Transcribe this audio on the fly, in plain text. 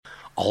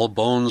All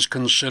Bones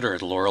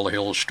Considered, Laurel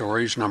Hill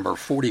Stories number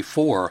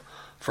 44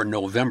 for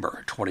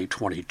November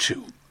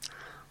 2022.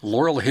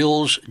 Laurel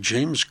Hill's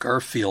James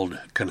Garfield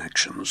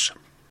Connections.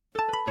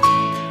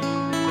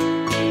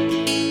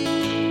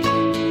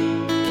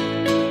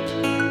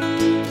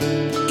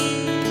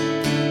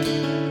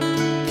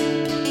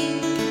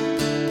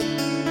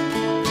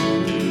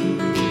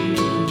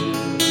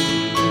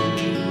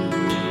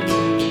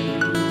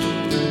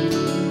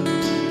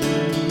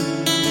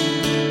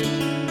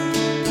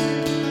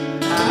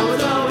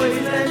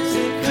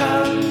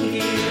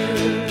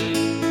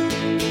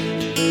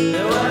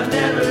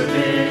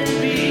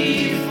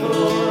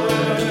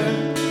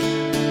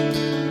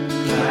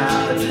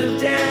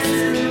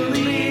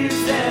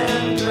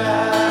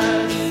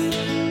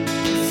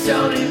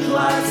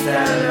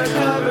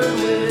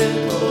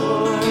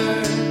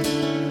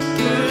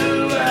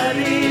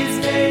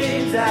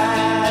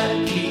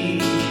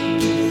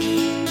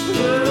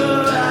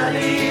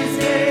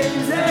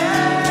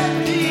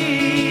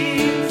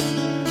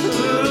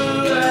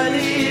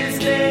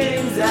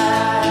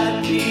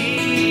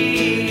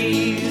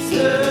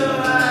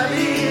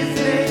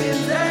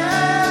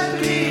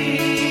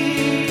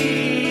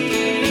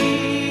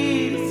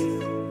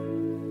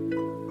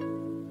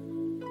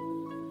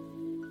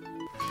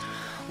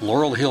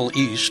 Laurel Hill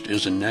East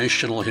is a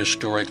National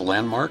Historic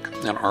Landmark,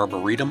 an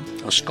arboretum,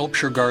 a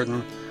sculpture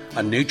garden,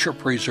 a nature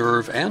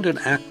preserve, and an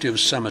active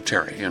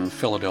cemetery in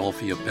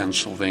Philadelphia,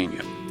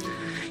 Pennsylvania.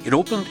 It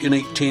opened in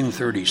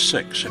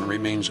 1836 and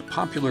remains a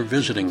popular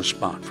visiting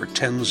spot for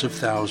tens of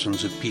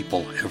thousands of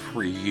people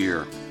every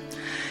year.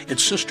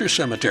 Its sister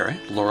cemetery,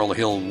 Laurel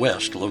Hill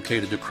West,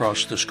 located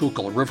across the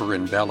Schuylkill River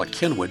in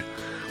Ballackinwood,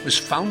 was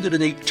founded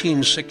in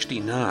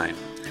 1869.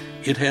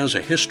 It has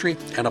a history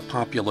and a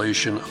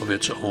population of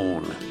its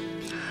own.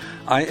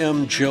 I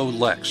am Joe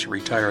Lex,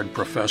 retired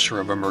professor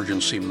of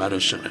emergency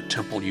medicine at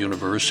Temple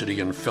University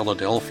in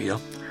Philadelphia,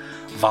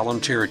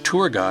 volunteer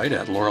tour guide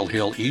at Laurel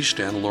Hill East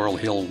and Laurel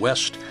Hill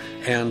West,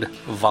 and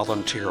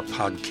volunteer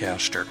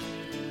podcaster.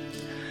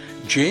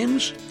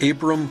 James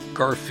Abram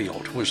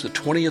Garfield was the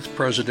 20th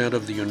President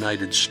of the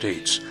United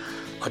States,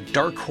 a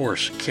dark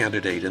horse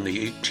candidate in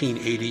the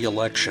 1880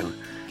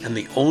 election, and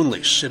the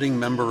only sitting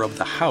member of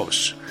the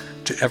House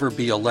to ever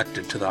be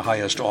elected to the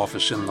highest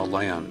office in the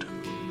land.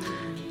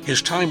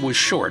 His time was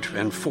short,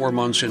 and 4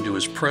 months into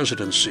his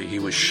presidency, he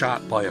was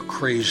shot by a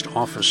crazed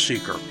office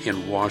seeker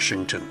in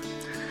Washington.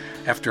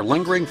 After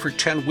lingering for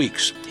 10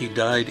 weeks, he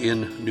died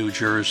in New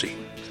Jersey.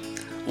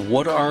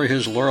 What are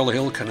his Laurel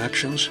Hill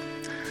connections?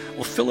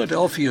 Well,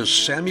 Philadelphia's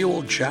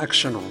Samuel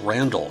Jackson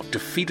Randall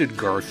defeated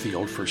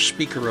Garfield for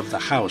Speaker of the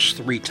House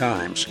 3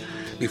 times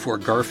before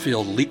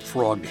Garfield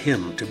leapfrogged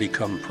him to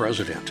become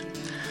president.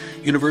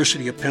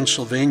 University of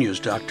Pennsylvania's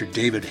Dr.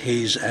 David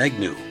Hayes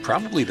Agnew,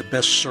 probably the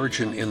best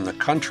surgeon in the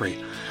country,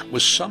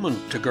 was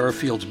summoned to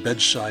Garfield's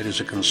bedside as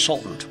a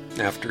consultant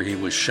after he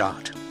was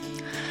shot.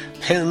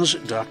 Penn's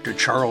Dr.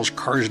 Charles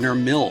Karsner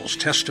Mills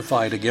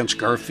testified against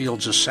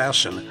Garfield's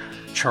assassin,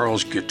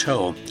 Charles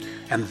Guiteau,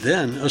 and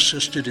then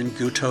assisted in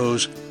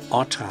Guiteau's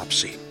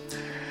autopsy.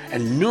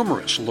 And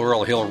numerous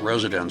Laurel Hill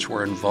residents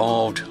were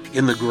involved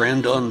in the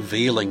grand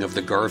unveiling of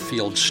the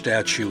Garfield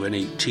statue in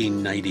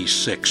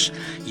 1896.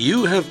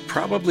 You have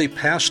probably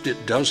passed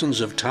it dozens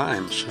of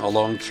times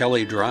along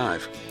Kelly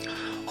Drive.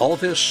 All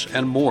this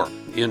and more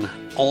in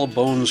All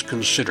Bones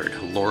Considered,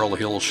 Laurel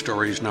Hill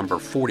Stories number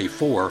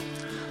 44,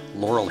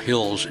 Laurel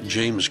Hill's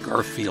James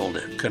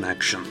Garfield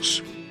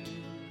Connections.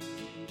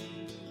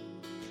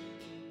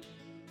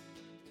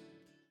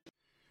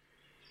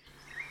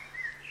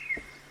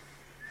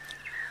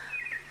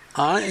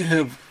 I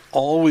have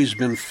always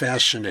been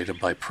fascinated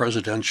by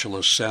presidential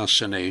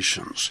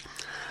assassinations.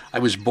 I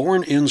was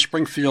born in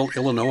Springfield,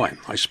 Illinois.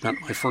 I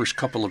spent my first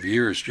couple of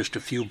years just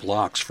a few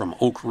blocks from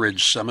Oak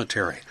Ridge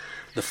Cemetery,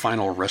 the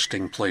final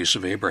resting place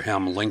of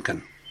Abraham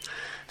Lincoln.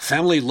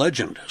 Family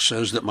legend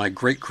says that my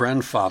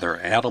great-grandfather,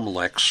 Adam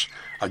Lex,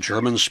 a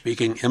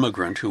German-speaking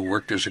immigrant who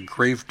worked as a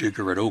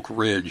gravedigger at Oak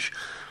Ridge,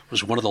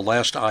 was one of the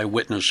last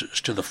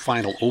eyewitnesses to the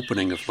final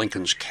opening of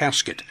Lincoln's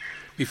casket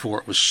before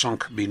it was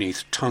sunk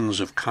beneath tons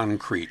of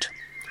concrete.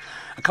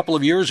 A couple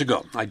of years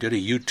ago, I did a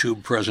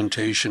YouTube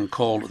presentation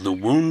called The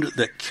Wound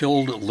That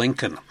Killed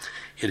Lincoln.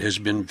 It has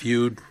been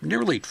viewed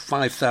nearly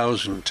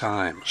 5,000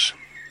 times.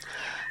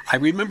 I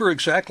remember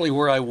exactly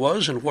where I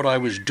was and what I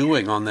was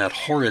doing on that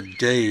horrid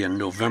day in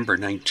November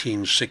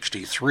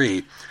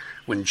 1963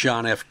 when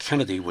John F.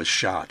 Kennedy was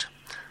shot.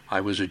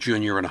 I was a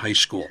junior in high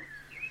school.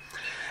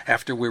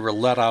 After we were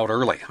let out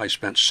early, I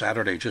spent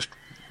Saturday just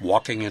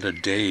walking in a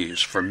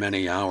daze for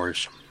many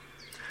hours.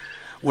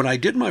 When I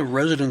did my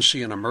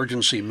residency in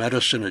emergency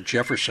medicine at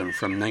Jefferson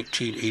from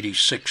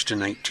 1986 to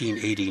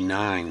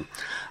 1989,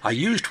 I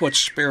used what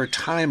spare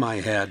time I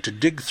had to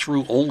dig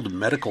through old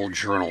medical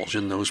journals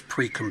in those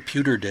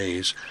pre-computer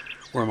days,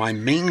 where my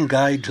main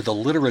guide to the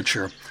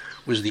literature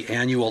was the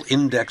annual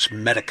Index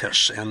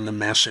Medicus and the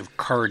massive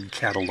card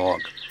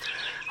catalog.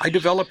 I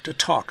developed a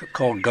talk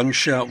called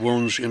Gunshot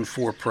Wounds in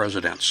Four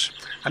Presidents.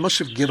 I must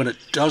have given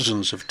it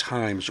dozens of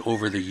times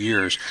over the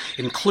years,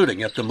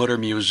 including at the Mutter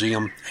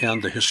Museum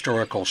and the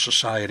Historical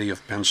Society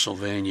of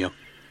Pennsylvania.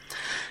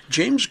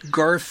 James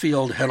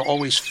Garfield had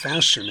always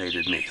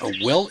fascinated me, a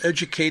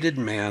well-educated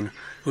man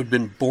who had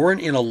been born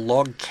in a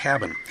log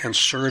cabin and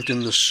served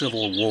in the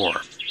Civil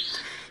War.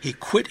 He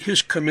quit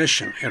his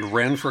commission and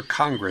ran for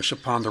Congress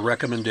upon the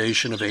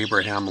recommendation of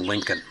Abraham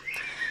Lincoln.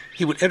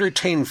 He would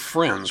entertain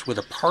friends with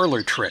a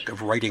parlor trick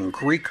of writing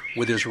Greek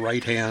with his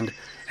right hand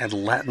and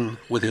Latin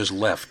with his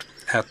left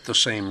at the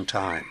same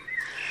time.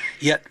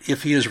 Yet,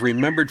 if he is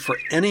remembered for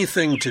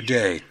anything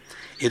today,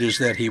 it is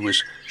that he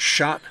was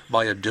shot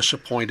by a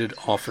disappointed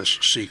office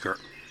seeker.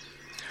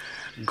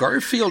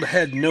 Garfield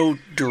had no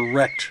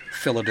direct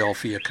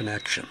Philadelphia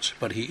connections,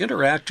 but he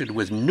interacted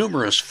with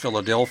numerous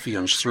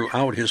Philadelphians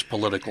throughout his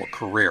political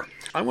career.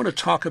 I want to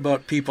talk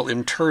about people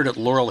interred at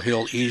Laurel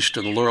Hill East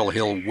and Laurel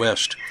Hill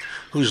West,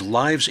 whose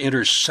lives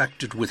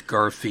intersected with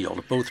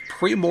Garfield, both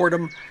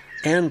pre-mortem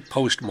and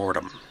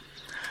post-mortem.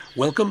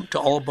 Welcome to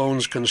All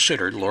Bones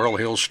Considered, Laurel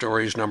Hill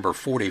Stories number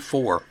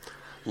 44,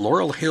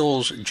 Laurel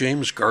Hill's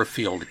James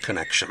Garfield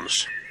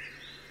Connections.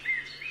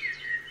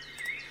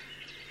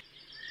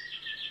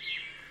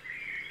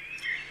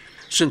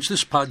 Since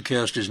this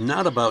podcast is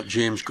not about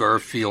James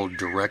Garfield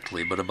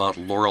directly, but about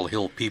Laurel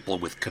Hill people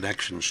with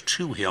connections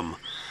to him,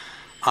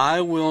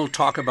 I will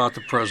talk about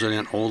the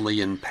president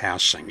only in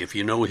passing. If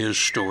you know his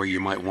story, you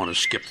might want to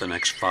skip the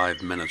next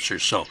 5 minutes or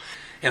so.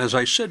 And as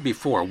I said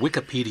before,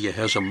 Wikipedia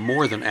has a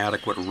more than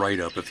adequate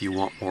write-up if you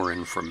want more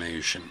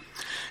information.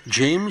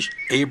 James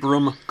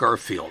Abram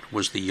Garfield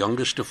was the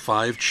youngest of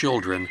 5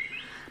 children,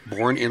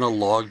 born in a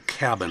log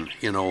cabin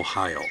in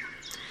Ohio.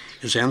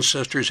 His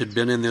ancestors had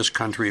been in this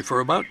country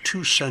for about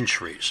 2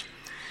 centuries.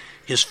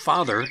 His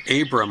father,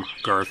 Abram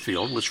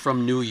Garfield, was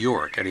from New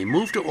York, and he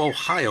moved to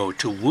Ohio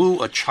to woo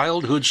a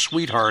childhood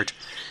sweetheart,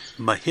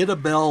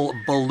 Mehitabel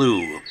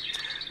Ballou.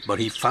 But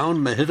he found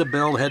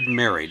Mehitabel had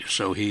married,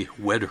 so he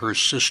wed her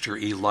sister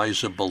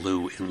Eliza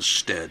Ballou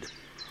instead.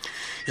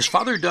 His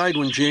father died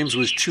when James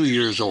was 2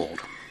 years old.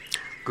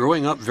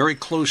 Growing up very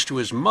close to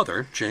his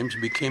mother, James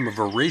became a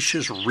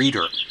voracious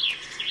reader.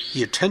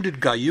 He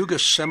attended Cayuga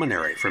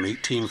Seminary from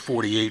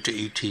 1848 to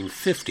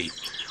 1850,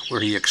 where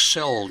he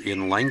excelled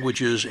in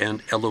languages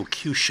and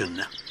elocution.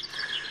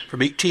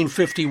 From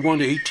 1851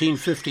 to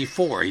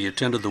 1854, he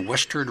attended the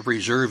Western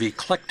Reserve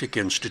Eclectic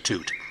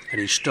Institute, and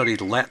he studied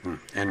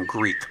Latin and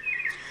Greek.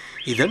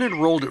 He then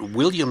enrolled at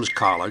Williams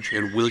College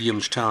in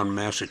Williamstown,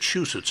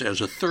 Massachusetts as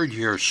a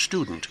third-year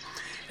student,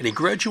 and he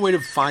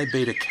graduated Phi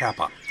Beta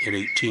Kappa in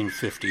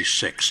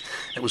 1856.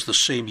 That was the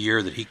same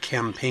year that he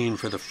campaigned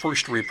for the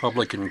first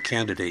Republican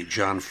candidate,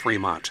 John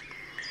Fremont.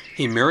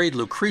 He married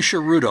Lucretia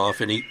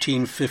Rudolph in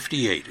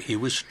 1858. He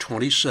was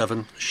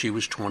 27, she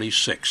was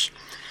 26.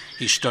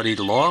 He studied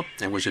law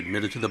and was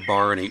admitted to the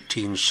bar in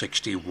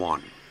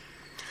 1861.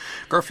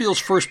 Garfield's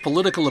first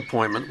political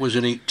appointment was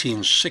in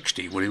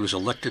 1860 when he was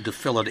elected to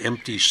fill an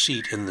empty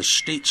seat in the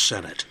state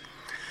Senate.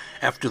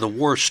 After the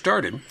war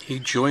started, he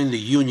joined the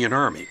Union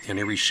Army, and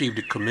he received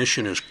a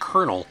commission as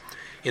colonel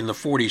in the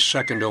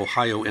 42nd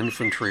Ohio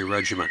Infantry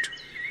Regiment.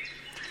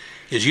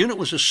 His unit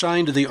was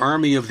assigned to the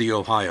Army of the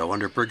Ohio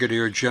under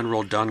Brigadier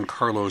General Don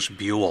Carlos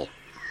Buell.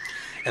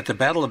 At the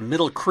Battle of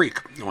Middle Creek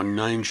on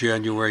 9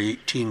 January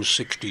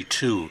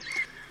 1862,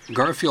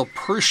 Garfield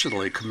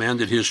personally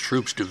commanded his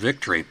troops to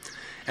victory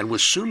and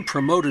was soon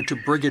promoted to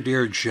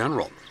Brigadier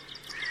General.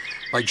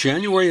 By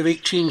January of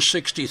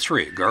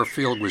 1863,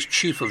 Garfield was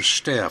Chief of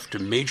Staff to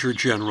Major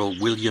General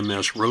William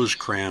S.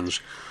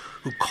 Rosecrans,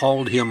 who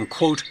called him,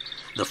 quote,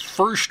 the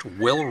first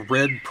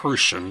well-read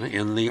person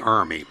in the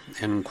Army,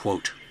 end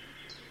quote.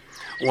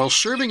 While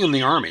serving in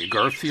the Army,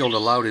 Garfield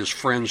allowed his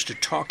friends to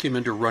talk him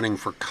into running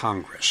for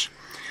Congress.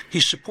 He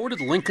supported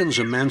Lincoln's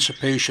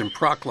Emancipation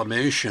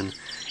Proclamation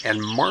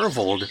and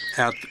marveled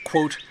at,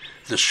 quote,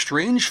 the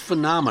strange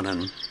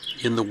phenomenon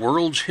in the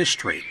world's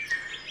history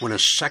when a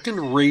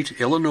second-rate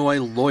Illinois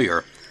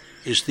lawyer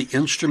is the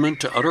instrument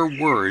to utter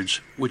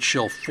words which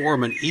shall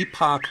form an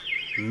epoch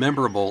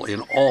memorable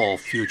in all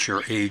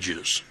future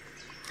ages.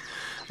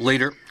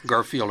 Later,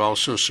 Garfield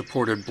also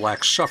supported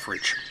black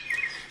suffrage.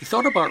 He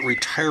thought about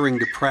retiring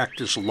to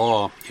practice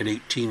law in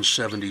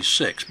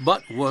 1876,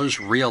 but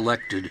was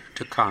re-elected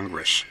to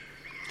Congress.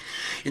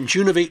 In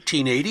June of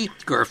 1880,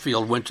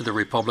 Garfield went to the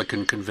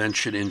Republican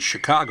Convention in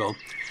Chicago,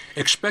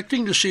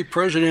 expecting to see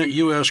President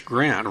U.S.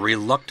 Grant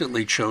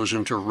reluctantly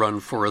chosen to run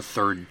for a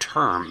third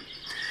term.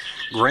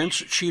 Grant's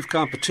chief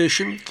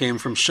competition came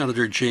from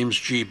Senator James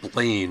G.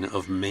 Blaine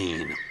of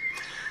Maine.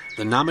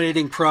 The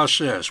nominating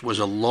process was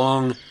a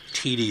long,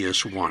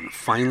 tedious one,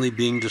 finally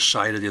being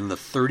decided in the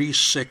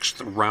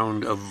 36th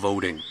round of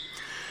voting.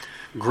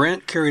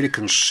 Grant carried a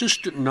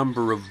consistent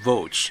number of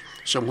votes,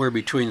 somewhere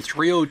between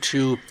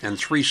 302 and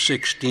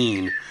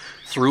 316,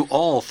 through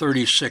all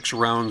 36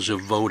 rounds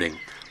of voting,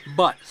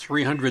 but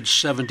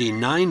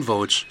 379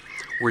 votes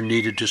were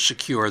needed to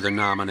secure the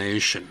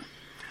nomination.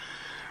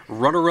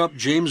 Runner-up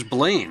James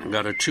Blaine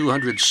got a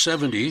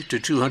 270 to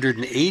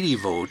 280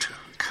 vote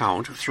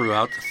count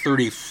throughout the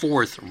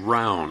 34th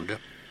round.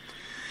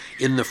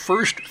 In the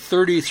first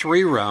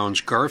 33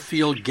 rounds,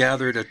 Garfield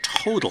gathered a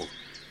total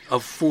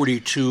of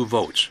 42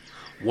 votes.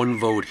 1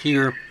 vote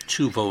here,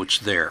 2 votes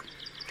there.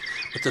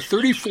 But the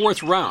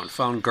 34th round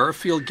found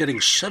Garfield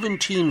getting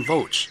 17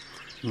 votes,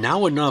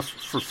 now enough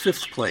for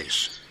 5th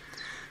place.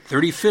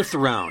 35th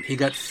round, he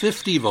got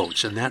 50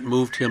 votes, and that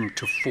moved him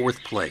to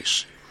 4th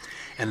place.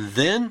 And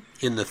then,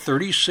 in the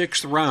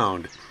 36th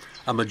round,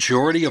 a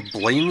majority of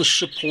Blaine's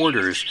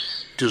supporters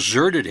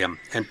deserted him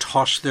and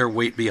tossed their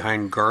weight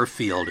behind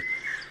Garfield,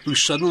 who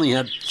suddenly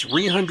had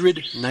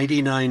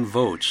 399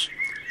 votes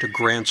to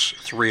Grant's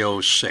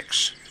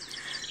 306.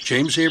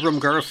 James Abram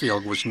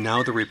Garfield was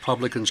now the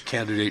Republicans'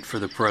 candidate for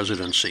the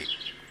presidency.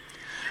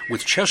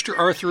 With Chester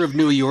Arthur of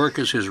New York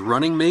as his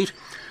running mate,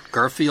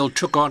 Garfield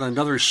took on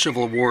another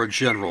Civil War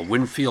general,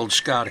 Winfield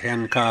Scott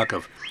Hancock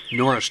of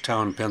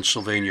Norristown,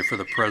 Pennsylvania, for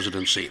the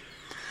presidency.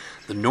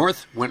 The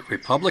North went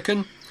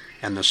Republican,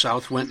 and the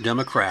South went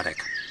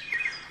Democratic.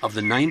 Of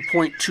the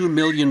 9.2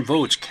 million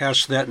votes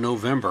cast that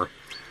November,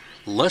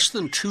 less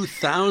than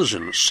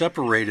 2,000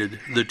 separated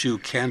the two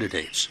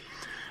candidates.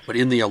 But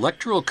in the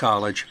Electoral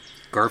College,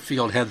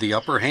 Garfield had the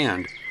upper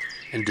hand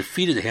and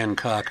defeated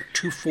Hancock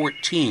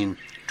 214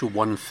 to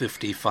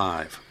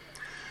 155.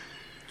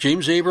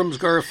 James Abrams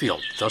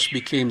Garfield thus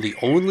became the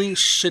only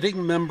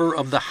sitting member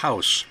of the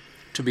House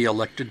to be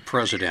elected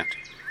president.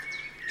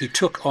 He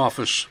took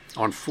office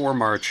on 4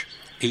 March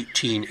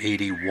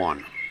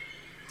 1881.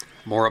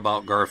 More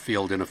about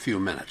Garfield in a few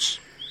minutes.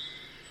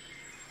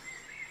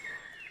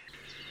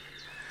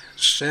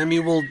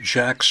 Samuel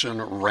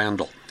Jackson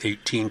Randall,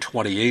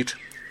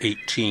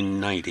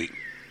 1828-1890.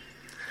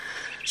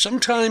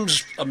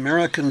 Sometimes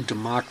American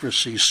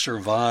democracy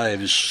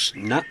survives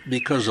not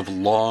because of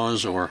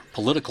laws or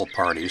political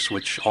parties,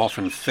 which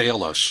often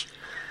fail us,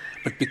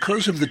 but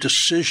because of the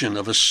decision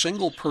of a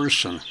single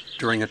person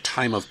during a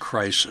time of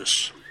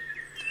crisis.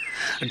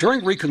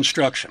 During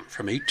Reconstruction,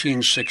 from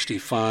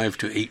 1865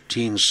 to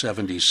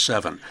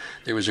 1877,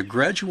 there was a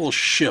gradual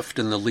shift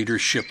in the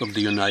leadership of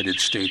the United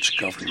States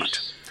government.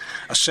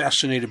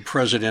 Assassinated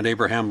President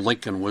Abraham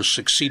Lincoln was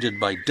succeeded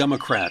by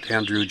Democrat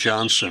Andrew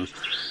Johnson,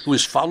 who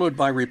was followed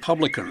by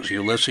Republicans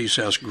Ulysses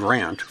S.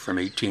 Grant from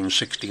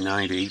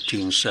 1869 to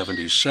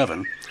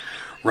 1877,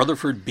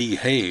 Rutherford B.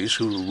 Hayes,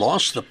 who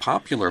lost the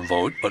popular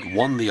vote but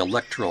won the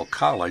Electoral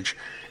College,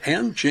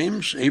 and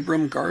James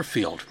Abram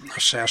Garfield,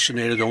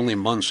 assassinated only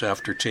months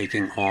after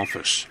taking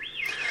office.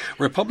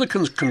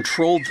 Republicans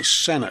controlled the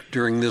Senate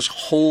during this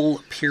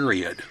whole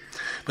period,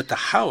 but the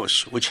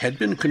House, which had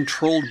been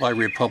controlled by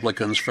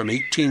Republicans from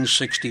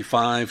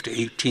 1865 to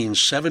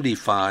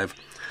 1875,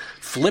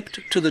 flipped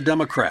to the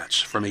Democrats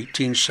from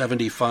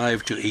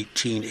 1875 to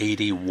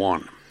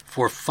 1881.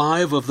 For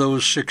 5 of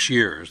those 6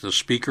 years, the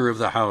Speaker of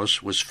the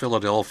House was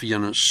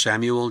Philadelphian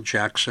Samuel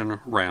Jackson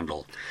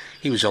Randall.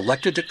 He was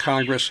elected to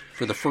Congress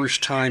for the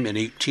first time in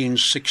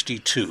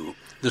 1862,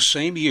 the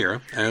same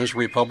year as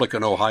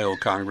Republican Ohio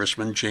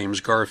Congressman James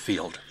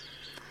Garfield.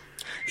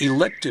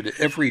 Elected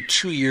every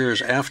 2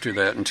 years after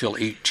that until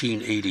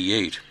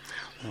 1888,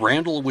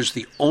 Randall was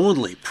the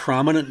only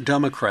prominent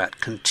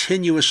Democrat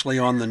continuously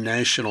on the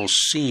national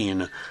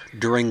scene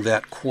during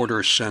that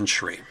quarter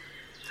century.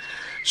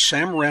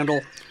 Sam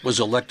Randall was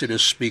elected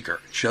as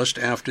Speaker just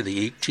after the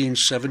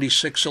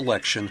 1876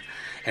 election,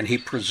 and he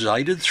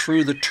presided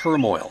through the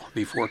turmoil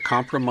before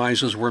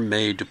compromises were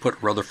made to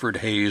put Rutherford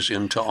Hayes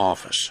into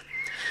office.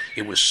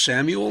 It was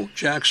Samuel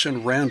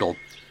Jackson Randall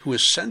who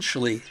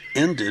essentially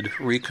ended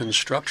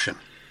Reconstruction.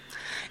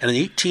 And in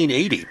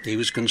 1880, he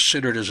was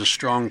considered as a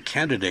strong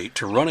candidate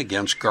to run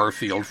against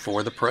Garfield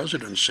for the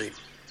presidency.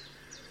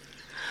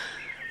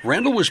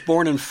 Randall was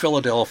born in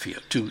Philadelphia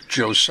to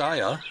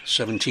Josiah,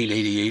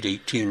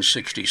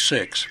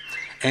 1788-1866,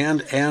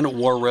 and Anne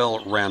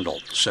Worrell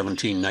Randall,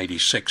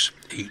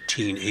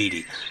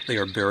 1796-1880. They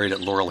are buried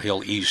at Laurel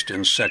Hill East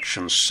in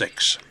Section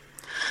 6.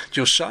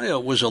 Josiah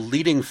was a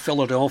leading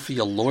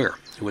Philadelphia lawyer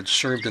who had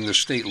served in the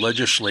state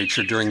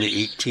legislature during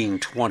the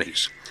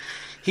 1820s.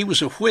 He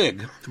was a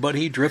Whig, but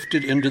he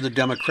drifted into the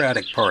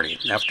Democratic Party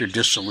after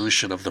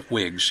dissolution of the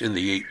Whigs in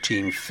the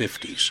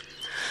 1850s.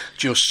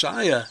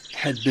 Josiah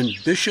had been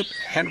Bishop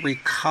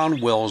Henry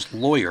Conwell's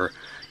lawyer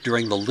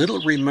during the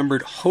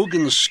little-remembered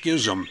Hogan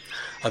Schism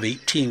of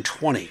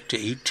 1820 to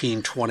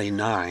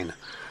 1829,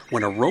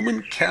 when a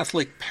Roman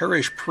Catholic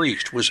parish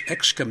priest was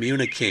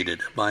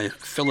excommunicated by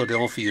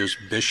Philadelphia's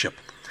bishop.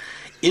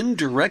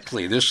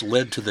 Indirectly, this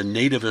led to the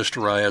nativist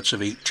riots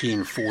of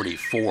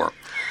 1844.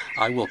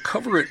 I will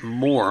cover it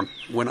more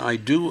when I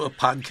do a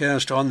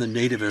podcast on the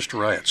nativist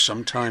riots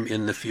sometime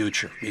in the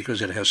future,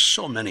 because it has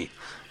so many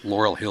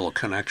Laurel Hill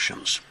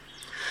connections.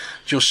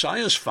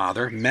 Josiah's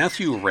father,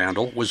 Matthew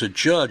Randall, was a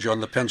judge on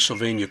the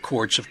Pennsylvania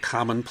Courts of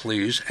Common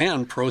Pleas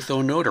and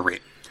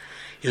prothonotary.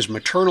 His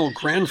maternal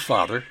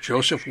grandfather,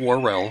 Joseph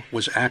Worrell,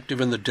 was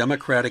active in the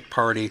Democratic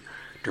Party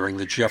during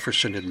the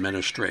Jefferson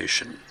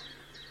administration.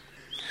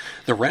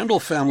 The Randall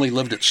family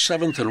lived at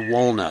 7th and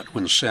Walnut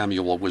when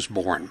Samuel was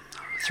born.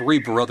 3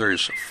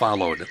 brothers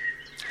followed.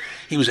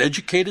 He was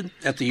educated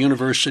at the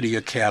University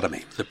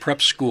Academy, the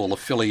prep school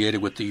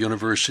affiliated with the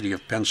University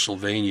of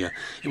Pennsylvania.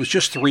 It was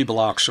just 3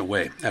 blocks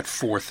away at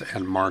 4th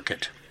and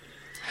Market.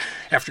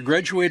 After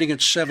graduating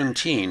at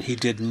 17, he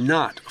did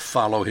not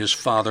follow his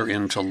father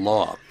into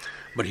law,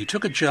 but he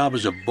took a job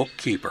as a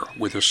bookkeeper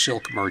with a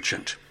silk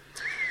merchant.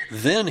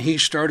 Then he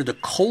started a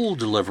coal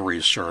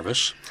delivery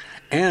service,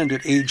 and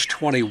at age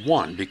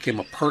 21 became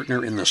a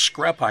partner in the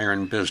scrap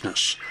iron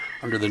business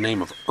under the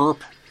name of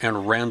Earp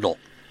and Randall.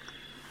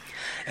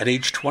 At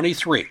age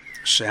 23,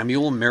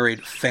 Samuel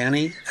married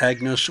Fanny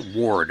Agnes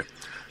Ward,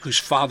 whose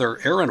father,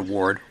 Aaron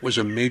Ward, was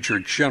a major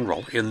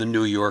general in the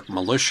New York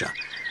militia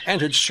and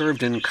had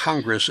served in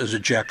Congress as a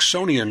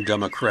Jacksonian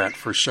Democrat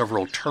for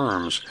several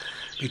terms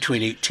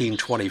between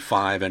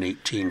 1825 and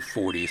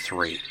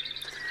 1843.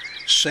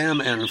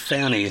 Sam and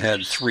Fanny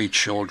had 3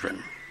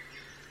 children.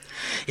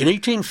 In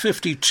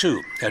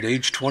 1852, at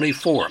age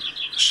 24,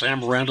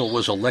 Sam Randall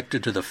was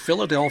elected to the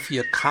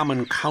Philadelphia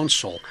Common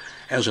Council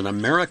as an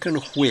American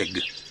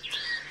Whig.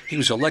 He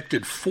was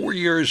elected 4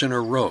 years in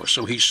a row,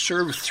 so he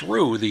served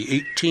through the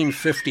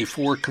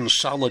 1854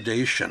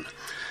 consolidation,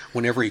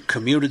 when every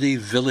community,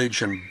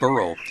 village, and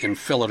borough in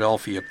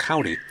Philadelphia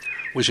County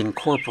was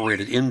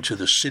incorporated into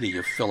the city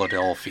of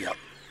Philadelphia.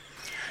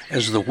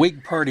 As the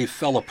Whig Party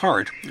fell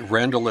apart,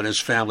 Randall and his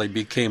family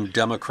became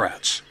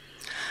Democrats.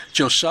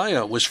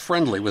 Josiah was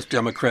friendly with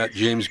Democrat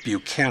James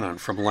Buchanan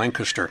from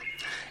Lancaster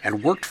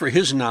and worked for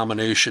his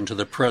nomination to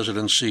the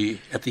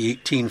presidency at the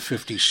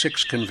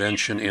 1856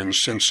 convention in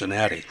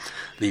Cincinnati.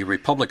 The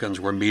Republicans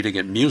were meeting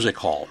at Music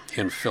Hall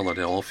in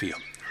Philadelphia.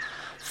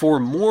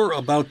 For more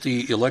about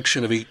the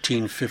election of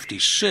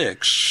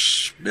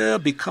 1856,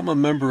 become a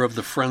member of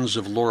the Friends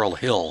of Laurel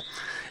Hill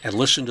and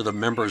listen to the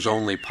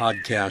members-only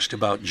podcast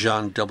about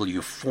John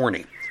W.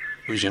 Forney,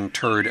 who's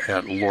interred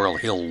at Laurel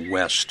Hill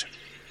West.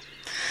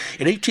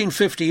 In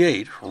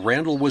 1858,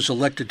 Randall was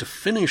elected to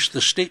finish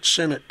the state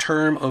Senate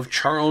term of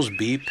Charles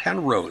B.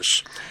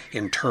 Penrose,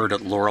 interred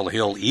at Laurel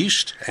Hill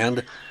East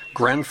and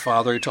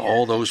grandfather to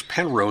all those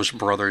Penrose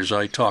brothers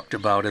I talked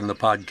about in the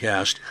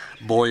podcast,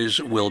 Boys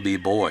Will Be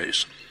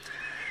Boys.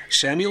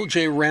 Samuel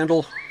J.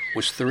 Randall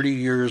was 30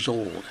 years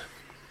old.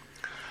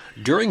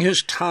 During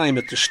his time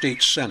at the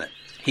state Senate,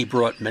 he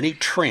brought many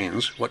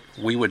trains, what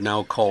we would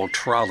now call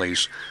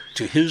trolleys,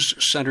 to his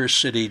Center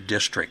City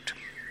district.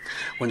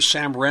 When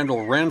Sam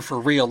Randall ran for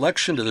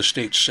re-election to the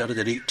state Senate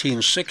in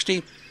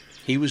 1860,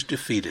 he was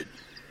defeated.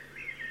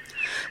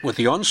 With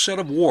the onset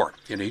of war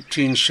in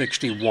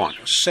 1861,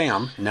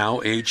 Sam,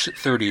 now aged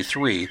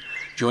 33,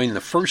 joined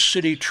the 1st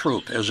City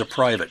Troop as a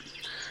private,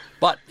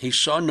 but he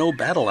saw no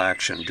battle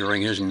action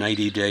during his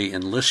 90-day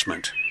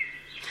enlistment.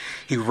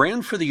 He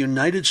ran for the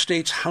United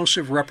States House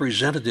of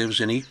Representatives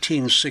in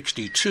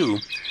 1862,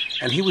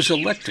 and he was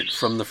elected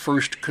from the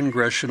 1st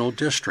Congressional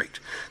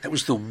District. That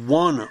was the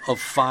one of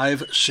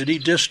 5 city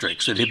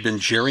districts that had been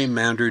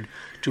gerrymandered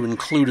to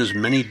include as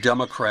many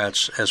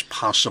Democrats as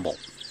possible.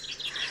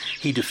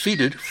 He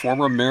defeated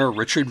former Mayor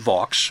Richard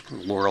Vaux,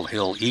 Laurel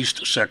Hill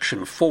East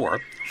Section 4,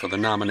 for the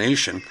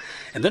nomination,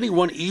 and then he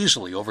won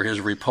easily over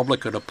his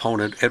Republican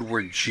opponent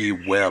Edward G.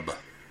 Webb.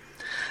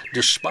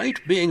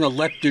 Despite being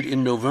elected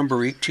in November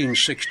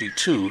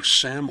 1862,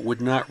 Sam would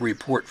not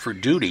report for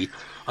duty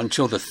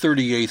until the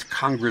 38th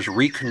Congress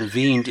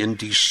reconvened in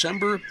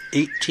December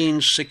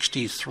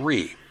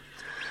 1863.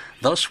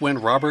 Thus, when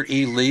Robert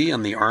E. Lee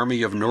and the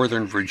Army of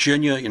Northern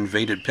Virginia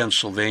invaded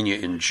Pennsylvania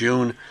in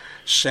June,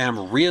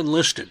 Sam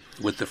re-enlisted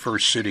with the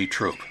 1st City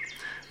Troop.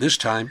 This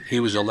time, he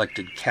was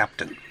elected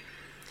captain.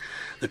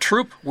 The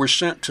troop were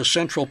sent to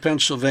central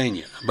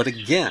Pennsylvania, but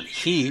again,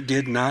 he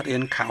did not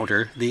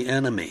encounter the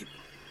enemy.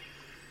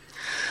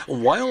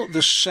 While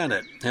the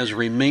Senate has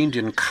remained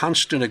in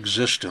constant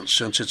existence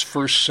since its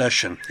first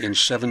session in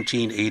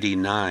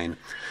 1789,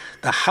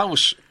 the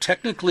House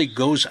technically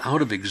goes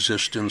out of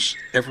existence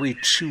every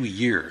 2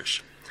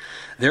 years.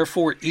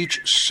 Therefore,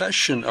 each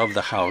session of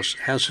the House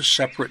has a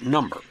separate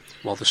number,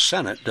 while the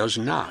Senate does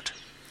not.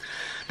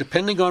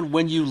 Depending on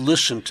when you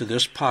listen to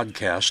this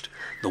podcast,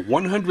 the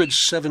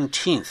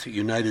 117th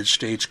United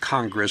States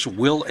Congress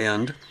will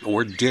end,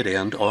 or did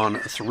end, on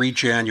 3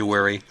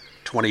 January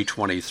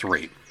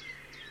 2023.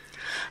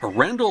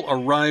 Randall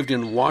arrived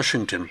in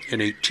Washington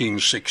in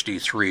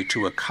 1863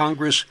 to a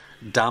Congress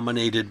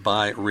dominated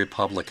by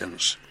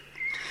Republicans.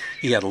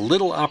 He had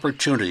little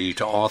opportunity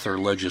to author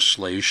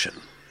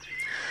legislation.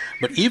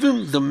 But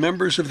even the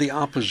members of the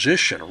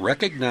opposition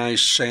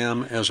recognized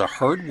Sam as a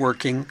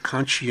hard-working,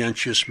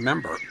 conscientious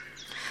member.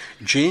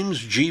 James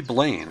G.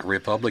 Blaine,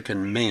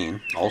 Republican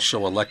Maine,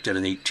 also elected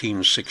in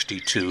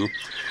 1862,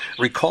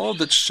 recalled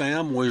that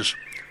Sam was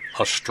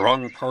a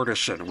strong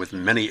partisan with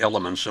many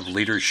elements of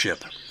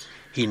leadership.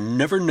 He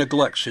never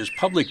neglects his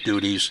public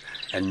duties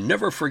and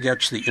never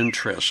forgets the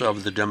interests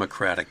of the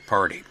Democratic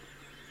Party.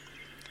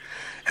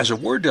 As a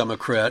war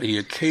Democrat, he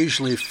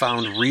occasionally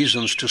found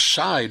reasons to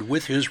side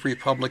with his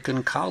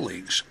Republican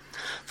colleagues.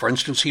 For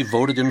instance, he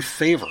voted in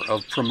favor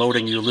of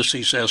promoting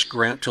Ulysses S.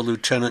 Grant to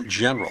lieutenant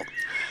general,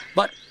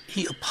 but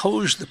he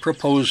opposed the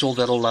proposal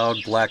that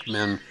allowed black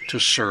men to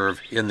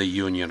serve in the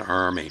Union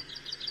Army.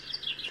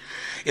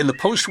 In the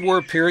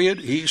post-war period,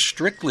 he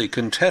strictly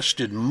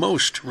contested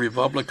most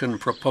Republican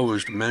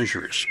proposed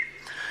measures.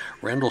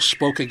 Randall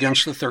spoke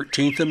against the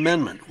 13th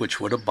Amendment, which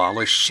would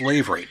abolish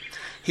slavery.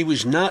 He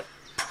was not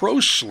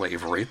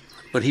pro-slavery,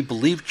 but he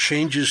believed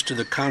changes to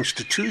the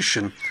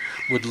Constitution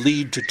would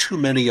lead to too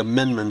many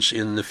amendments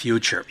in the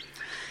future.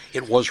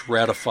 It was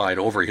ratified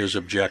over his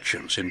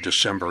objections in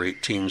December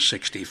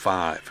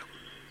 1865.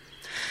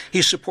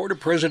 He supported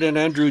President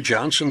Andrew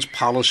Johnson's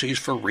policies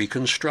for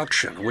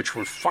Reconstruction, which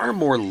were far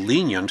more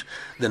lenient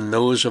than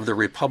those of the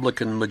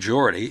Republican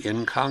majority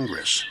in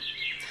Congress.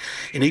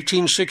 In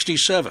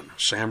 1867,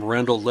 Sam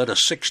Randall led a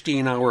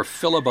 16-hour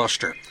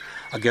filibuster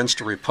against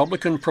a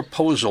Republican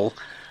proposal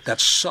that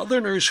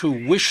Southerners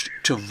who wished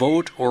to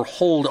vote or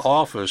hold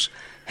office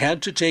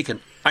had to take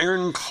an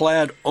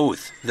ironclad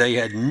oath they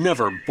had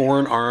never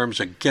borne arms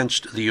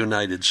against the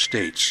United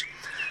States.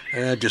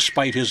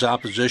 Despite his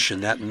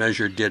opposition, that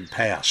measure did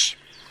pass.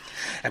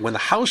 And when the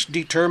House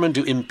determined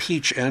to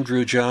impeach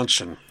Andrew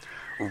Johnson,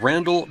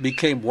 Randall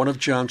became one of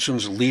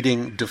Johnson's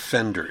leading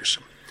defenders.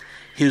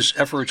 His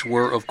efforts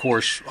were, of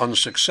course,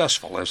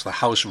 unsuccessful, as the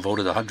House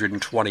voted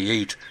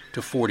 128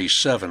 to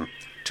 47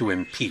 to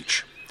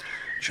impeach.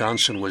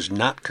 Johnson was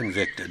not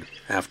convicted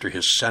after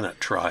his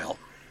Senate trial.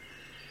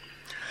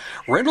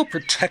 Randall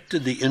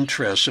protected the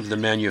interests of the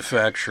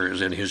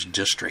manufacturers in his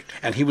district,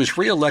 and he was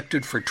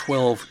reelected for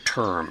 12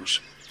 terms.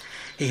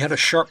 He had a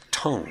sharp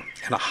tongue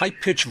and a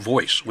high-pitched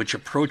voice which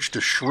approached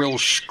a shrill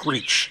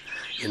screech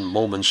in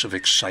moments of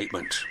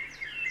excitement.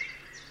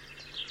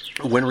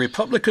 When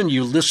Republican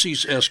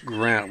Ulysses S.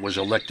 Grant was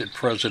elected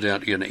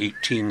president in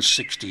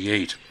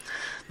 1868,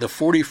 the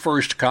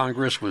 41st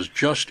Congress was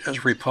just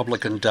as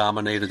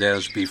Republican-dominated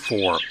as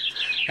before,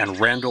 and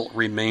Randall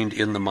remained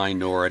in the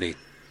minority.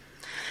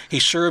 He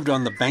served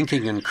on the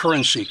Banking and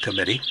Currency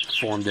Committee,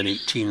 formed in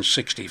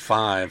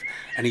 1865,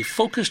 and he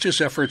focused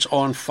his efforts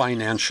on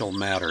financial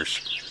matters.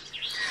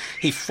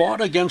 He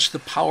fought against the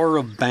power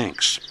of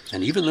banks,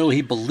 and even though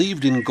he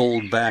believed in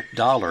gold-backed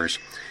dollars,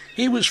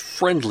 he was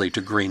friendly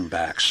to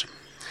greenbacks.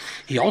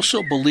 He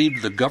also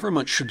believed the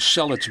government should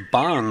sell its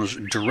bonds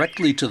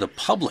directly to the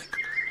public,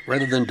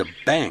 rather than to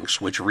banks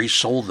which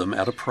resold them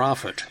at a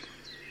profit.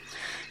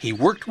 He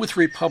worked with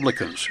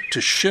Republicans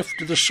to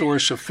shift the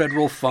source of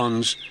federal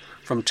funds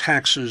from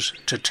taxes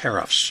to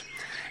tariffs,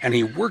 and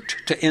he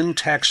worked to end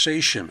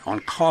taxation on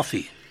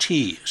coffee,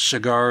 tea,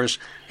 cigars,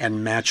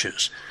 and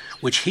matches,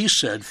 which he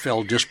said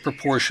fell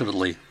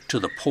disproportionately to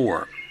the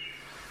poor.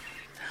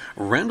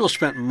 Randall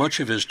spent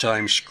much of his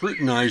time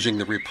scrutinizing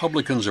the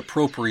Republicans'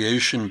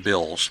 appropriation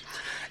bills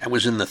and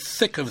was in the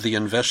thick of the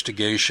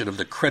investigation of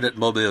the Credit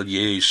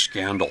Mobilier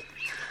scandal.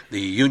 The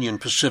Union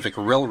Pacific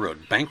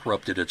Railroad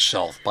bankrupted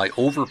itself by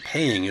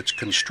overpaying its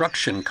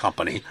construction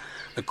company,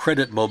 the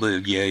Credit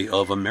Mobilier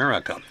of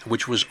America,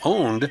 which was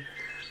owned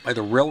by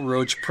the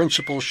railroad's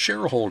principal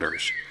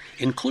shareholders,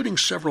 including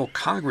several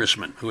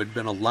congressmen who had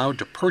been allowed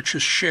to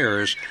purchase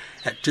shares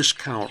at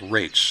discount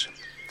rates.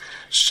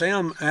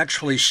 Sam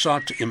actually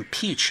sought to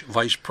impeach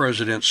Vice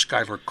President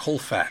Schuyler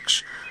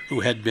Colfax, who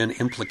had been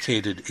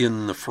implicated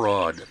in the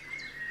fraud.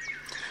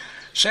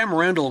 Sam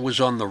Randall was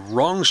on the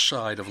wrong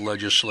side of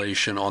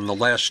legislation on the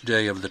last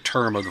day of the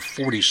term of the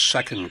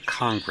 42nd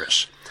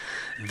Congress.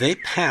 They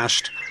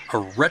passed a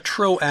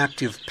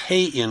retroactive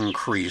pay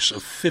increase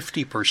of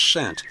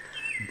 50%,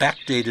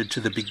 backdated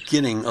to the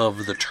beginning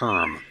of the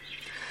term.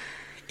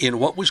 In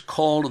what was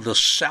called the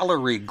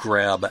Salary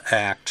Grab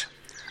Act,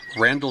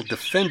 Randall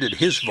defended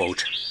his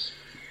vote,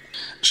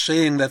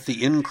 saying that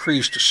the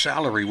increased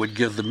salary would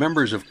give the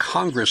members of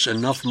Congress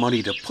enough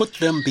money to put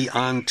them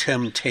beyond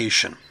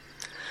temptation.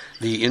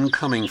 The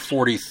incoming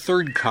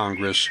 43rd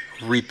Congress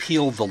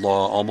repealed the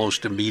law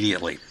almost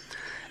immediately,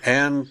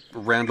 and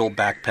Randall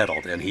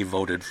backpedaled, and he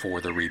voted for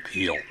the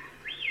repeal.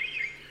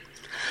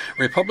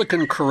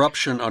 Republican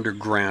corruption under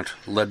Grant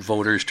led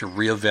voters to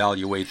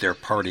reevaluate their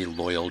party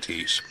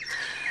loyalties.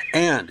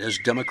 And as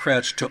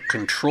Democrats took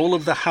control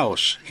of the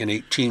House in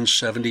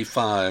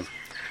 1875,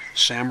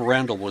 Sam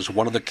Randall was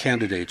one of the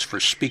candidates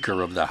for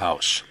Speaker of the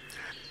House.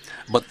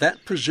 But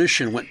that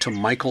position went to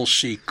Michael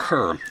C.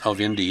 Kerr of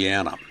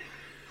Indiana.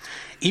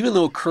 Even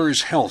though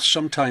Kerr's health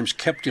sometimes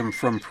kept him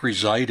from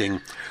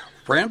presiding,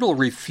 Randall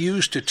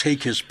refused to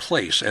take his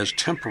place as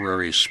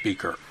temporary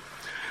Speaker.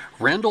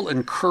 Randall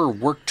and Kerr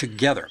worked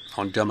together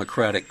on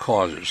Democratic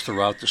causes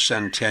throughout the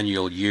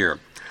centennial year,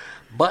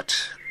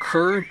 but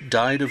Kerr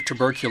died of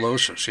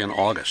tuberculosis in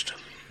August,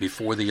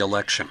 before the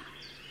election.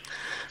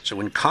 So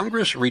when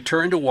Congress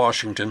returned to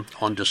Washington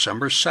on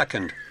December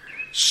 2nd,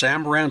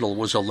 Sam Randall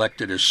was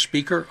elected as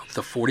Speaker of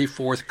the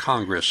 44th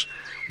Congress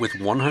with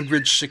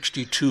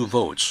 162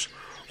 votes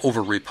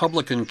over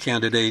Republican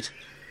candidate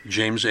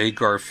James A.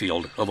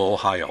 Garfield of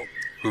Ohio,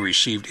 who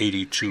received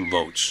 82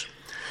 votes.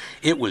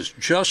 It was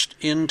just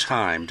in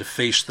time to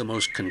face the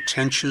most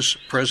contentious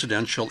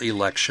presidential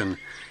election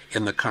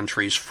in the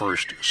country's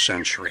first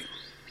century.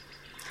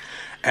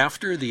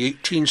 After the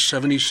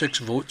 1876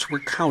 votes were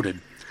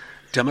counted,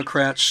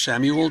 Democrat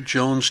Samuel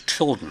Jones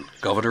Tilden,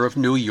 governor of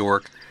New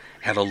York,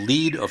 had a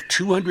lead of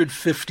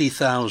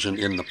 250,000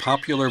 in the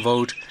popular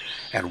vote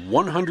and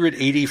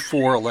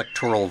 184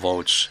 electoral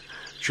votes,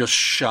 just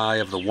shy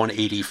of the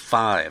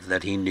 185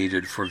 that he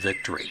needed for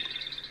victory.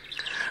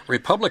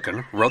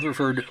 Republican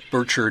Rutherford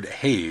Burchard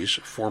Hayes,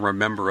 former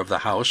member of the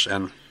House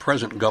and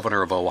present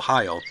governor of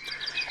Ohio,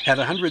 had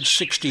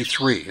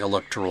 163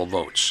 electoral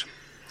votes.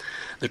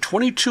 The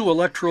 22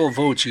 electoral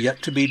votes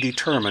yet to be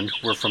determined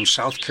were from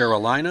South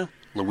Carolina,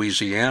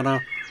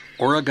 Louisiana,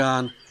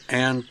 Oregon,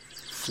 and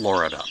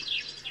Florida.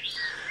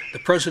 The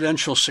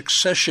Presidential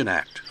Succession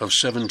Act of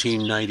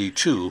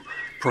 1792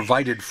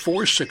 provided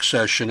for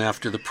succession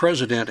after the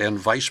president and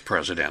vice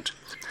president.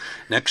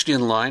 Next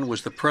in line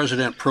was the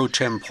president pro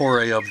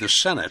tempore of the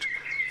Senate,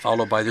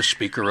 followed by the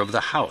Speaker of the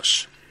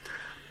House.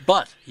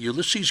 But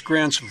Ulysses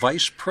Grant's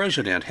vice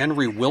president,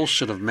 Henry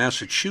Wilson of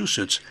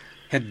Massachusetts,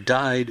 had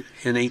died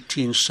in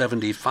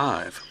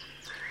 1875.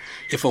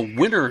 If a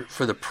winner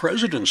for the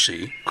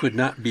presidency could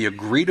not be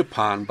agreed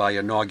upon by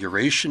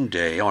Inauguration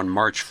Day on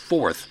March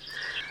 4th,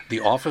 the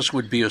office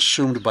would be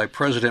assumed by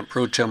President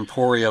pro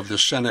tempore of the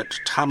Senate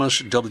Thomas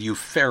W.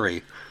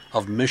 Ferry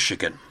of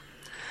Michigan.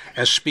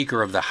 As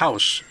Speaker of the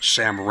House,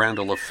 Sam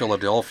Randall of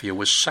Philadelphia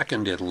was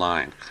second in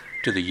line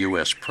to the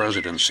U.S.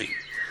 presidency.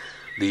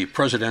 The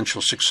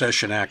Presidential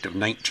Succession Act of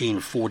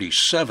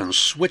 1947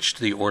 switched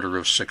the order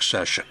of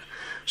succession,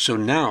 so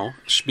now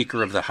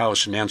Speaker of the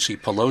House Nancy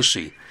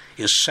Pelosi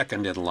is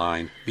second in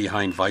line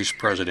behind Vice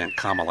President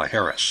Kamala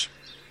Harris.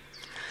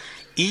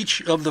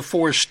 Each of the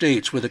 4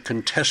 states with a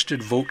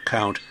contested vote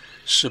count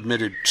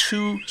submitted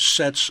 2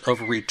 sets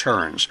of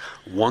returns,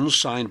 one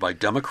signed by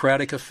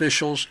Democratic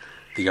officials,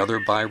 the other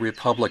by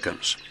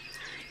Republicans.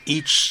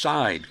 Each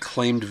side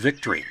claimed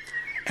victory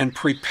and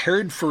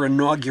prepared for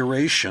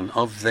inauguration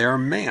of their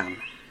man.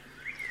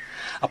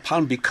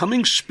 Upon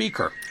becoming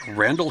Speaker,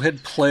 Randall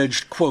had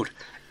pledged, quote,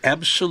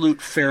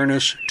 absolute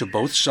fairness to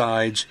both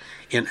sides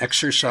in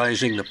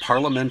exercising the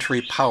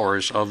parliamentary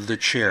powers of the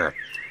chair,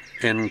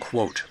 end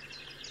quote.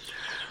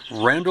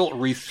 Randall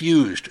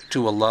refused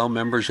to allow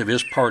members of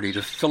his party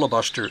to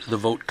filibuster the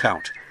vote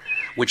count,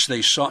 which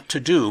they sought to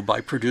do by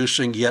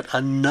producing yet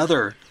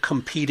another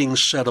competing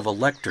set of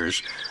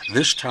electors,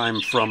 this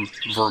time from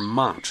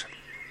Vermont.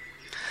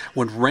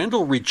 When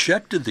Randall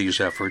rejected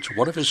these efforts,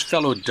 one of his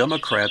fellow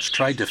Democrats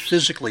tried to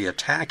physically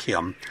attack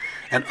him,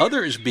 and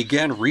others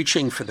began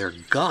reaching for their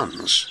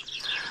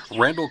guns.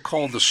 Randall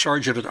called the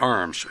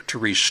sergeant-at-arms to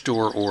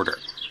restore order.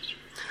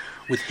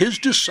 With his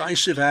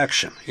decisive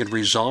action in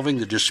resolving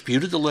the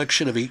disputed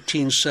election of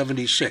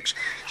 1876,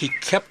 he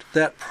kept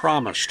that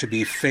promise to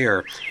be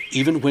fair,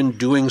 even when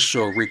doing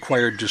so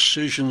required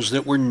decisions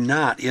that were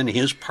not in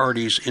his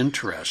party's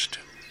interest.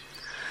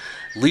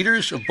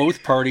 Leaders of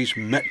both parties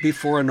met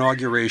before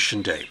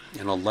Inauguration Day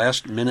in a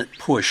last-minute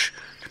push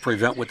to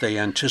prevent what they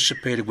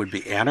anticipated would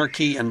be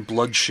anarchy and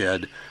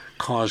bloodshed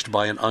caused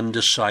by an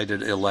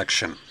undecided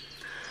election.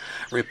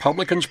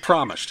 Republicans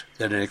promised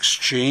that in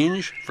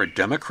exchange for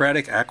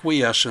Democratic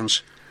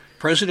acquiescence,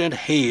 President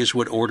Hayes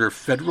would order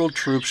federal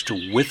troops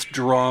to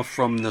withdraw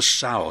from the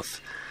South,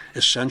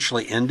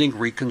 essentially ending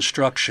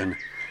Reconstruction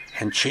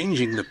and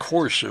changing the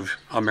course of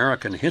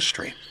American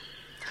history.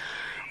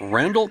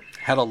 Randall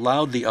had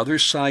allowed the other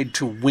side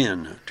to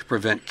win to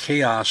prevent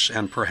chaos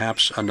and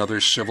perhaps another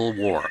civil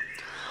war.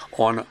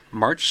 On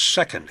March 2,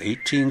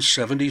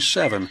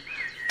 1877,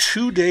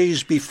 2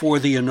 days before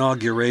the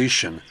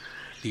inauguration,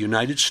 the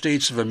United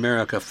States of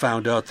America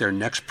found out their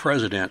next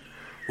president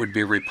would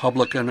be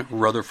Republican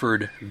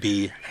Rutherford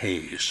B.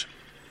 Hayes.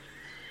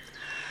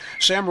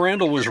 Sam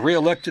Randall was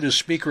reelected as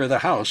Speaker of the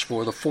House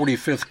for the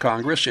 45th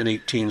Congress in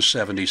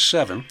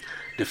 1877,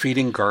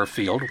 defeating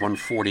Garfield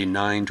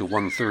 149 to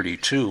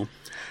 132,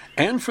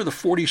 and for the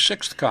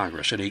 46th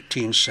Congress in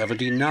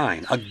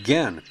 1879,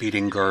 again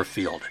beating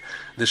Garfield,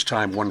 this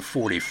time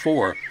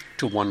 144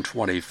 to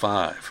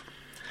 125.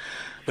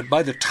 But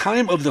by the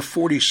time of the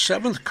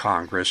 47th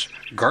Congress,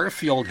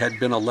 Garfield had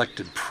been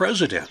elected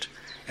president,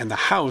 and the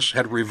House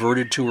had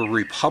reverted to a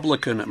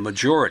Republican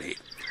majority.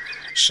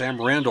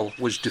 Sam Randall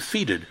was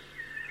defeated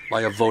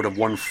by a vote of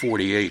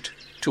 148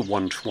 to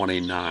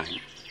 129.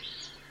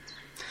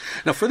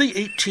 Now, for the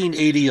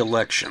 1880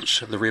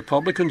 elections, the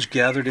Republicans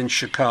gathered in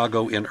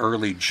Chicago in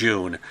early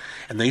June,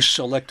 and they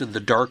selected the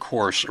dark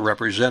horse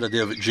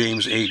Representative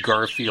James A.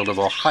 Garfield of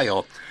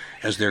Ohio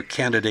as their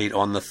candidate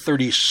on the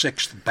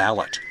 36th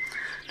ballot,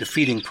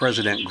 defeating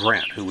President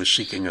Grant, who was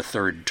seeking a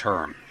third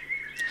term.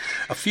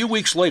 A few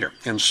weeks later,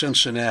 in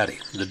Cincinnati,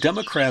 the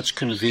Democrats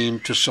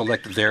convened to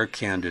select their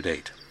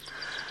candidate.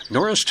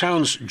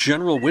 Norristown's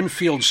General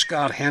Winfield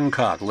Scott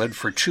Hancock led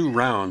for 2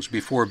 rounds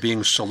before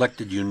being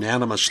selected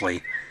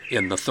unanimously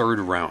in the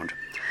 3rd round.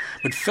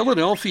 But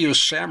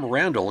Philadelphia's Sam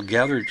Randall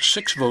gathered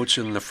 6 votes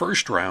in the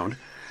first round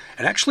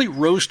and actually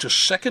rose to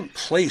 2nd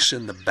place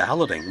in the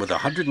balloting with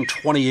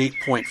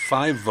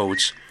 128.5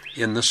 votes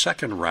in the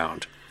 2nd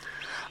round.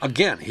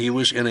 Again, he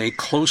was in a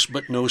close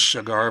but no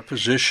cigar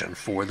position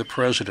for the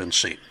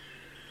presidency.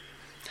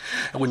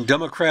 When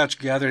Democrats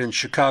gathered in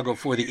Chicago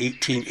for the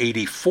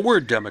 1884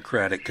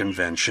 Democratic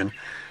Convention,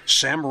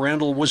 Sam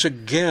Randall was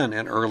again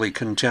an early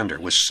contender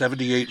with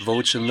 78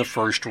 votes in the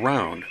first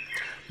round.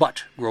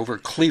 But Grover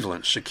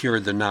Cleveland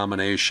secured the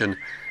nomination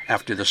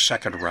after the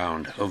second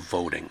round of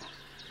voting.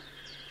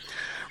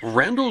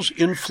 Randall's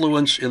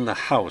influence in the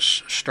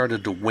House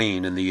started to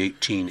wane in the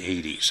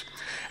 1880s.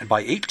 And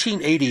by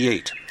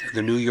 1888,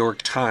 the New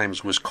York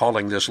Times was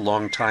calling this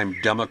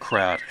longtime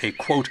Democrat a,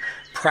 quote,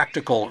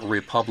 practical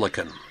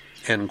Republican,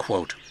 end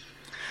quote.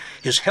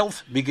 His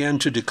health began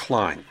to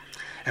decline,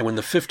 and when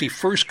the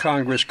 51st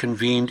Congress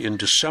convened in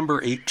December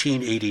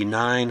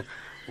 1889,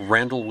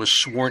 Randall was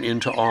sworn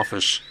into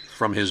office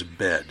from his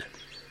bed.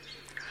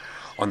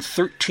 On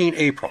 13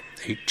 April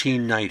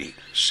 1890,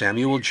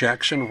 Samuel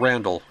Jackson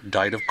Randall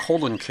died of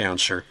colon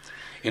cancer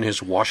in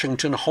his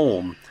Washington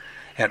home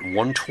at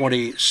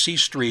 120 C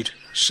Street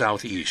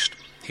Southeast.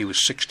 He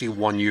was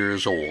 61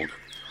 years old.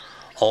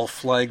 All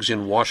flags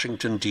in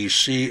Washington,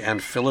 D.C.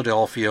 and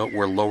Philadelphia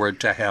were lowered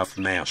to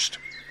half-mast.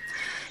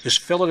 His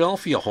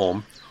Philadelphia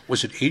home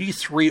was at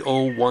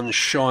 8301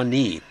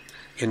 Shawnee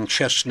in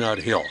Chestnut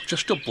Hill,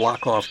 just a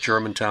block off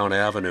Germantown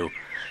Avenue,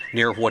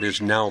 near what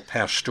is now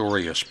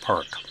Pastorius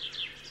Park.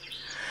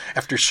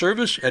 After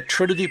service at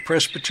Trinity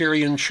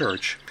Presbyterian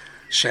Church,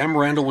 Sam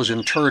Randall was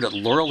interred at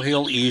Laurel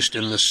Hill East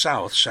in the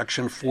South,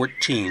 Section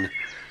 14,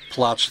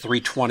 plots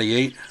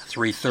 328,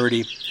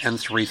 330, and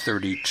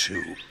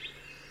 332.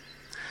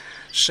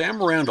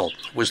 Sam Randall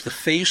was the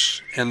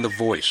face and the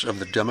voice of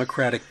the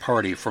Democratic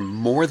Party for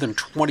more than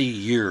 20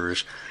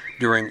 years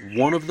during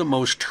one of the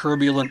most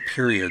turbulent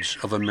periods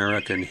of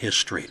American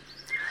history.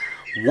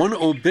 One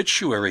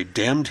obituary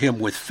damned him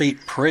with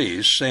faint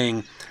praise,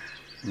 saying,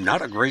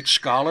 "Not a great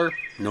scholar,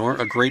 nor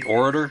a great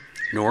orator,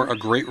 nor a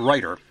great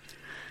writer,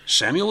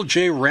 Samuel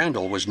J.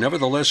 Randall was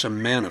nevertheless a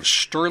man of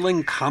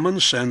sterling common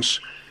sense,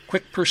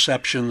 quick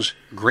perceptions,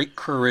 great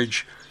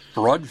courage,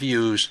 broad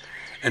views,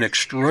 and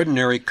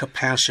extraordinary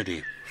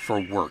capacity for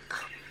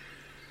work."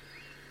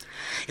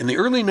 In the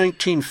early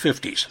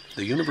 1950s,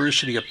 the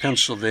University of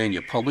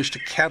Pennsylvania published a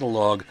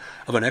catalog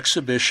of an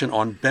exhibition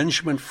on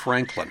Benjamin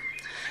Franklin,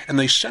 and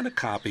they sent a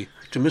copy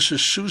to Mrs.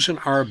 Susan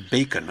R.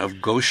 Bacon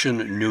of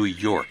Goshen, New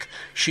York.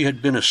 She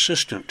had been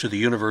assistant to the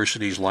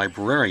university's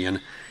librarian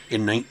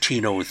in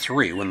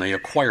 1903 when they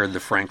acquired the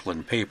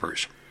Franklin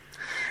papers.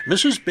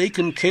 Mrs.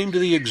 Bacon came to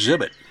the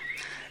exhibit,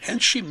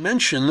 and she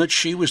mentioned that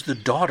she was the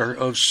daughter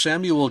of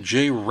Samuel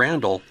J.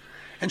 Randall,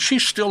 and she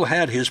still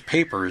had his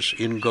papers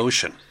in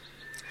Goshen.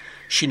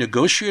 She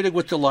negotiated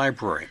with the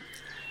library,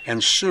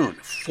 and soon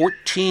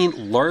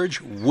 14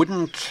 large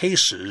wooden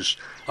cases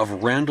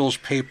of Randall's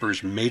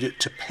papers made it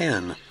to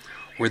Penn,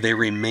 where they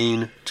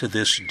remain to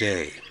this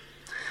day.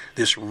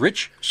 This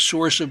rich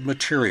source of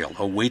material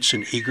awaits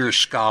an eager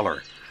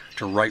scholar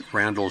to write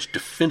Randall's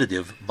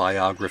definitive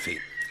biography.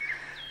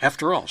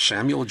 After all,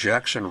 Samuel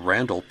Jackson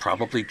Randall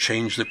probably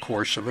changed the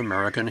course of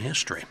American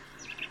history.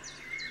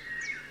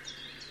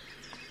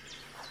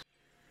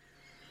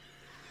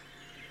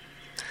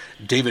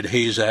 David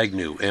Hayes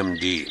Agnew,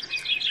 M.D.,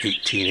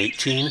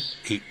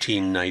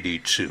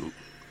 1818-1892.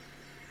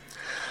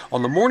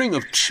 On the morning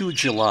of 2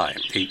 July,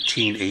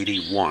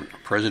 1881,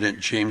 President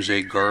James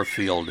A.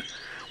 Garfield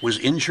was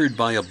injured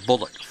by a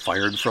bullet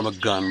fired from a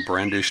gun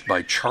brandished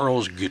by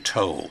Charles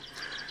Guiteau,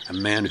 a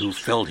man who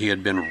felt he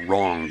had been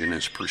wronged in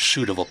his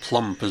pursuit of a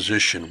plum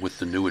position with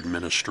the new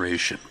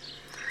administration.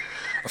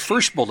 A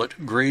first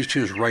bullet grazed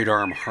his right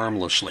arm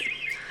harmlessly,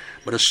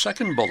 but a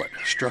second bullet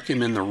struck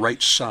him in the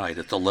right side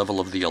at the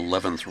level of the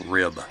 11th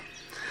rib.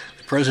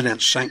 The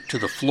president sank to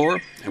the floor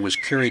and was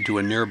carried to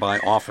a nearby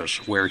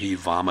office where he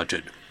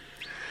vomited.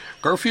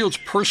 Garfield's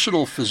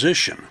personal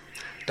physician,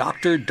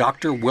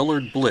 Dr.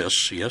 Willard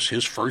Bliss, yes,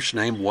 his first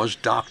name was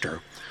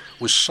Doctor,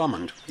 was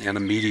summoned and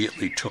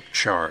immediately took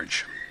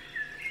charge.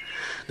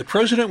 The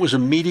president was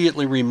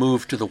immediately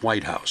removed to the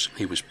White House.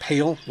 He was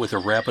pale, with a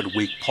rapid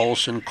weak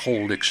pulse and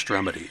cold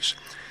extremities.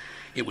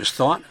 It was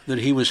thought that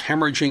he was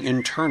hemorrhaging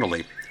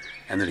internally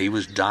and that he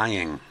was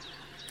dying.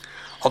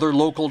 Other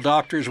local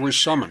doctors were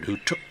summoned who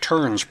took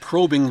turns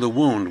probing the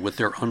wound with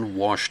their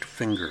unwashed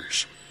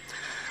fingers.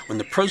 When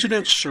the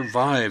president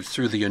survived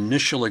through the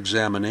initial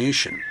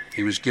examination,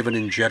 he was given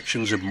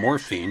injections of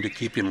morphine to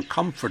keep him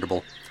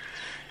comfortable,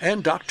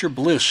 and Dr.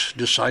 Bliss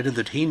decided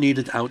that he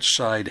needed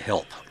outside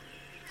help.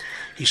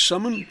 He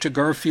summoned to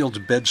Garfield's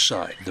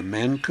bedside the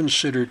man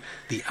considered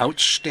the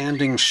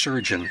outstanding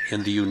surgeon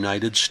in the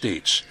United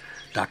States,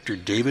 Dr.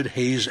 David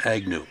Hayes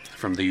Agnew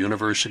from the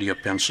University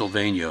of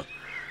Pennsylvania,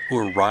 who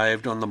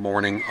arrived on the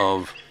morning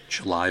of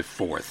July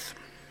 4th.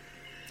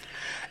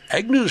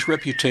 Agnew's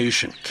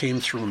reputation came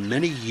through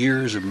many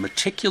years of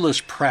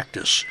meticulous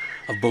practice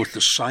of both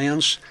the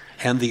science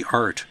and the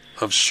art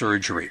of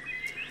surgery.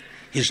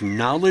 His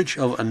knowledge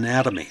of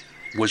anatomy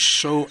was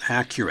so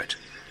accurate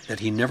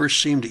that he never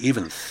seemed to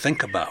even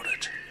think about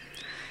it.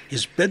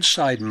 His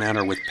bedside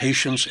manner with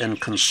patients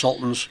and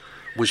consultants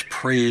was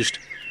praised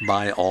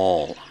by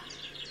all.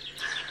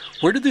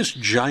 Where did this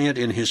giant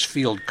in his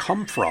field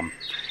come from,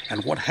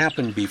 and what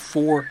happened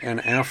before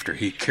and after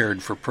he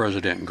cared for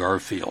President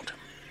Garfield.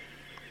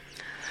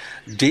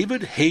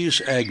 David Hayes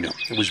Agnew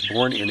was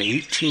born in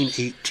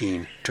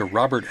 1818 to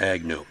Robert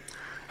Agnew,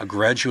 a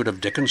graduate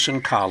of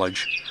Dickinson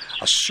College,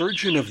 a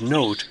surgeon of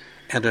note,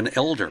 and an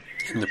elder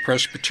in the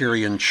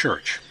Presbyterian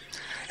Church,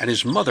 and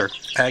his mother,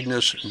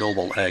 Agnes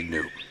Noble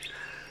Agnew.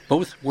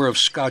 Both were of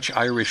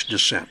Scotch-Irish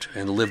descent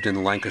and lived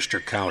in Lancaster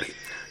County.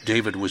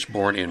 David was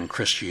born in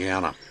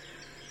Christiana.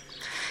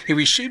 He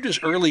received his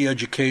early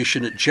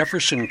education at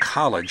Jefferson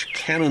College,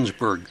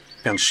 Canonsburg,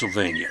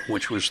 Pennsylvania,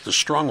 which was the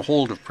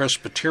stronghold of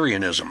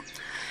Presbyterianism,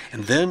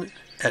 and then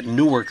at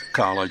Newark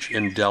College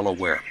in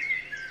Delaware.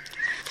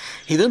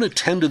 He then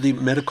attended the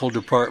medical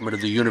department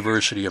of the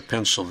University of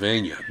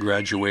Pennsylvania,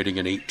 graduating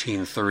in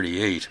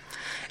 1838,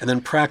 and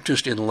then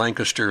practiced in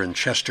Lancaster and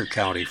Chester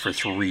County for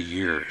 3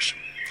 years.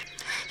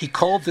 He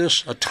called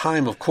this a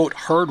time of, quote,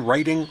 hard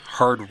writing,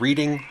 hard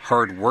reading,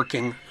 hard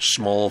working,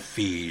 small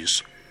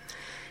fees.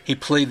 He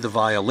played the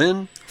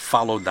violin,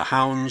 followed the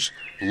hounds,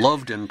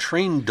 loved and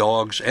trained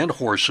dogs and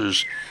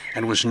horses,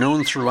 and was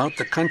known throughout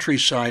the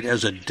countryside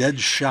as a dead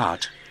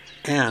shot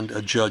and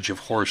a judge of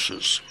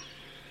horses.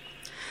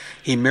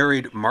 He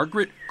married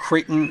Margaret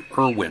Creighton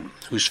Irwin,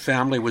 whose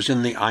family was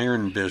in the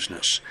iron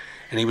business,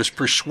 and he was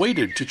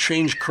persuaded to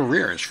change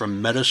careers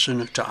from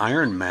medicine to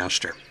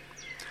ironmaster.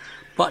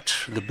 But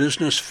the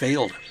business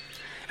failed,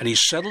 and he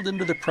settled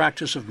into the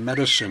practice of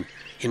medicine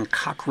in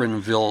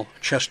Cochranville,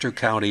 Chester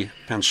County,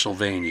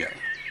 Pennsylvania.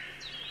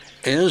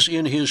 As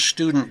in his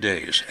student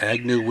days,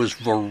 Agnew was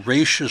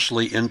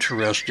voraciously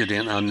interested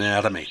in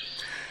anatomy,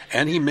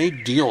 and he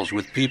made deals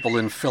with people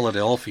in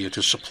Philadelphia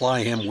to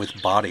supply him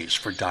with bodies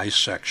for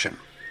dissection.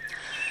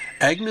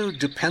 Agnew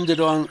depended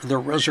on the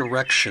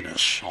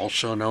resurrectionists,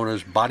 also known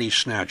as body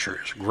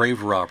snatchers,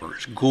 grave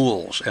robbers,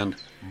 ghouls, and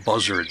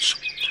buzzards.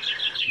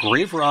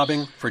 Grave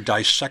robbing for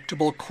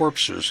dissectable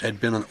corpses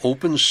had been an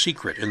open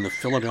secret in the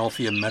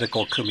Philadelphia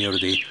medical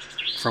community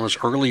from as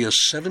early as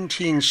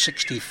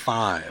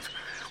 1765,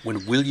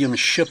 when William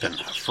Shippen,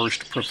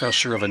 first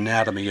professor of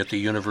anatomy at the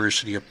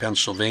University of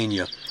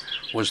Pennsylvania,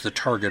 was the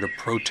target of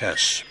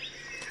protests.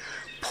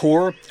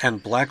 Poor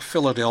and black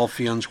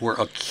Philadelphians were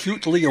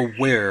acutely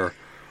aware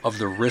of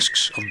the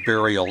risks of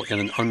burial in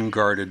an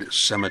unguarded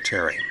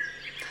cemetery.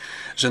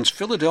 Since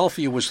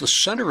Philadelphia was the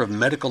center of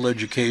medical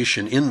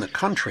education in the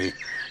country,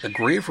 the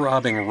grave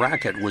robbing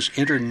racket was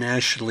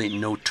internationally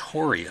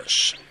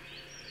notorious.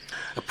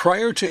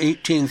 Prior to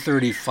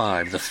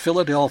 1835, the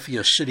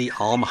Philadelphia City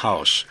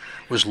Almhouse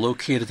was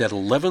located at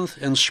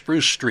 11th and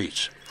Spruce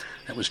Streets.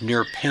 That was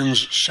near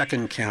Penn's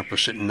second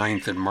campus at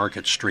 9th and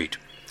Market Street.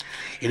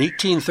 In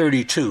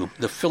 1832,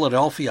 the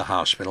Philadelphia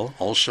Hospital,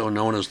 also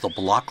known as the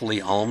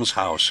Blockley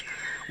Almshouse,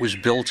 was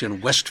built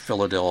in West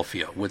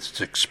Philadelphia with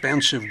its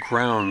expansive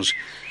grounds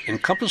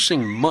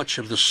encompassing much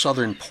of the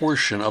southern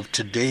portion of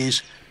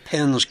today's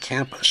Penn's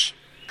campus.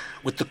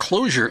 With the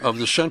closure of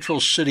the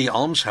Central City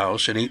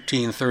Almshouse in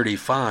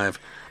 1835,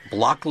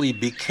 Blockley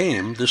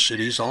became the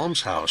city's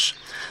almshouse.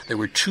 There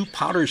were 2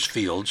 potter's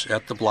fields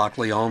at the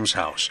Blockley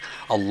Almshouse.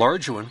 A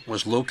large one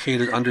was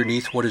located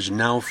underneath what is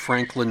now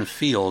Franklin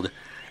Field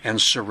and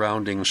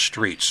surrounding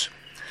streets.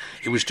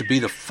 It was to be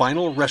the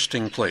final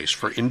resting place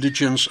for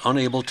indigents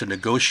unable to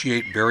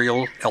negotiate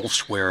burial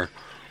elsewhere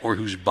or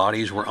whose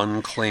bodies were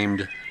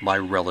unclaimed by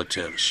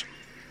relatives.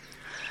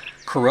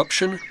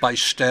 Corruption by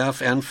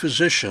staff and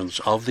physicians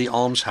of the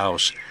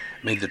almshouse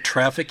made the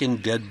traffic in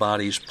dead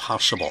bodies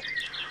possible,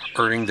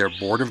 earning their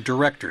board of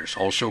directors,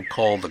 also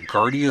called the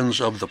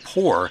Guardians of the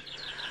Poor,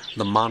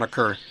 the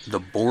moniker the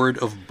Board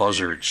of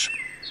Buzzards.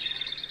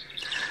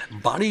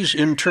 Bodies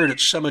interred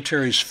at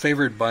cemeteries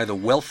favored by the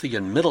wealthy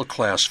and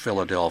middle-class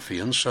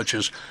Philadelphians, such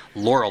as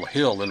Laurel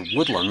Hill and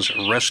Woodlands,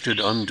 rested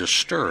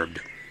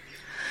undisturbed.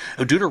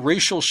 Due to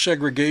racial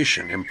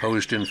segregation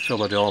imposed in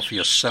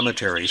Philadelphia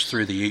cemeteries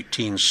through the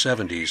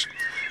 1870s,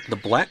 the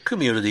black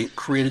community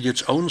created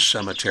its own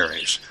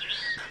cemeteries.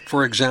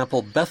 For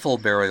example, Bethel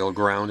Burial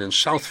Ground in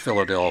South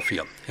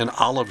Philadelphia and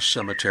Olive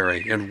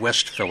Cemetery in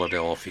West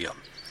Philadelphia.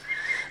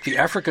 The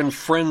African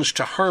Friends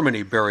to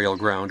Harmony Burial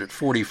Ground at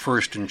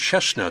 41st and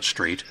Chestnut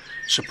Street,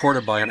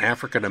 supported by an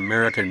African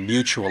American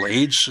mutual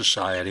aid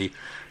society,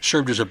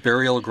 served as a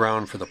burial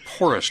ground for the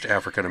poorest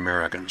African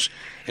Americans,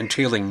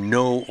 entailing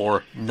no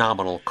or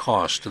nominal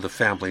cost to the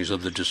families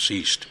of the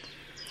deceased.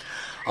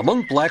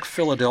 Among black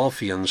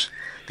Philadelphians,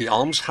 the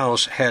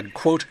almshouse had,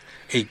 quote,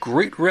 a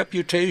great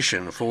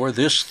reputation for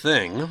this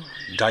thing,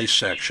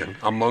 dissection,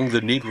 among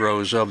the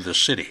Negroes of the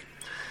city.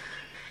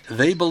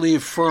 They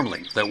believe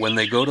firmly that when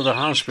they go to the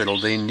hospital,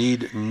 they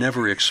need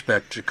never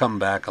expect to come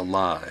back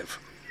alive.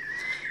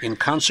 In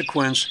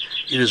consequence,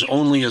 it is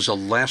only as a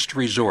last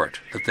resort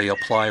that they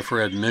apply for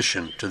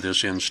admission to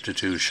this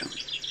institution.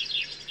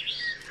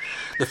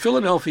 The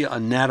Philadelphia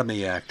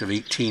Anatomy Act of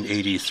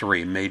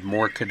 1883 made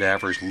more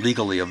cadavers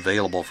legally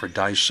available for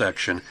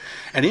dissection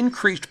and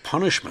increased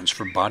punishments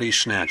for body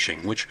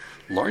snatching, which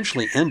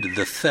largely ended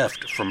the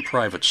theft from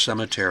private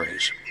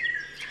cemeteries.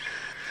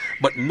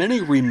 But many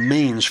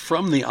remains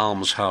from the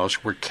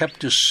almshouse were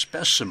kept as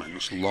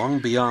specimens long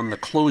beyond the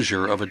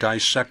closure of a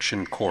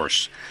dissection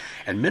course,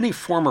 and many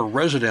former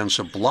residents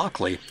of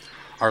Blockley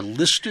are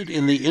listed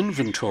in the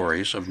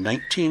inventories of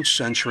 19th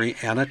century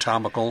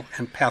anatomical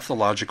and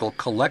pathological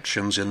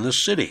collections in the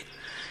city,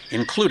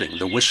 including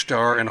the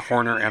Wistar and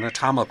Horner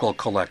Anatomical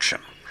Collection,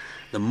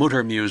 the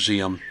Mutter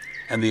Museum,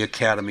 and the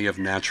Academy of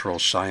Natural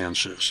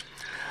Sciences.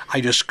 I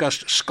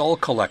discussed skull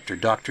collector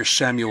Dr.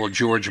 Samuel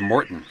George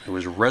Morton, who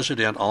was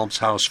resident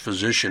almshouse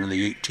physician in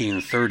the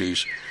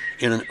 1830s,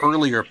 in an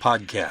earlier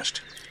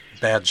podcast,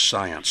 Bad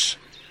Science.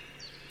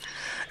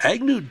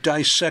 Agnew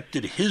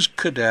dissected his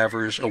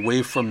cadavers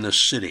away from the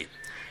city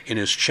in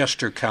his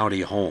Chester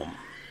County home.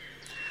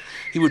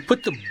 He would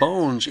put the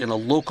bones in a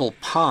local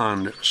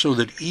pond so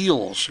that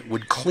eels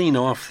would clean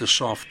off the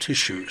soft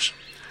tissues.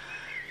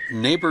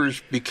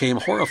 Neighbors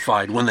became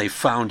horrified when they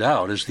found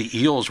out, as the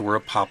eels were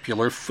a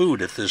popular food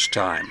at this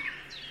time.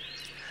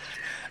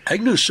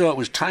 Agnew saw it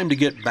was time to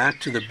get back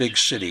to the big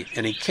city,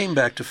 and he came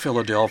back to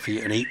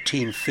Philadelphia in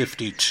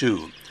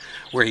 1852,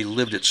 where he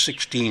lived at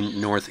 16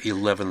 North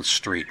 11th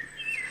Street.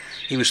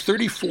 He was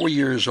 34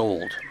 years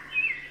old.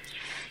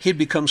 He had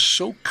become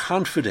so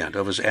confident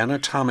of his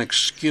anatomic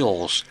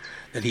skills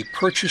that he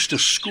purchased a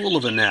school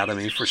of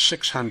anatomy for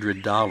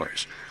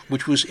 $600,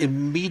 which was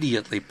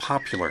immediately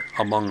popular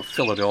among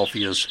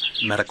Philadelphia's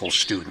medical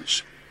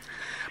students.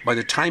 By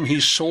the time he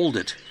sold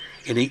it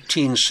in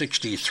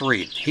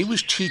 1863, he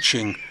was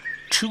teaching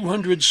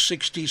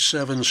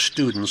 267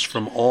 students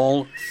from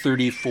all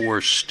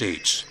 34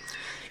 states.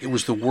 It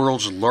was the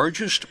world's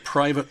largest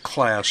private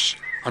class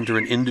under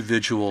an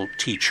individual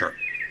teacher.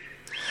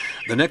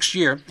 The next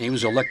year, he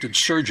was elected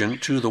surgeon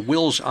to the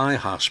Wills Eye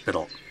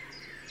Hospital.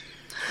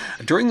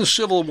 During the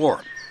Civil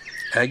War,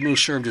 Agnew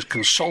served as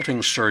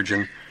consulting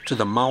surgeon to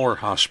the Mauer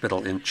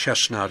Hospital in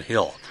Chestnut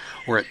Hill,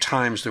 where at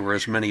times there were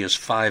as many as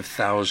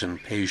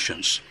 5,000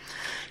 patients.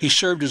 He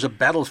served as a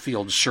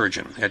battlefield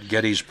surgeon at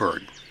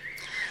Gettysburg.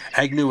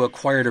 Agnew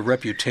acquired a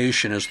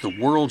reputation as the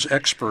world's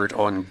expert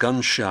on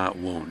gunshot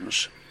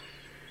wounds.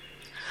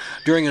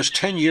 During his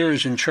 10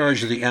 years in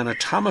charge of the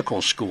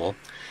anatomical school,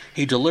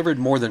 he delivered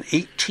more than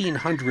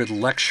 1,800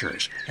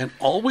 lectures and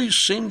always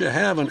seemed to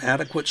have an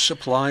adequate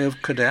supply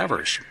of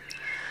cadavers.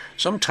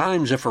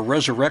 Sometimes, if a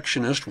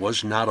resurrectionist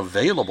was not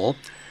available,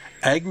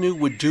 Agnew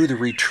would do the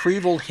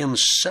retrieval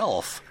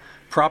himself,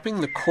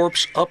 propping the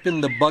corpse up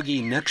in the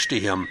buggy next to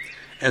him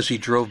as he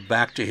drove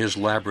back to his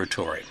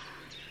laboratory.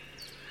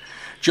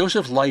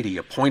 Joseph Leidy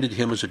appointed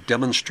him as a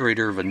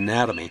demonstrator of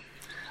anatomy,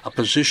 a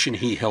position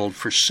he held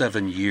for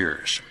 7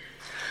 years.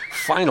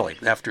 Finally,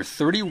 after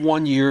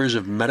 31 years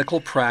of medical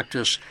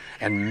practice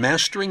and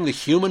mastering the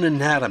human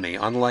anatomy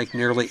unlike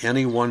nearly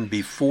anyone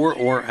before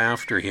or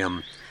after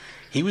him,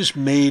 he was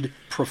made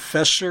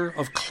Professor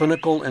of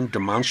Clinical and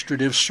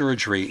Demonstrative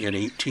Surgery in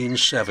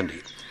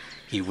 1870.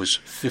 He was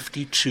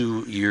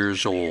 52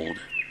 years old.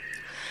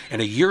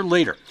 And a year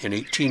later, in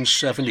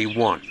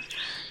 1871,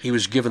 he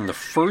was given the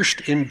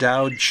first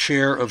endowed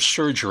chair of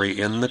surgery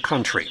in the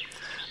country,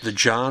 the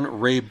John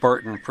Ray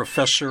Barton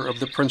Professor of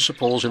the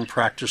Principles and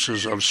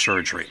Practices of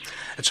Surgery.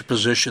 It's a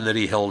position that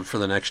he held for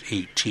the next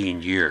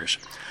 18 years.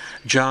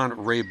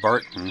 John Ray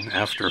Barton,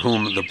 after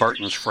whom the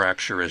Barton's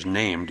fracture is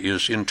named,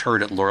 is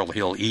interred at Laurel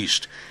Hill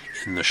East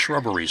in the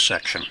shrubbery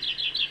section.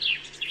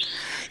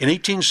 In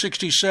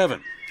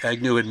 1867,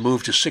 Agnew had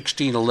moved to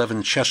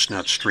 1611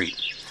 Chestnut Street.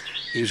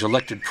 He was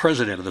elected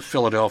president of the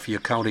Philadelphia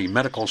County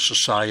Medical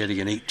Society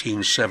in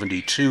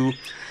 1872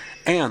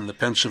 and the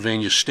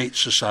Pennsylvania State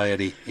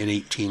Society in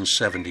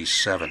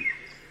 1877.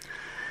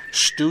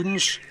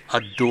 Students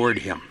adored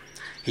him.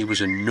 He was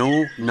a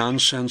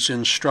no-nonsense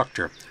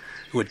instructor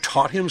who had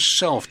taught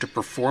himself to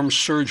perform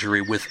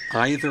surgery with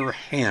either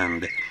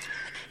hand.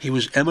 He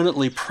was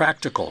eminently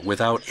practical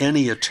without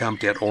any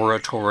attempt at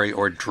oratory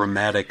or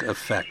dramatic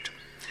effect.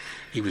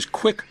 He was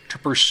quick to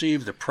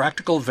perceive the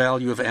practical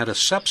value of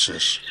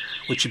antisepsis,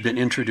 which had been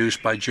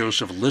introduced by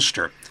Joseph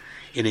Lister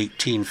in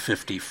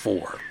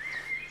 1854.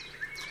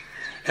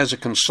 As a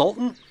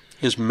consultant,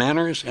 his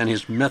manners and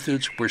his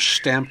methods were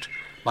stamped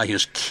by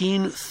his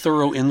keen,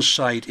 thorough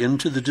insight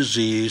into the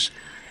disease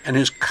and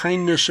his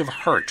kindness of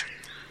heart,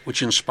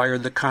 which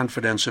inspired the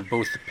confidence of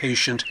both the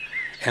patient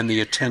and the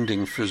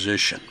attending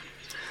physician.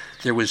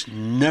 There was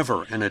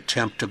never an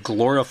attempt to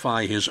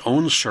glorify his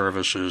own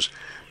services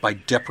by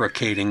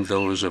deprecating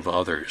those of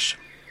others.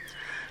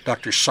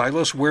 Dr.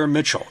 Silas Ware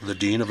Mitchell, the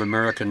Dean of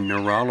American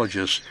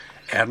Neurologists,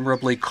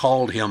 admirably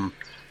called him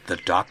the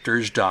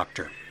doctor's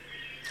doctor.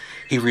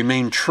 He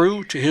remained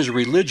true to his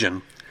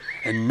religion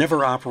and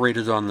never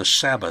operated on the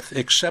Sabbath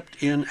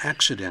except in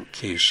accident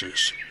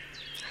cases.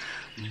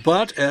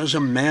 But as a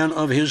man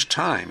of his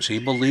times, he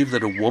believed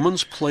that a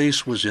woman's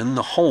place was in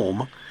the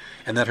home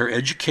and that her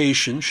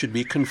education should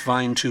be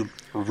confined to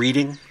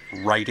reading,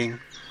 writing,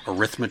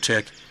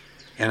 arithmetic,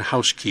 and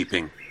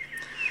housekeeping.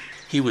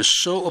 He was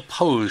so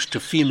opposed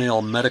to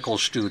female medical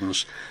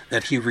students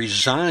that he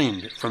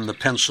resigned from the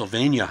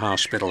Pennsylvania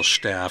hospital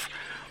staff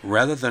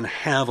rather than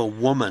have a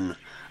woman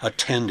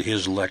attend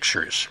his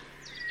lectures.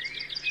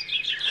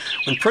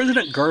 When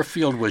President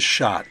Garfield was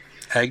shot,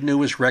 Agnew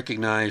was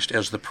recognized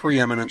as the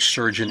preeminent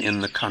surgeon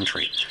in the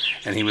country,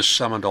 and he was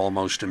summoned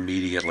almost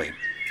immediately.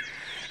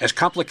 As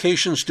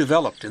complications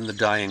developed in the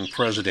dying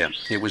president,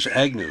 it was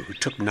Agnew who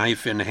took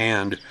knife in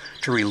hand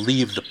to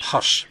relieve the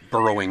pus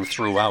burrowing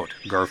throughout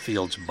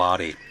Garfield's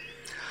body.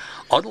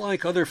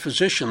 Unlike other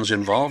physicians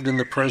involved in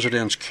the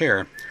president's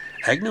care,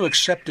 Agnew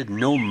accepted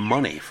no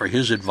money for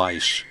his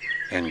advice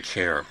and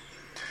care.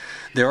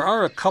 There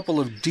are a couple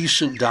of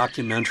decent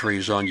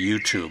documentaries on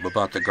YouTube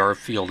about the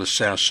Garfield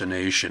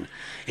assassination,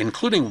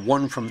 including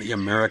one from the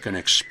American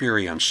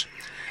Experience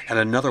and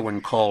another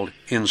one called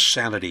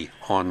Insanity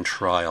on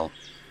Trial.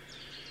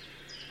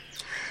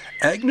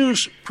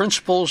 Agnew's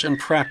Principles and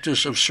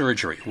Practice of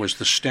Surgery was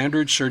the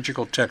standard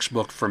surgical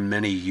textbook for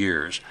many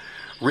years,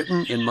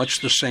 written in much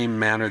the same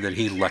manner that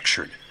he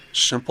lectured,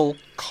 simple,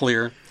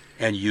 clear,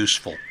 and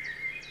useful.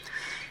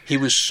 He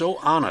was so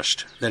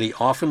honest that he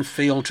often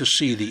failed to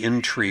see the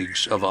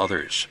intrigues of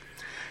others.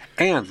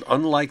 And,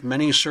 unlike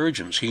many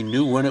surgeons, he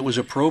knew when it was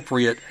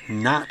appropriate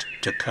not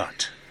to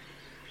cut.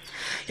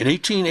 In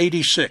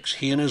 1886,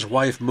 he and his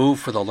wife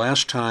moved for the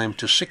last time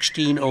to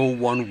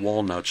 1601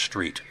 Walnut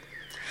Street.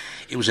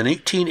 It was in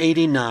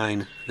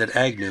 1889 that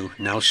Agnew,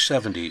 now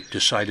 70,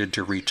 decided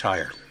to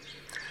retire.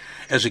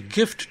 As a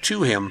gift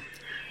to him,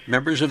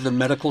 members of the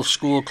medical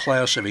school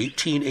class of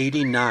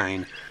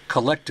 1889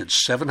 collected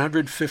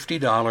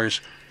 $750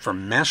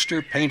 from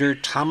master painter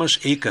Thomas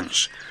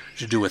Eakins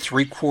to do a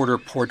three-quarter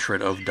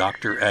portrait of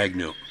Dr.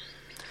 Agnew.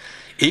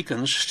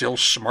 Eakins, still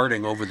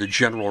smarting over the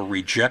general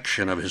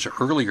rejection of his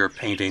earlier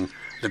painting,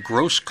 The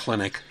Gross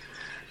Clinic,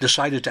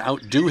 decided to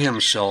outdo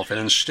himself, and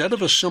instead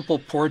of a simple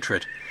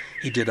portrait,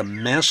 he did a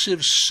massive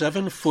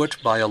 7-foot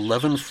by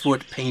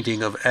 11-foot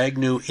painting of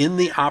Agnew in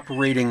the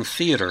operating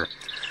theater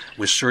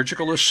with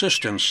surgical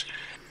assistants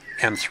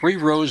and 3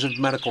 rows of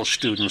medical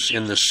students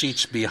in the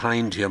seats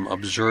behind him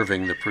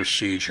observing the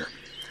procedure.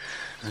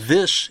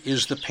 This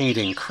is the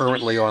painting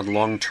currently on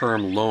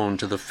long-term loan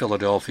to the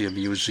Philadelphia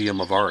Museum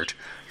of Art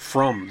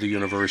from the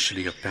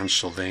University of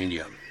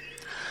Pennsylvania.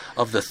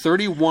 Of the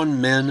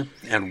 31 men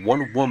and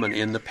 1 woman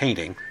in the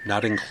painting,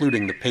 not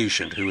including the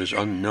patient who is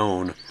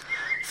unknown,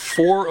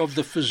 4 of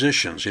the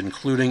physicians,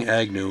 including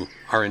Agnew,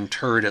 are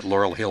interred at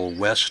Laurel Hill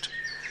West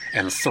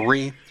and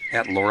 3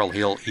 at Laurel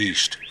Hill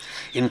East,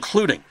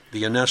 including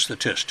the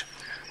anesthetist,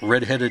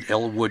 red-headed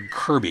Elwood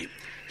Kirby,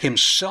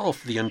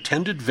 himself the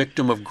intended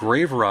victim of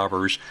grave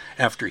robbers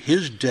after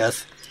his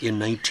death in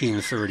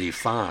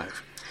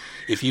 1935.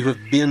 If you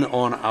have been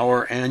on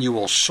our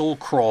annual Soul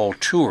Crawl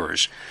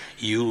tours,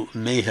 you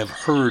may have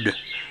heard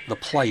the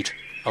plight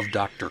of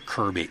Dr.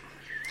 Kirby.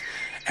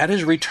 At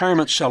his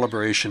retirement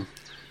celebration,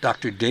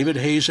 Dr. David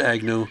Hayes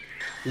Agnew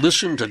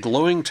listened to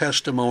glowing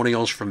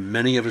testimonials from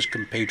many of his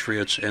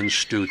compatriots and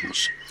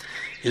students.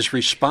 His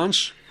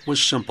response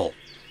was simple: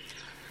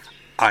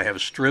 I have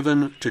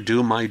striven to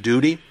do my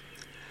duty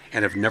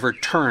and have never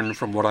turned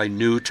from what I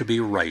knew to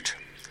be right.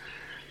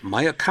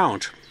 My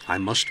account I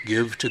must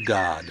give to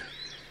God.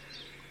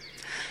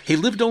 He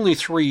lived only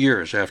 3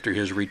 years after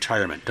his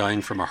retirement,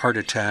 dying from a heart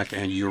attack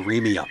and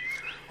uremia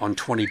on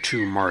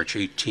 22 March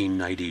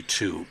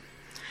 1892.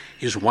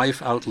 His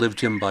wife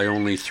outlived him by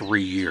only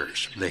 3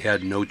 years. They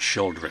had no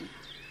children.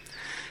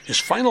 His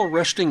final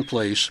resting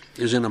place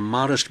is in a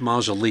modest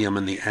mausoleum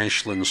in the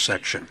Ashland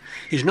section.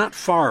 He's not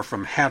far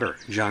from hatter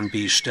John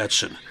B.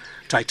 Stetson,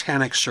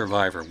 Titanic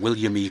survivor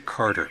William E.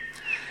 Carter,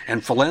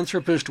 and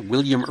philanthropist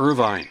William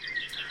Irvine,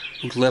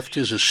 who left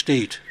his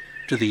estate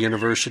to the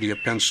University of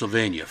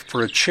Pennsylvania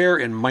for a chair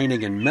in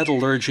mining and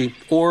metallurgy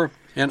or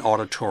an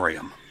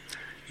auditorium.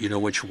 You know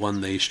which one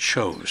they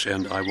chose,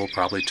 and I will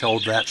probably tell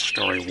that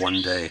story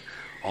one day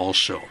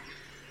also.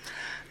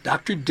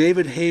 Dr.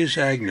 David Hayes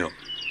Agnew,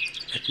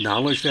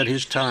 acknowledged at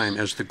his time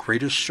as the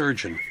greatest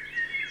surgeon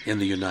in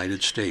the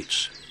United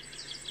States,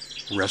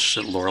 rests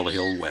at Laurel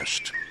Hill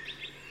West.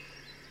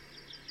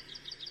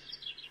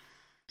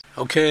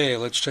 Okay,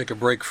 let's take a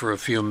break for a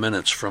few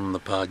minutes from the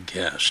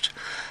podcast.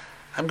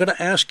 I'm going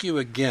to ask you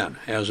again,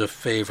 as a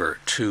favor,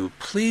 to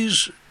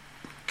please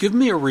give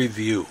me a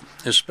review,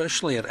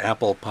 especially at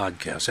Apple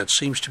Podcasts. That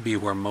seems to be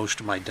where most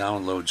of my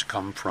downloads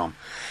come from.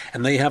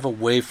 And they have a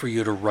way for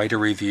you to write a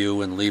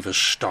review and leave a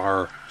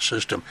star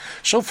system.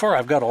 So far,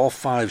 I've got all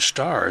 5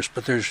 stars,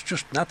 but there's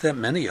just not that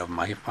many of them.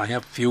 I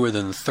have fewer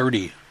than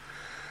 30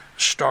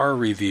 star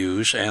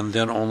reviews and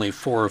then only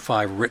 4 or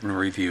 5 written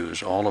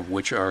reviews, all of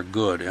which are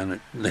good. And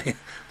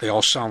they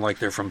all sound like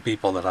they're from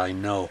people that I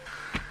know.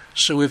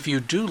 So if you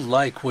do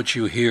like what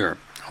you hear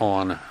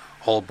on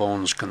All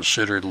Bones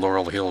Considered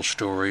Laurel Hill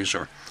Stories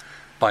or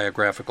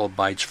Biographical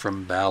Bites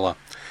from Bala,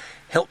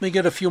 help me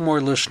get a few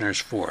more listeners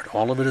for it.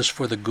 All of it is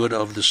for the good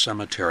of the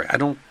cemetery. I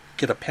don't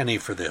get a penny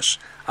for this.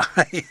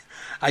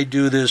 I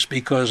do this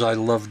because I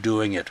love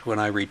doing it. When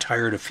I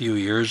retired a few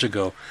years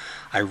ago,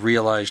 I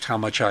realized how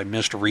much I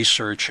missed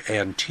research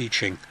and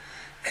teaching,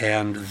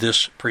 and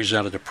this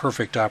presented a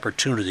perfect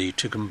opportunity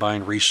to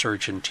combine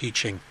research and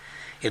teaching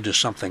into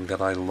something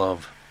that I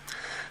love.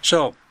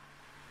 So,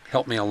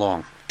 help me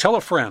along. Tell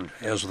a friend,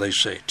 as they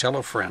say. Tell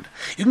a friend.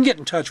 You can get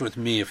in touch with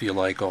me if you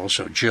like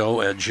also,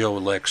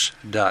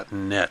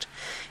 joe@joelex.net,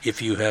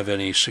 if you have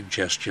any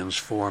suggestions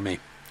for me.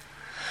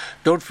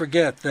 Don't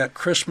forget that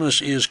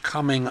Christmas is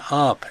coming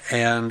up,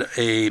 and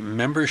a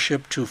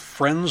membership to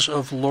Friends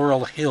of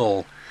Laurel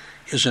Hill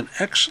is an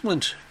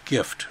excellent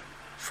gift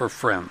for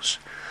friends.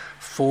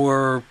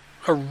 For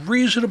a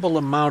reasonable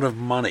amount of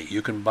money,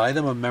 you can buy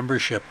them a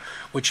membership,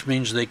 which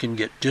means they can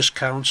get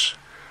discounts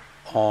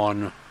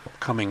on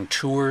upcoming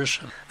tours.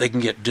 They can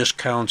get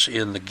discounts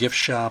in the gift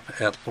shop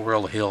at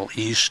Laurel Hill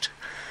East.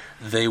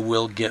 They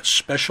will get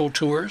special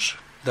tours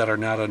that are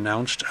not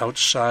announced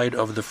outside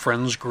of the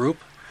Friends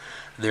group.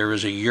 There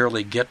is a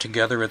yearly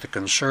get-together at the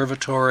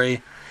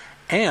conservatory,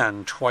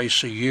 and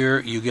twice a year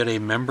you get a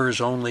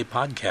members-only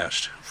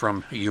podcast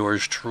from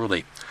yours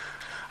truly.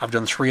 I've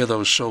done 3 of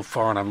those so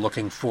far, and I'm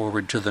looking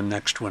forward to the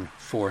next one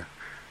for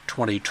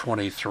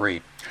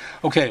 2023.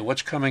 Okay,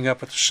 what's coming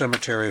up at the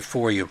cemetery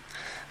for you?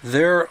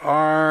 There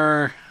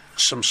are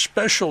some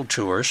special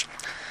tours.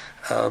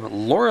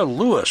 Laura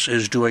Lewis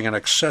is doing an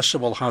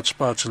Accessible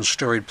Hotspots and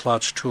Storied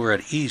Plots tour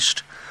at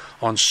East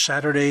on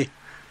Saturday,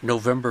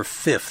 November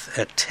 5th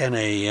at 10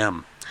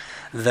 a.m.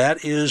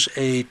 That is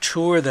a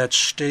tour that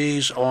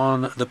stays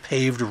on the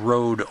paved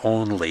road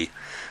only.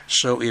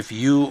 So if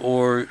you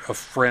or a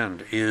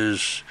friend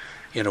is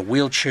in a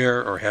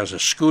wheelchair or has a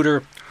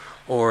scooter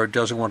or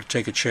doesn't want to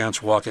take a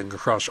chance walking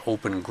across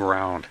open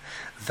ground,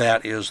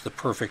 that is the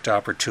perfect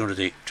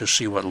opportunity to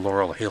see what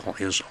Laurel Hill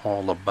is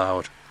all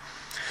about.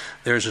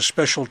 There's a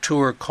special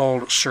tour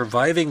called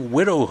Surviving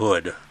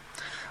Widowhood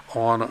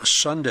on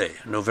Sunday,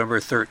 November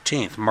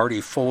 13th.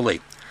 Marty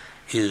Foley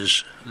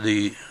is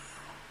the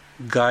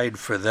guide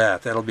for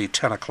that. That'll be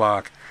 10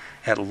 o'clock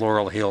at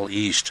Laurel Hill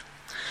East.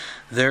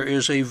 There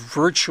is a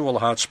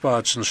virtual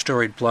Hotspots and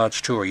Storied Plots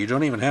tour. You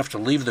don't even have to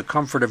leave the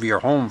comfort of your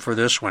home for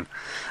this one.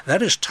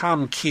 That is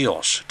Tom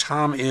Keels.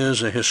 Tom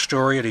is a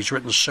historian. He's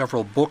written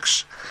several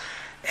books,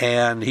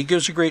 and he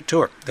gives a great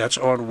tour. That's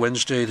on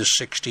Wednesday the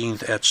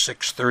 16th at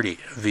 6:30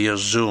 via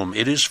Zoom.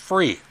 It is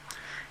free.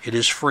 It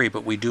is free,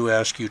 but we do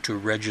ask you to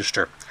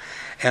register.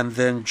 And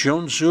then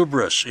Joan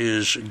Zubris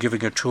is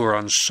giving a tour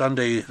on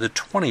Sunday the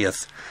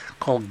 20th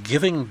called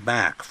Giving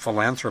Back,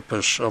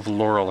 Philanthropists of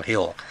Laurel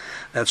Hill.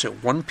 That's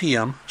at 1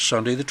 p.m.,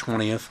 Sunday the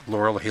 20th,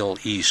 Laurel Hill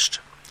East.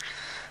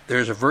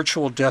 There's a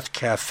virtual Death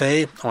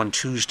Cafe on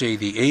Tuesday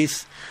the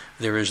 8th.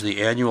 There is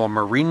the annual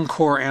Marine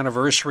Corps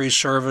anniversary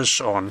service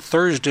on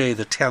Thursday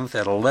the 10th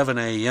at 11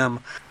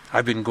 a.m.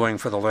 I've been going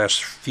for the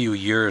last few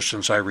years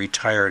since I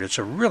retired. It's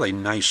a really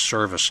nice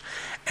service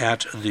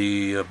at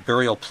the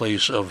burial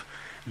place of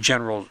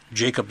General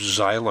Jacob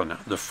Zeilen,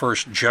 the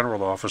first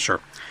general officer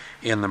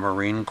in the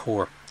Marine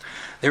Corps.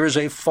 There is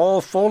a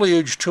fall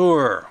foliage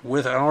tour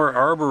with our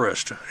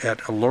arborist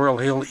at Laurel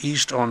Hill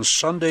East on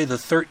Sunday the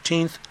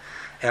 13th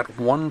at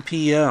 1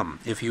 p.m.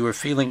 If you are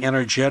feeling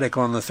energetic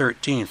on the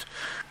 13th,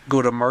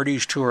 go to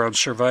Marty's tour on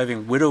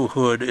Surviving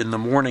Widowhood in the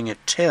morning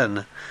at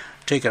 10,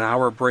 take an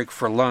hour break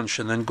for lunch,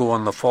 and then go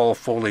on the fall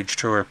foliage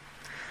tour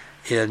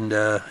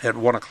at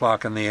 1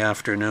 o'clock in the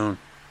afternoon.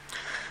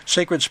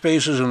 Sacred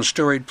Spaces and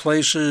Storied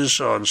Places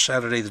on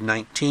Saturday the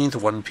 19th,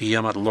 1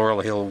 p.m. at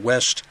Laurel Hill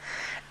West,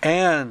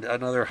 and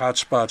another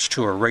Hotspots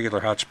tour,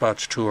 regular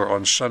Hotspots tour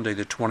on Sunday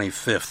the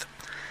 25th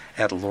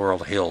at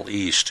Laurel Hill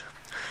East.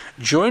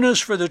 Join us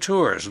for the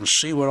tours and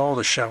see what all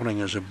the shouting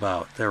is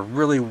about. They're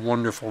really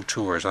wonderful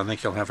tours. I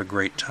think you'll have a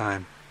great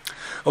time.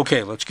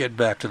 Okay, let's get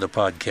back to the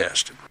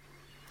podcast.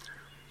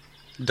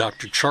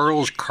 Dr.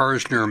 Charles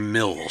Karsner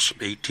Mills,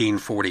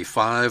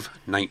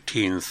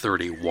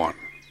 1845-1931.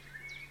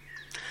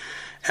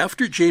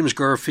 After James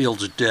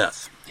Garfield's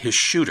death, his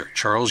shooter,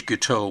 Charles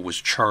Guiteau, was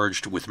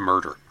charged with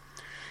murder.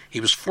 He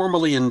was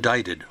formally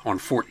indicted on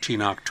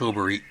 14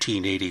 October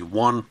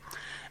 1881,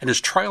 and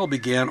his trial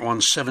began on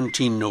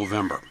 17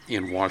 November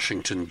in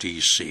Washington,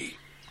 D.C.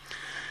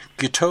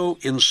 Guiteau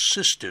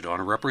insisted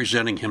on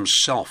representing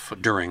himself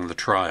during the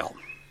trial.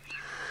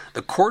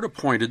 The court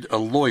appointed a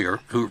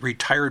lawyer who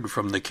retired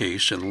from the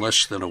case in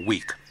less than a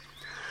week.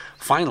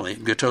 Finally,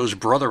 Guiteau's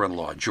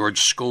brother-in-law, George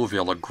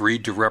Scoville,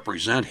 agreed to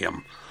represent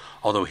him,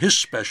 although his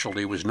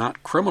specialty was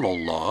not criminal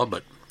law,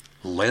 but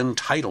land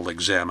title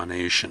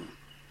examination.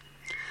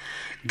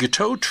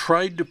 Guiteau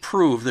tried to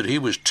prove that he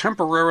was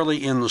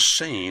temporarily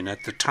insane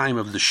at the time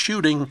of the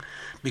shooting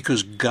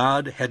because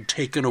God had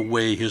taken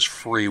away his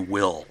free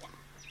will.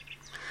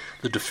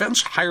 The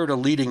defense hired a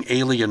leading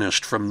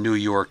alienist from New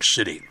York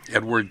City,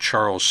 Edward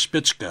Charles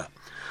Spitzka,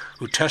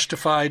 who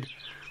testified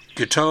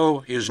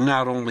Guiteau is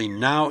not only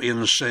now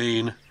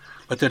insane,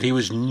 but that he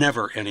was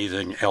never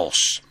anything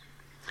else.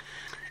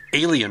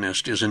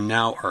 Alienist is a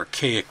now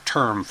archaic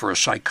term for a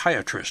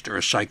psychiatrist or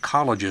a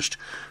psychologist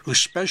who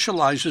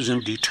specializes in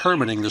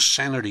determining the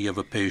sanity of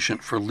a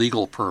patient for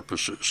legal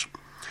purposes.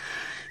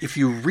 If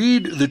you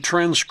read the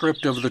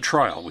transcript of the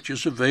trial, which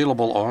is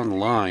available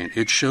online,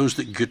 it shows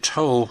that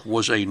Guiteau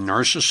was a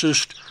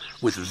narcissist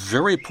with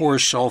very poor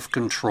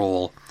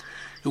self-control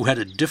who had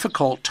a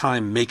difficult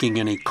time making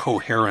any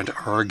coherent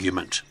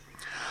argument.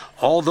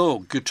 although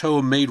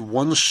Guiteau made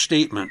one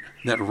statement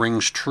that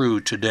rings true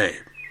today.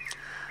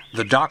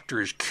 "The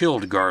doctors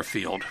killed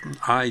Garfield.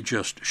 I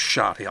just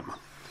shot him."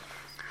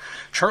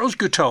 Charles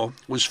Guiteau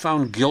was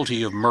found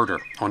guilty of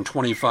murder on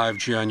 25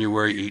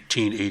 January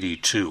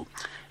 1882,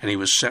 and he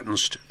was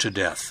sentenced to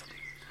death.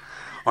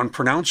 On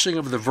pronouncing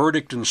of the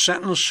verdict and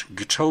sentence,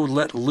 Guiteau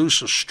let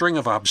loose a string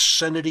of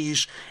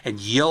obscenities and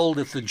yelled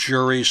at the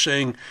jury,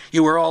 saying,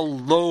 "You are all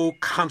low,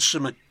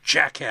 consummate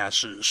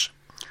jackasses."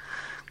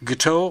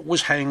 Guiteau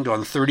was hanged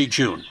on 30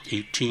 June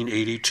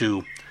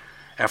 1882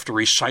 after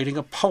reciting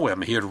a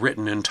poem he had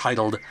written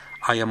entitled,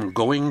 "I Am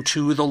Going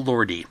to the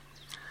Lordy."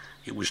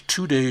 It was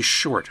 2 days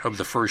short of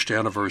the first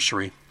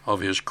anniversary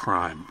of his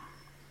crime.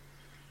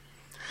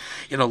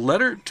 In a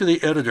letter to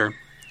the editor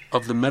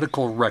of the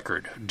Medical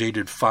Record,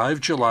 dated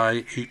 5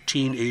 July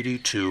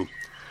 1882,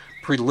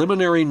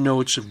 preliminary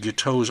notes of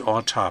Guiteau's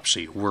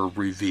autopsy were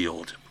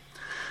revealed.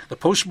 The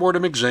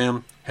postmortem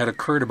exam had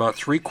occurred about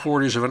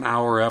 3/4 of an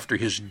hour after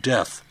his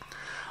death,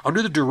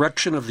 under the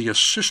direction of the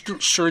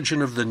Assistant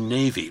Surgeon of the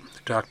Navy,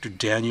 Dr.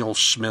 Daniel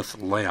Smith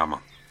Lamb.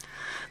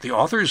 The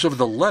authors of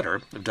the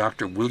letter,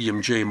 Dr.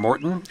 William J.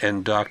 Morton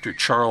and Dr.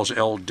 Charles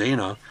L.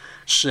 Dana,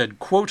 said,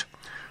 quote,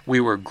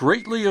 "We were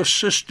greatly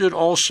assisted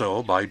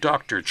also by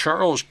Dr.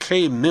 Charles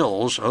K.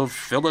 Mills of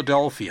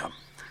Philadelphia,"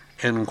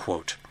 end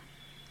quote.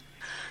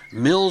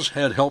 Mills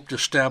had helped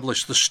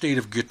establish the state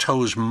of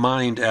Guiteau's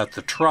mind at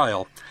the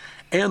trial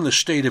and the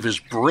state of his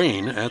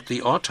brain at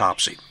the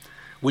autopsy,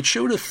 which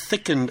showed a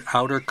thickened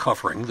outer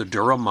covering, the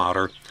dura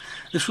mater.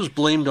 This was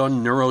blamed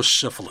on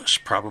neurosyphilis,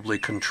 probably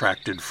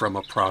contracted from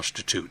a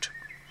prostitute.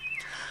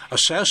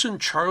 Assassin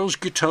Charles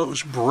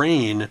Guiteau's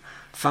brain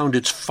found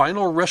its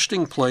final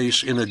resting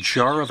place in a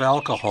jar of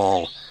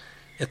alcohol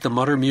at the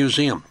Mutter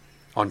Museum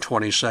on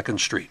 22nd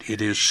Street.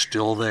 It is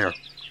still there.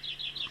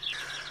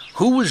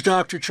 Who was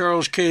Dr.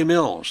 Charles K.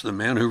 Mills, the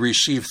man who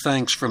received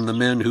thanks from the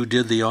men who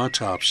did the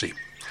autopsy?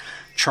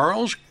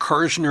 Charles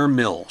Kersner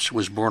Mills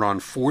was born on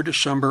 4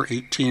 December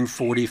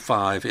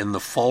 1845 in the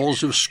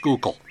Falls of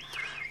Schuylkill,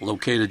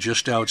 located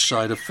just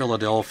outside of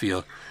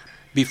Philadelphia,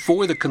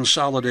 before the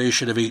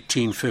consolidation of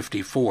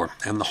 1854,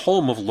 and the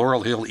home of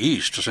Laurel Hill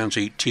East since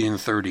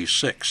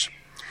 1836.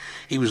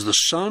 He was the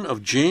son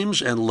of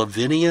James and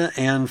Lavinia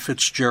Ann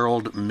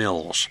Fitzgerald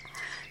Mills.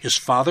 His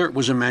father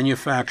was a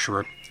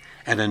manufacturer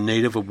and a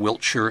native of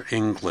Wiltshire,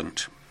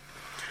 England.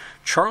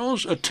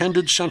 Charles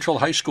attended Central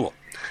High School,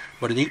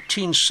 but in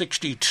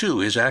 1862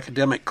 his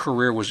academic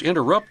career was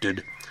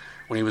interrupted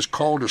when he was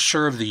called to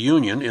serve the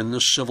Union in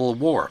the Civil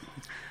War.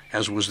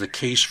 As was the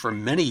case for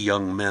many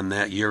young men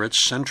that year at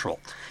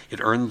Central. It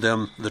earned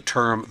them the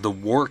term the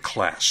war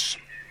class.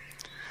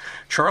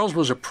 Charles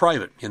was a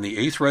private in the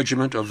 8th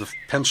Regiment of the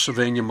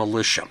Pennsylvania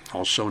Militia,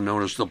 also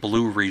known as the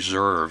Blue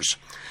Reserves,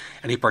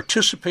 and he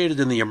participated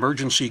in the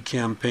emergency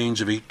campaigns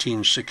of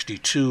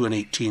 1862 and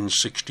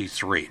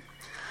 1863.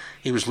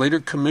 He was later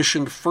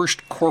commissioned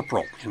First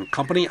Corporal in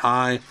Company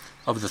I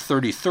of the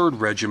 33rd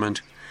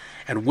Regiment,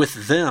 and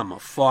with them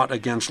fought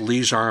against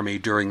Lee's army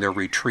during their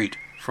retreat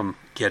from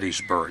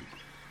Gettysburg.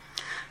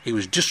 He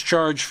was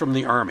discharged from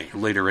the Army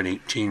later in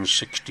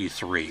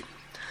 1863.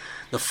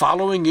 The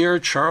following year,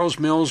 Charles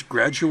Mills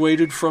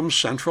graduated from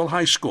Central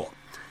High School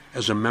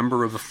as a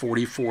member of the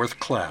 44th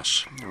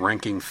class,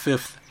 ranking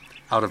 5th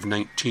out of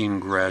 19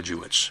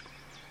 graduates.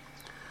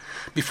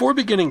 Before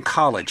beginning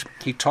college,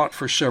 he taught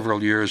for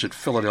several years at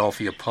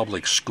Philadelphia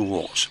Public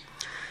Schools.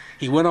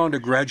 He went on to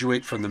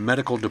graduate from the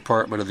medical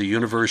department of the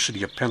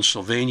University of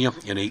Pennsylvania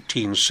in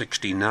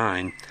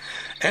 1869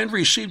 and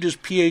received his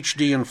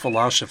Ph.D. in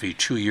philosophy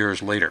 2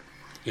 years later,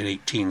 in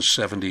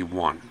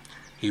 1871.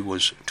 He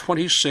was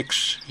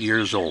 26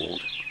 years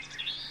old.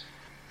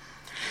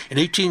 In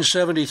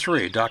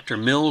 1873, Dr.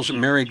 Mills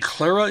married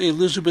Clara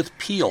Elizabeth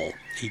Peel,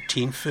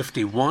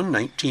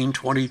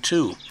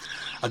 1851-1922,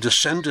 a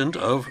descendant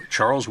of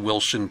Charles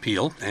Wilson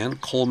Peel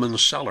and Coleman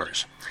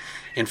Sellers.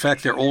 In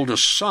fact, their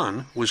oldest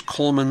son was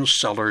Coleman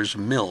Sellers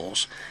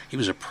Mills. He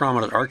was a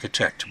prominent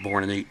architect,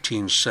 born in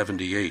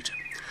 1878.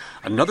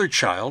 Another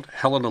child,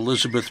 Helen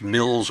Elizabeth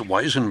Mills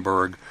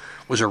Weisenberg,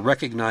 was a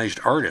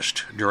recognized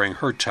artist during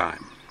her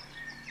time.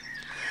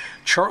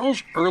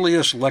 Charles'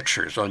 earliest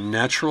lectures on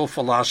natural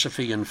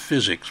philosophy and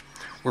physics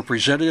were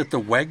presented at the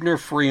Wagner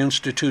Free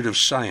Institute of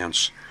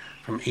Science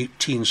from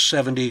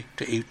 1870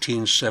 to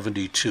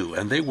 1872,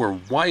 and they were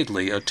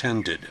widely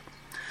attended.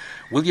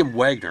 William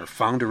Wagner,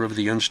 founder of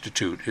the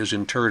Institute, is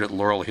interred at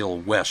Laurel Hill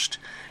West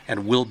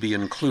and will be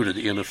included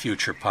in a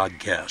future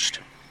podcast.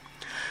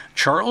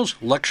 Charles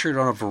lectured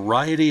on a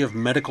variety of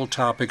medical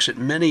topics at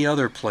many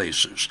other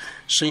places: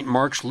 St.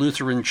 Mark's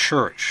Lutheran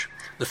Church,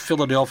 the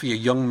Philadelphia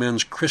Young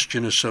Men's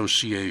Christian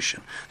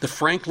Association, the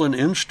Franklin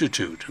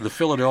Institute, the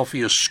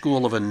Philadelphia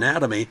School of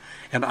Anatomy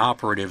and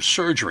Operative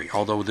Surgery,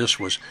 although this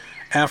was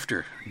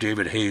after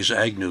David Hayes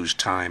Agnew's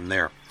time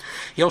there.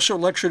 He also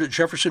lectured at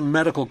Jefferson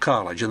Medical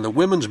College and the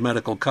Women's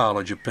Medical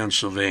College of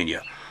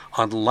Pennsylvania.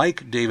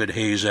 Unlike David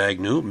Hayes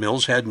Agnew,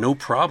 Mills had no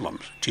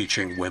problems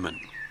teaching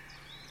women.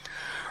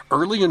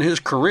 Early in his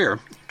career,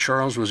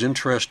 Charles was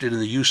interested in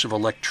the use of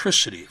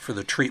electricity for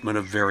the treatment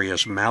of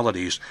various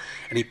maladies,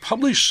 and he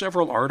published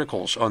several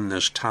articles on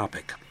this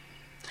topic.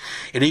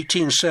 In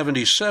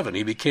 1877,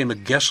 he became a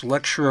guest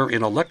lecturer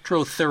in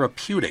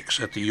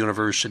electrotherapeutics at the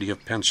University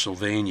of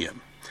Pennsylvania.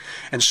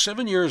 And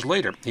 7 years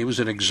later, he was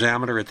an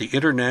examiner at the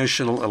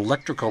International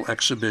Electrical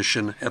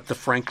Exhibition at the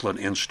Franklin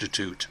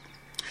Institute.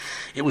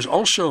 It was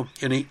also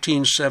in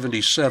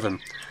 1877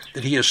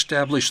 that he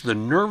established the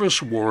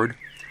nervous ward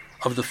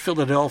of the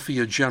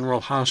Philadelphia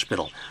General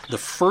Hospital, the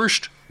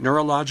first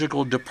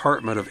neurological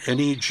department of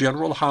any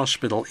general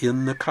hospital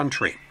in the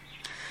country.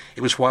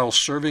 It was while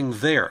serving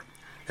there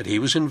that he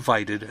was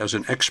invited as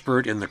an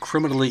expert in the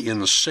criminally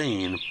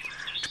insane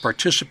to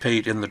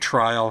participate in the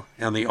trial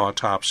and the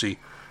autopsy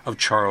of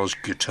Charles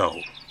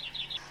Guiteau.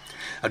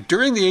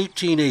 During the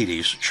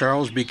 1880s,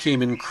 Charles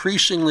became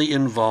increasingly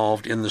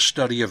involved in the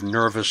study of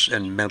nervous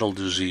and mental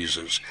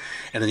diseases,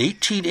 and in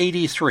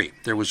 1883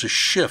 there was a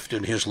shift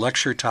in his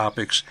lecture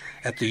topics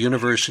at the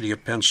University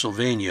of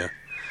Pennsylvania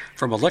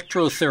from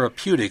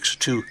electrotherapeutics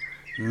to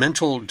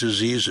mental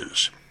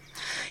diseases.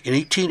 In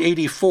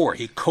 1884,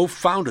 he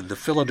co-founded the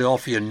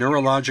Philadelphia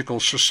Neurological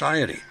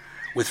Society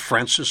with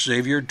Francis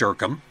Xavier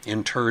Durkheim,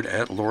 interred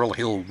at Laurel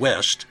Hill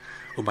West,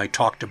 whom I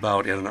talked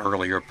about in an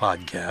earlier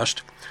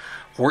podcast,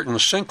 Horton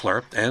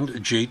Sinkler,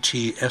 and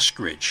J.T.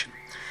 Eskridge.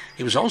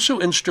 He was also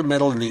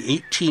instrumental in the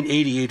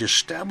 1888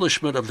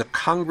 establishment of the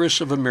Congress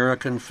of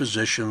American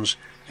Physicians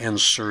and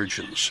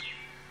Surgeons.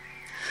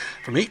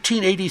 From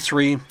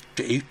 1883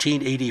 to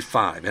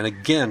 1885, and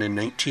again in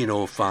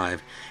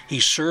 1905, he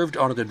served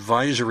on an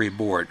advisory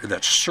board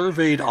that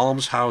surveyed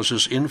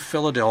almshouses in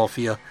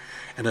Philadelphia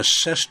and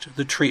assessed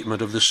the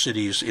treatment of the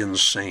city's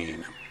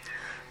insane.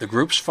 The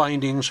group's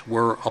findings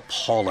were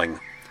appalling,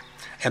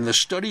 and the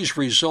study's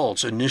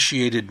results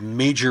initiated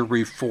major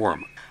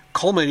reform,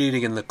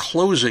 culminating in the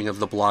closing of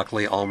the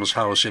Blockley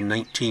Almshouse in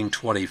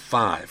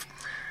 1925.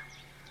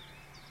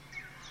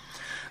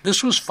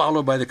 This was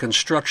followed by the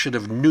construction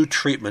of new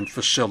treatment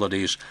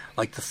facilities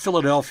like the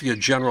Philadelphia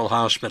General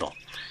Hospital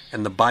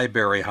and the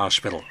Byberry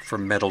Hospital for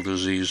mental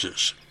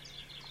diseases.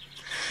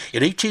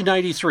 In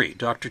 1893,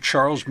 Dr.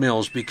 Charles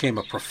Mills became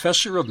a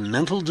professor of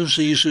mental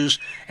diseases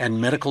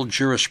and medical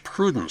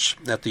jurisprudence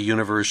at the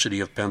University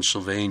of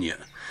Pennsylvania,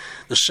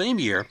 the same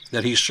year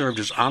that he served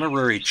as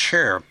honorary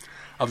chair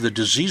of the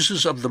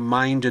Diseases of the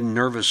Mind and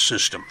Nervous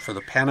System for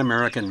the Pan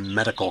American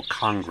Medical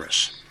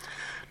Congress.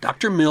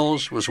 Dr.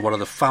 Mills was one of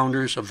the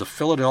founders of the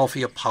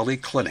Philadelphia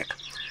Polyclinic,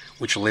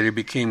 which later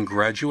became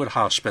Graduate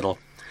Hospital,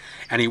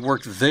 and he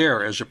worked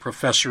there as a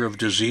professor of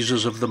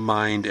diseases of the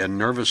mind and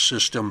nervous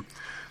system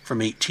from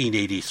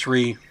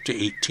 1883 to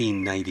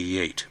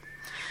 1898.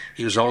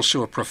 He was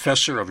also a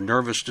professor of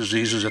nervous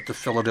diseases at the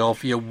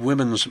Philadelphia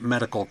Women's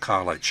Medical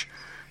College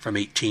from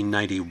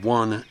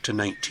 1891 to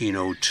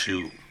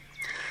 1902.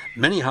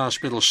 Many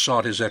hospitals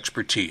sought his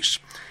expertise,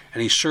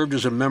 and he served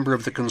as a member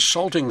of the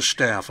consulting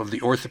staff of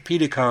the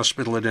Orthopedic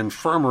Hospital and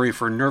Infirmary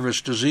for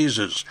Nervous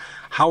Diseases,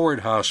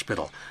 Howard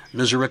Hospital,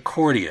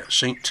 Misericordia,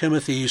 St.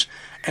 Timothy's,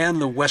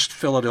 and the West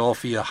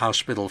Philadelphia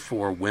Hospital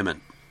for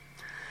Women.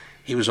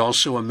 He was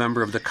also a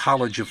member of the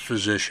College of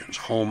Physicians,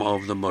 home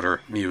of the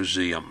Mutter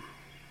Museum.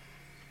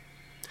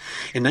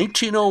 In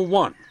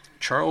 1901,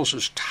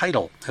 Charles's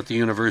title at the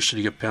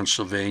University of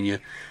Pennsylvania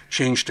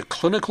changed to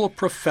Clinical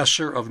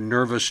Professor of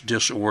Nervous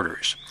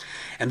Disorders,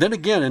 and then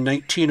again in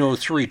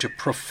 1903 to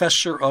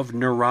Professor of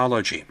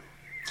Neurology.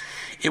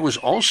 It was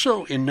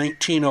also in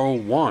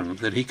 1901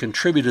 that he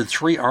contributed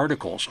 3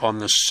 articles on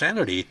the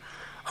sanity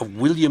of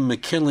William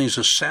McKinley's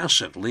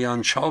assassin,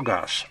 Leon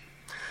Czolgosz.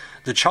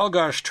 The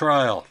Czolgosz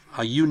Trial,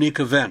 a Unique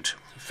Event,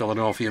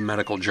 Philadelphia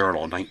Medical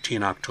Journal,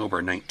 19 October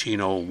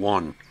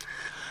 1901.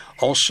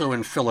 Also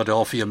in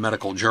Philadelphia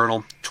Medical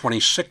Journal,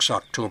 26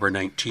 October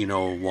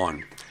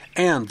 1901.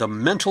 And The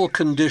Mental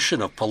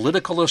Condition of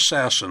Political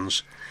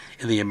Assassins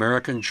in the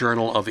American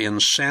Journal of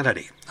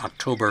Insanity,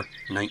 October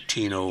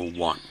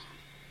 1901.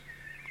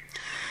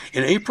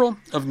 In April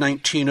of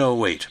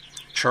 1908,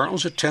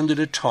 Charles attended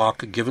a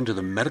talk given to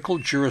the Medical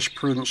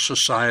Jurisprudence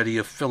Society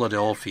of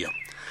Philadelphia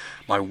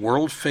by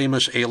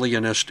world-famous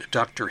alienist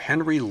Dr.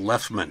 Henry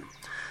Lethman,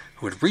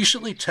 who had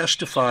recently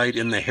testified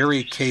in the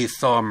Harry K.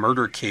 Thaw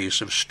murder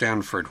case of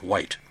Stanford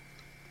White.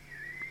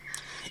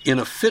 In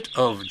a fit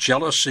of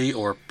jealousy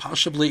or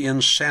possibly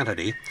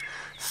insanity,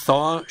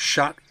 Thaw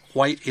shot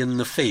White in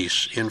the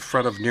face in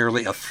front of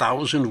nearly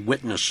 1,000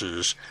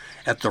 witnesses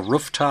at the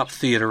Rooftop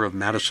Theater of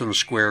Madison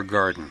Square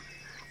Garden,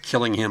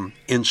 killing him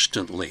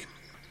instantly.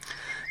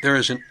 There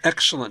is an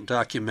excellent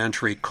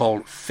documentary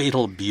called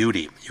Fatal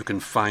Beauty you can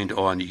find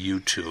on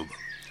YouTube.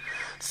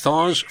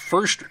 Thaw's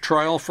first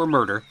trial for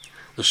murder,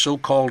 the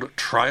so-called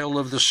Trial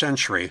of the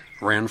Century,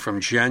 ran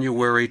from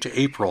January to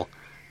April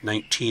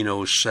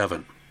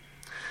 1907.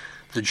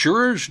 The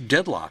jurors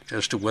deadlocked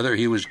as to whether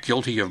he was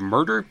guilty of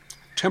murder,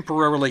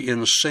 temporarily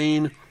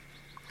insane,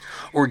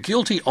 or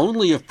guilty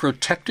only of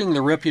protecting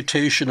the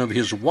reputation of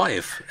his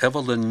wife,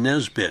 Evelyn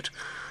Nesbit,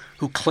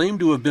 who claimed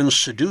to have been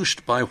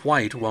seduced by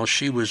White while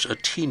she was a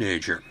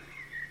teenager.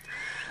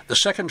 The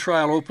second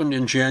trial opened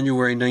in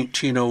January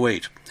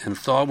 1908, and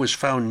Thaw was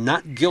found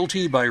not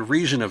guilty by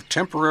reason of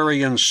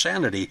temporary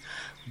insanity,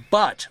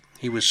 but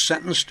he was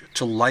sentenced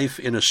to life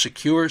in a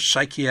secure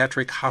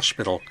psychiatric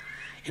hospital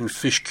in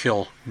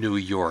Fishkill, New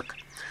York.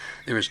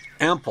 There is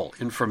ample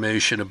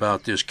information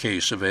about this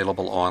case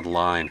available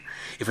online.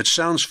 If it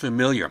sounds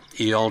familiar,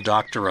 E.L.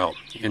 Doctorow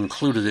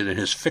included it in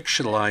his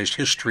fictionalized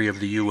history of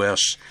the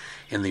U.S.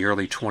 in the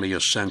early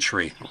 20th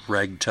century,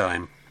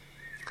 Ragtime.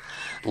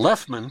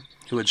 Lefman,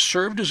 who had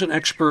served as an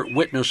expert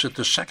witness at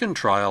the second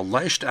trial,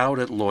 lashed out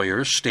at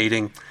lawyers,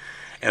 stating,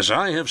 "As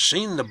I have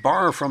seen the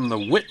bar from the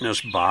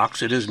witness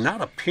box, it has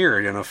not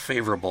appeared in a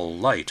favorable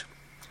light."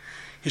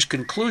 His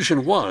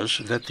conclusion was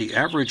that the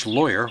average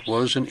lawyer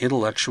was an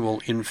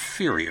intellectual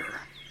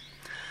inferior.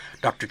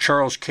 Dr.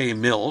 Charles K.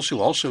 Mills, who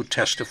also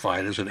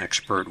testified as an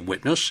expert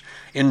witness,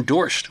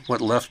 endorsed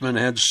what Lefman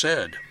had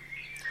said.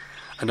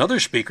 Another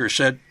speaker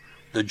said,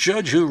 "The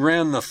judge who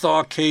ran the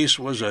Thaw case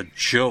was a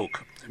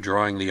joke,"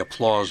 drawing the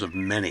applause of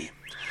many.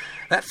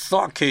 That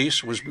Thaw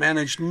case was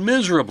managed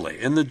miserably,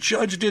 and the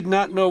judge did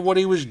not know what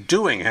he was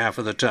doing half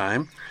of the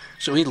time,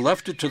 so he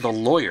left it to the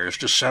lawyers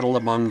to settle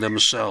among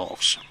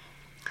themselves.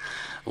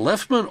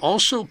 Lefman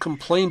also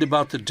complained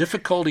about the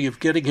difficulty of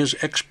getting his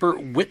expert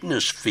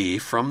witness fee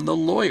from the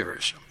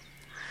lawyers.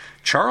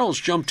 Charles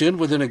jumped in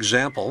with an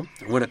example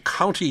when a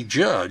county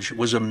judge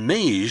was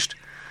amazed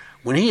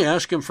when he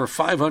asked him for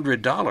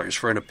 $500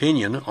 for an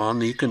opinion on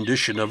the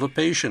condition of a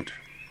patient.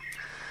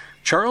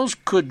 Charles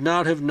could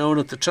not have known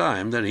at the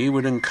time that he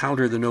would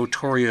encounter the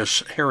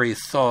notorious Harry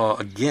Thaw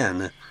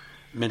again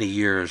many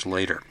years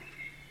later.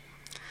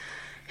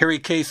 Harry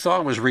K.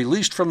 Thaw was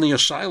released from the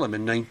asylum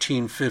in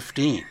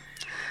 1915.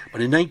 But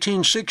in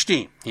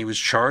 1916, he was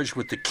charged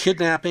with the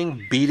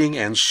kidnapping, beating,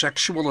 and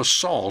sexual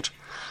assault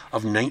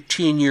of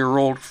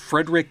 19-year-old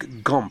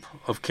Frederick Gump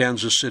of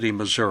Kansas City,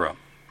 Missouri.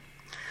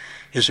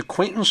 His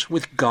acquaintance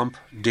with Gump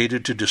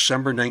dated to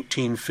December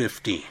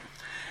 1915,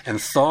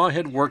 and Thaw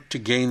had worked to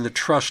gain the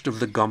trust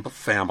of the Gump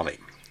family.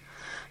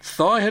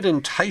 Thaw had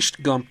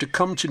enticed Gump to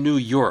come to New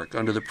York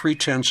under the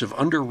pretense of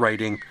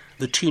underwriting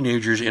the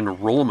teenager's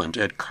enrollment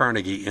at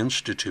Carnegie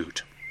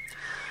Institute.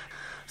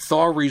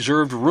 Thaw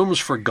reserved rooms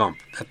for Gump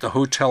at the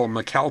Hotel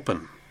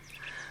McAlpin.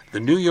 The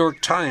New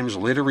York Times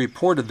later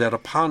reported that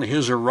upon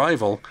his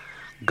arrival,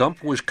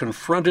 Gump was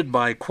confronted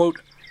by, quote,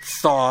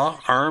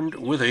 Thaw armed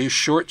with a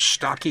short,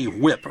 stocky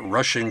whip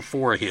rushing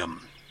for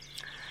him.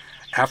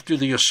 After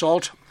the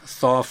assault,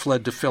 Thaw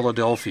fled to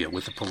Philadelphia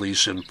with the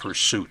police in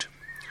pursuit.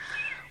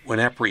 When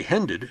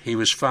apprehended, he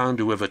was found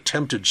to have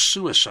attempted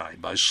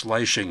suicide by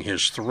slashing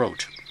his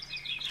throat.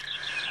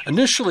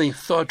 Initially,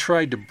 Thaw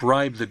tried to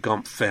bribe the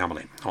Gump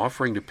family,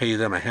 offering to pay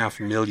them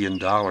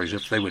 $500,000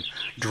 if they would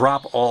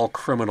drop all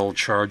criminal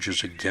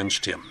charges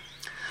against him.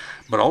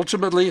 But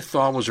ultimately,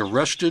 Thaw was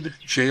arrested,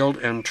 jailed,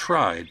 and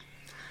tried.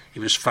 He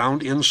was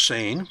found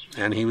insane,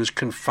 and he was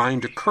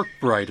confined to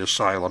Kirkbride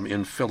Asylum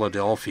in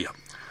Philadelphia,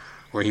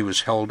 where he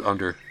was held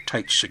under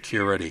tight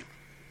security.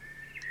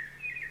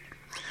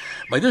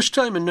 By this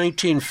time in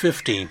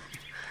 1915,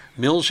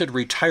 Mills had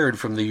retired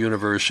from the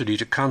university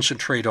to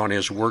concentrate on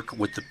his work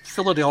with the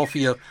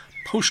Philadelphia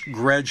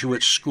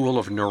Postgraduate School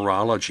of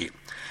Neurology,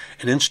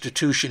 an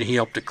institution he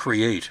helped to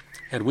create,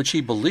 and which he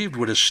believed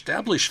would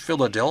establish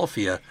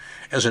Philadelphia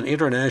as an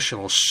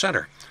international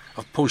center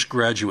of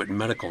postgraduate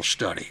medical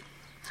study.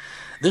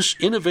 This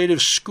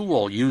innovative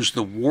school used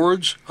the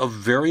wards of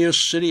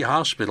various city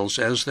hospitals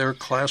as their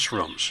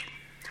classrooms.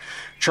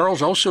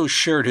 Charles also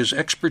shared his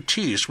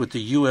expertise with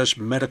the U.S.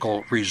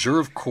 Medical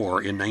Reserve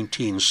Corps in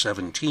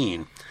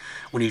 1917,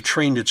 when he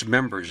trained its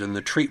members in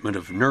the treatment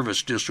of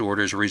nervous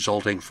disorders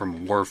resulting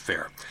from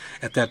warfare,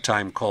 at that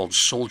time called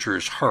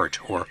soldier's heart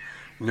or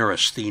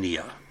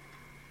neurasthenia.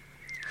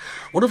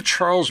 One of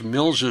Charles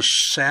Mills's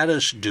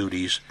saddest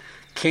duties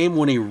came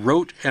when he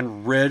wrote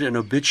and read an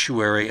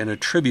obituary and a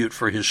tribute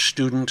for his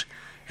student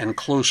and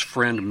close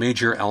friend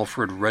Major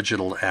Alfred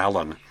Reginald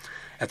Allen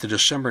at the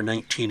December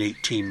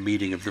 1918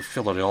 meeting of the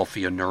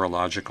Philadelphia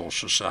Neurological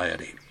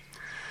Society.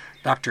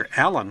 Dr.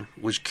 Allen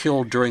was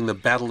killed during the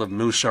Battle of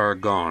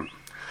Meuse-Argonne,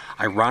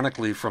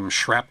 ironically from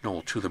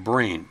shrapnel to the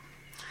brain.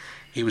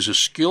 He was a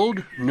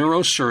skilled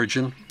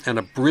neurosurgeon and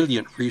a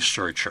brilliant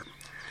researcher.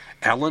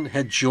 Allen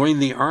had joined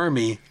the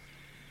Army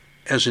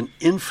as an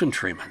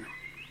infantryman.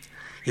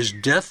 His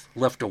death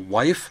left a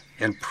wife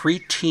and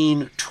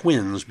preteen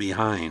twins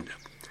behind.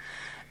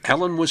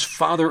 Allen was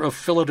father of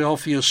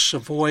Philadelphia's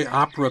Savoy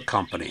Opera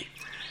Company,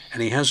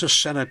 and he has a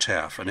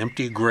cenotaph, an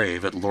empty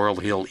grave at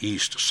Laurel Hill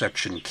East,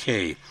 Section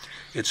K.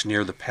 It's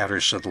near the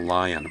Patterson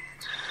Lion.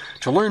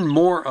 To learn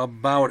more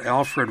about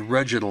Alfred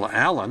Reginald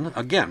Allen,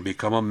 again,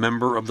 become a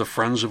member of the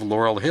Friends of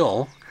Laurel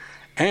Hill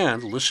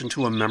and listen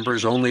to a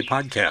members-only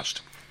podcast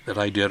that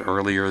I did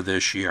earlier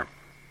this year.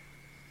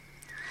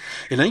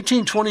 In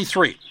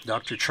 1923,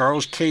 Dr.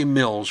 Charles K.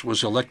 Mills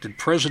was elected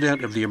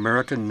president of the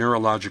American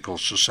Neurological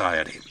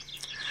Society.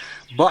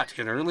 But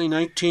in early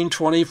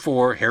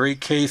 1924, Harry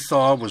K.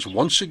 Thaw was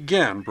once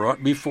again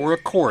brought before a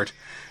court,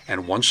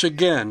 and once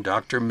again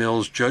Dr.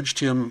 Mills judged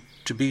him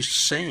to be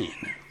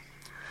sane.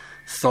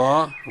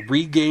 Thaw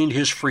regained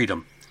his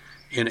freedom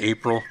in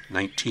April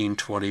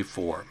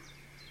 1924.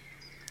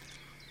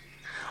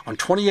 On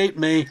 28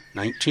 May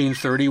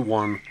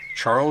 1931,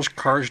 Charles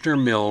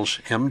Karsner Mills,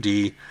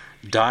 M.D.,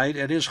 died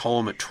at his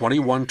home at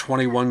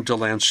 2121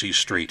 Delancey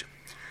Street.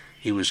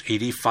 He was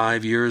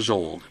 85 years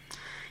old.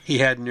 He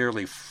had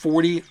nearly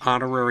 40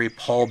 honorary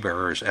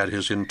pallbearers at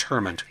his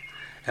interment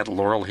at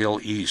Laurel Hill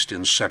East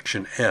in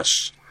Section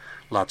S,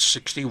 lots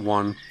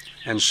 61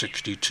 and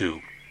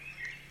 62.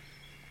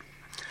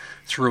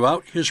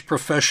 Throughout his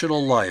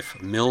professional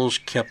life, Mills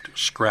kept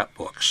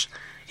scrapbooks.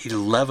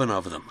 11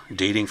 of them,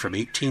 dating from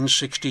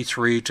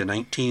 1863 to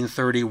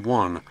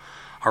 1931,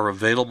 are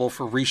available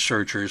for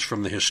researchers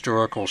from the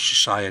Historical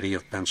Society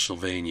of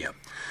Pennsylvania.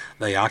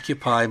 They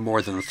occupy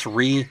more than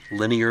 3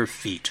 linear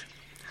feet.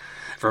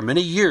 For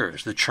many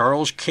years, the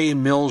Charles K.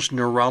 Mills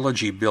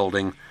Neurology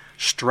Building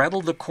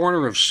straddled the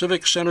corner of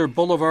Civic Center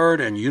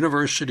Boulevard and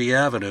University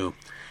Avenue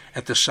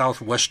at the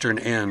southwestern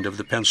end of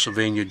the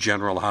Pennsylvania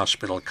General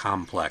Hospital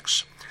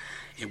complex.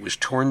 It was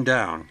torn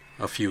down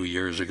a few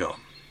years ago.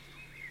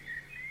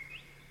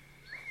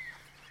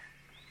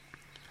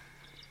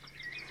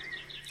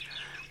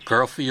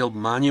 Garfield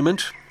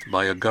Monument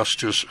by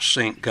Augustus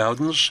St.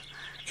 Gaudens,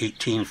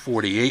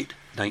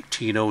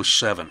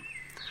 1848-1907.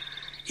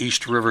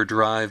 East River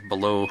Drive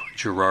below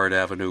Girard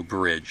Avenue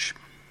Bridge.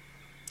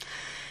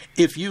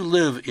 If you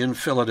live in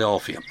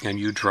Philadelphia and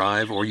you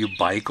drive or you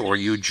bike or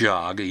you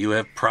jog, you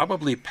have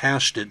probably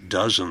passed it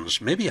dozens,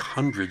 maybe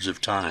hundreds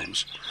of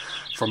times.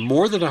 For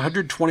more than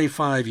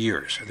 125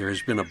 years, there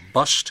has been a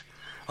bust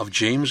of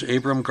James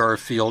Abram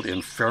Garfield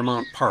in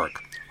Fairmount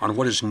Park on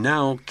what is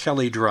now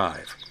Kelly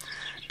Drive,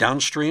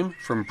 downstream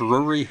from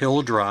Brewery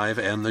Hill Drive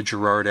and the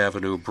Girard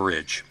Avenue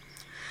Bridge.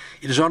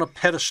 It is on a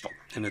pedestal,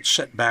 and it's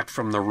set back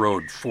from the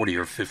road 40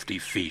 or 50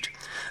 feet.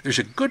 There's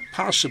a good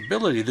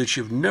possibility that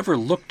you've never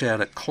looked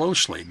at it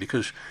closely,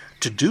 because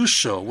to do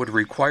so would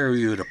require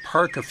you to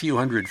park a few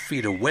hundred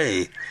feet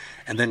away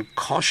and then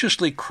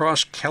cautiously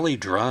cross Kelly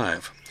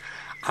Drive.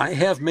 I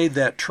have made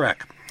that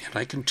trek, and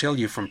I can tell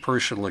you from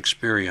personal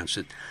experience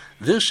that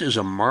this is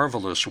a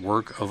marvelous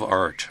work of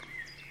art.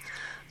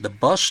 The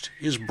bust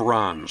is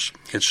bronze.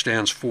 It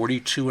stands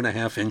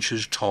 42.5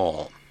 inches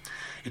tall.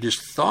 It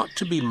is thought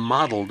to be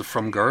modeled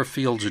from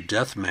Garfield's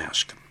death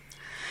mask.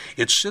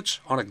 It sits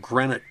on a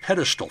granite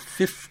pedestal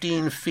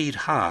 15 feet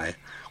high,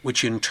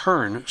 which in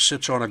turn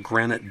sits on a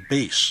granite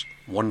base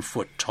 1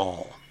 foot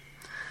tall.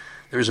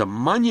 There is a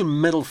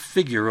monumental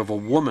figure of a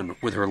woman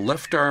with her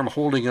left arm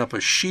holding up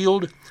a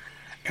shield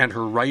and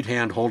her right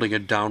hand holding a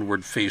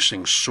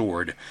downward-facing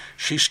sword.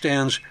 She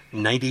stands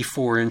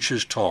 94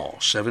 inches tall,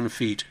 7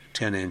 feet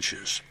 10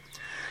 inches.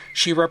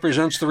 She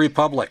represents the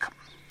Republic.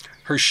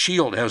 Her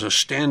shield has a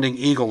standing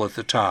eagle at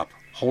the top,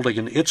 holding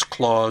in its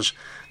claws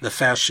the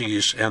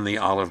fasces and the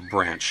olive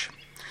branch.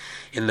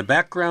 In the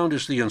background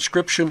is the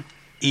inscription,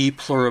 E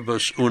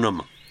Pluribus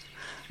Unum.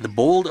 The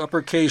bold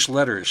uppercase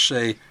letters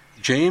say,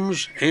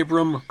 James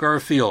Abram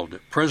Garfield,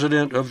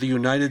 President of the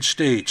United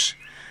States,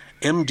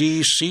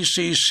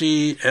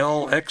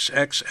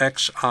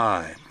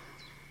 MD-CCC-LXXXI.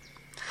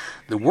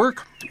 The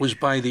work was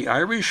by the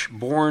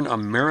Irish-born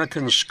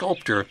American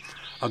sculptor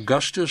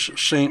Augustus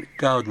St.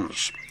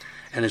 Gaudens,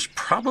 and is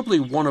probably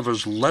one of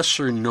his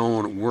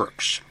lesser-known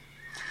works.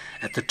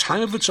 At the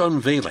time of its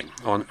unveiling,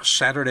 on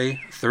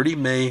Saturday, 30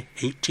 May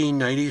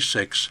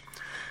 1896,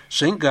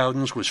 St.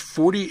 Gaudens was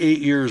 48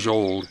 years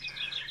old,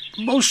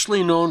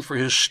 mostly known for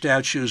his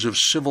statues of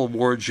Civil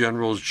War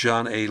generals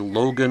John A.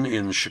 Logan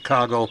in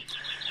Chicago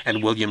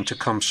and William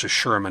Tecumseh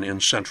Sherman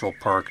in Central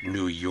Park,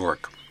 New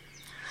York.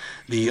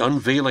 The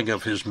unveiling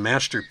of his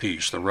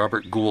masterpiece, the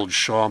Robert Gould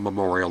Shaw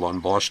Memorial on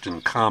Boston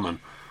Common,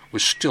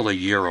 was still a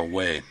year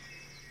away.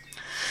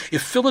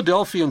 If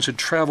Philadelphians had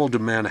traveled to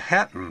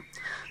Manhattan,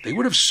 they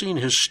would have seen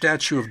his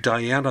statue of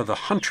Diana the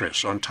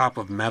Huntress on top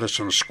of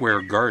Madison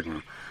Square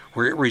Garden,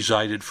 where it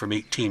resided from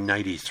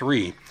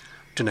 1893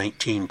 to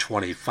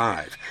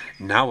 1925.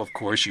 Now, of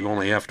course, you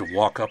only have to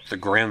walk up the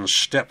grand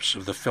steps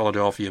of the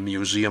Philadelphia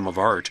Museum of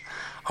Art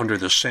under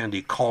the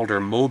Sandy Calder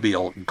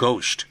Mobile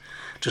Ghost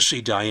to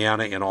see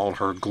Diana in all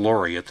her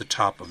glory at the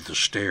top of the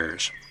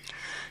stairs.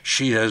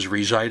 She has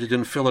resided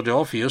in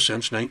Philadelphia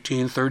since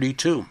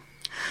 1932.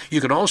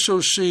 You can also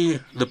see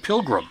the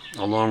Pilgrim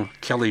along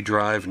Kelly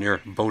Drive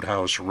near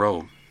Boathouse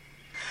Row.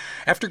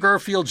 After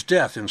Garfield's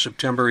death in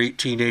September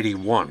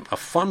 1881, a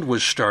fund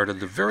was started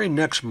the very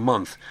next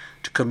month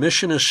to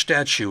commission a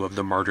statue of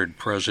the martyred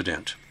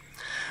president.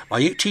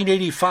 By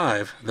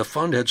 1885, the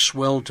fund had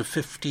swelled to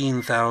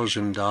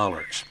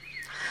 $15,000.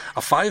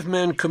 A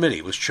 5-man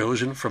committee was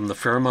chosen from the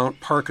Fairmount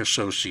Park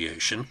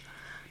Association.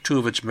 2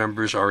 of its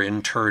members are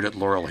interred at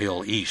Laurel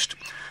Hill East.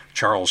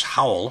 Charles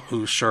Howell,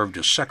 who served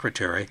as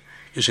secretary,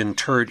 is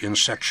interred in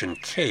Section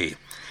K,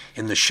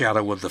 in the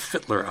shadow of the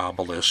Fittler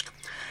obelisk,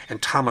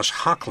 and Thomas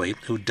Hockley,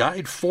 who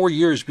died 4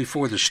 years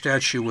before the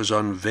statue was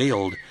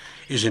unveiled,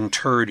 is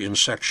interred in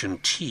Section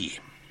T.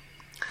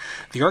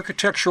 The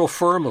architectural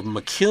firm of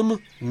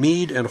McKim,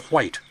 Mead, and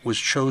White was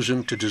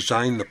chosen to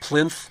design the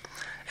plinth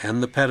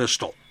and the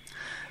pedestal.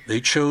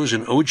 They chose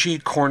an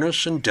ogee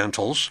cornice and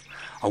dentils,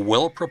 a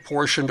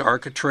well-proportioned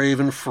architrave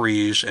and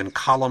frieze, and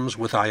columns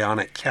with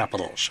Ionic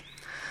capitals.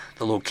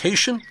 The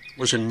location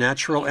was a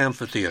natural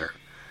amphitheater,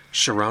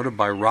 surrounded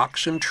by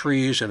rocks and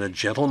trees and a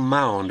gentle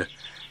mound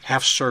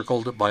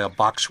half-circled by a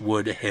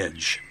boxwood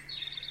hedge.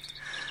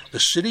 The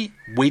city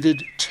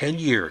waited 10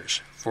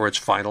 years for its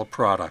final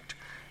product,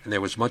 and there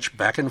was much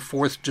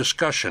back-and-forth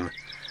discussion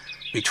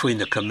between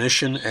the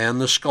commission and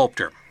the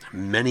sculptor.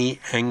 Many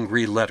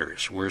angry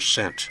letters were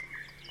sent.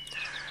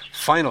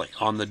 Finally,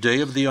 on the day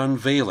of the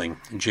unveiling,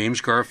 James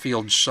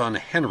Garfield's son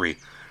Henry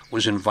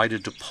was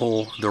invited to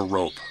pull the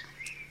rope.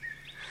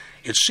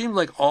 It seemed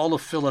like all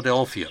of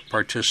Philadelphia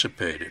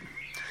participated.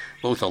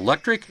 Both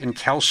electric and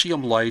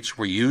calcium lights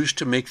were used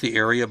to make the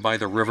area by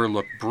the river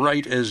look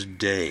bright as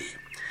day.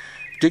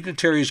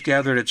 Dignitaries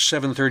gathered at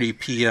 7:30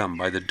 p.m.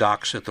 by the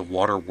docks at the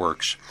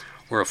waterworks,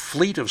 where a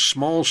fleet of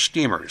small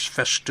steamers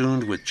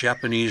festooned with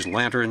Japanese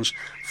lanterns,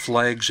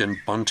 flags, and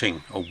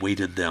bunting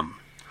awaited them.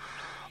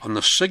 On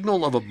the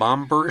signal of a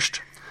bomb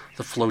burst,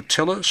 the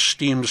flotilla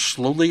steamed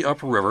slowly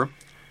upriver,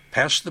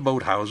 past the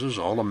boathouses,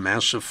 all a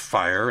mass of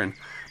fire, and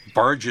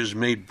barges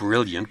made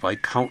brilliant by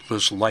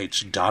countless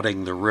lights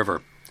dotting the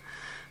river.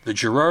 The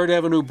Girard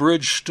Avenue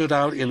Bridge stood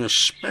out in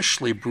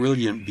especially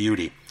brilliant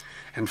beauty,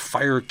 and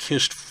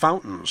fire-kissed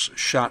fountains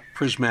shot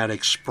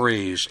prismatic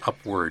sprays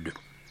upward.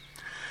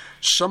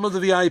 Some of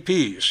the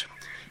VIPs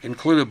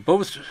included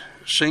both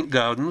St.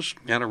 Gaudens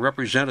and a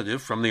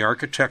representative from the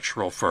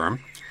architectural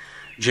firm,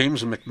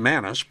 James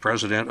McManus,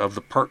 president of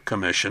the Park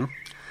Commission,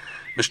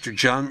 Mr.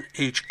 John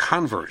H.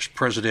 Converse,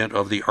 president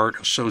of the Art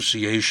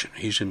Association.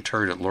 He's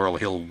interred at Laurel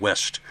Hill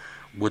West,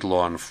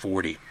 Woodlawn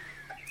 40.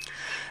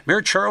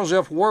 Mayor Charles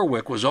F.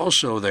 Warwick was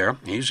also there.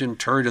 He's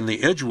interred in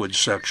the Edgewood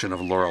section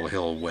of Laurel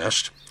Hill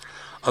West.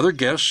 Other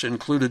guests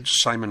included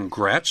Simon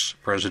Gratz,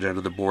 president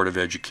of the Board of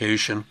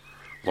Education,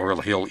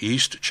 Laurel Hill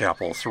East,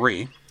 Chapel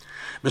 3,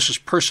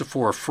 Mrs.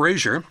 Persephore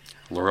Fraser,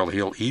 Laurel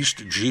Hill East,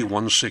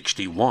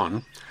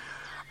 G161,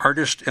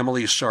 artist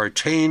Emily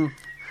Sartain,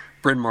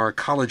 Bryn Mawr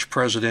College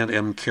President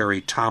M.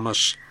 Carey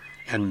Thomas,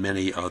 and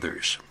many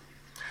others.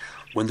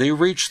 When they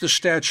reached the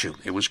statue,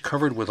 it was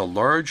covered with a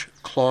large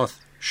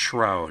cloth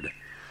shroud.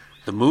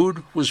 The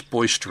mood was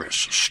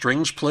boisterous.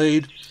 Strings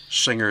played,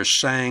 singers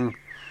sang,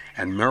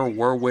 and Mayor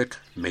Warwick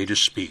made a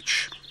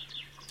speech.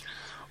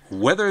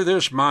 Whether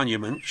this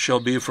monument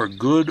shall be for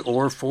good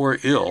or for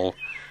ill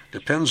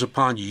depends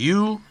upon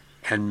you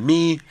and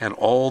me and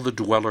all the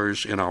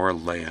dwellers in our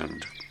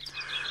land.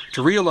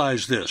 To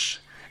realize this,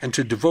 and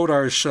to devote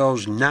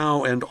ourselves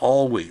now and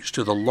always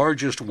to the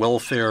largest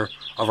welfare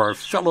of our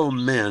fellow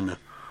men,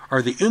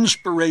 are the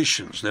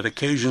inspirations that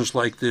occasions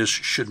like this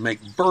should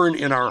make burn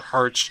in our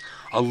hearts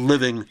a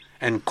living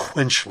and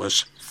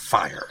quenchless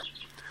fire.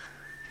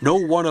 No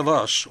one of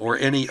us or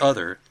any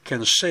other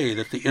can say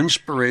that the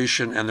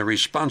inspiration and the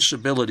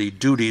responsibility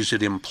duties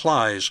it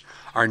implies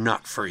are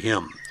not for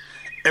him.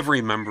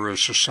 Every member of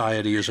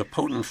society is a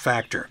potent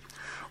factor,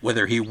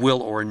 whether he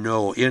will or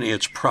no, in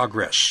its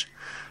progress,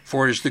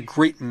 for it is the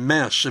great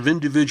mass of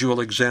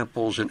individual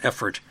examples and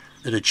effort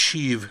that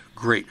achieve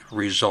great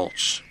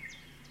results.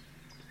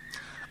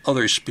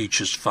 Other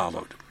speeches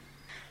followed.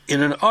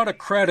 In an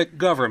autocratic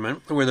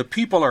government where the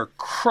people are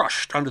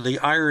crushed under the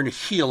iron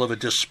heel of a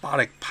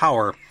despotic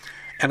power,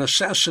 an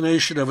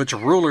assassination of its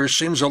ruler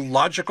seems a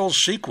logical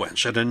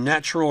sequence and a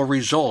natural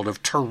result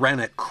of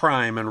tyrannic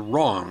crime and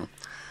wrong.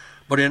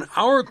 But in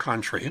our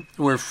country,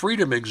 where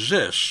freedom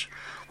exists,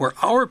 where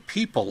our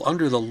people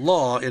under the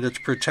law and its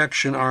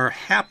protection are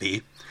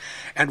happy,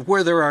 and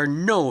where there are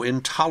no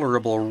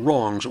intolerable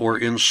wrongs or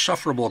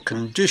insufferable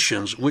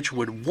conditions which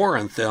would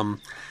warrant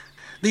them,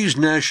 these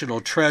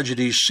national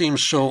tragedies seem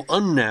so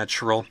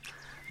unnatural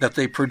that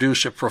they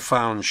produce a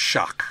profound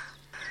shock.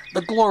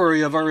 The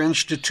glory of our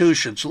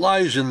institutions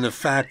lies in the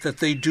fact that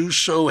they do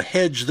so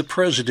hedge the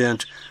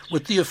president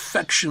with the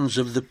affections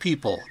of the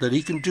people, that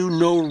he can do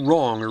no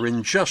wrong or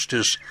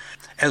injustice,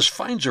 as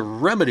finds a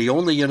remedy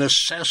only in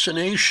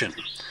assassination,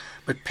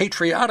 but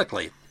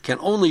patriotically can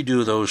only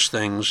do those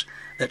things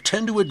that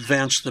tend to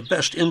advance the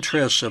best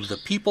interests of the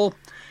people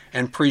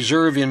and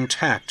preserve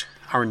intact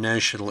our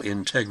national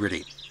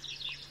integrity.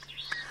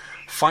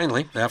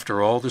 Finally,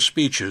 after all the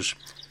speeches,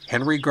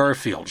 Henry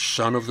Garfield,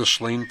 son of the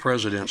slain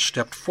president,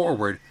 stepped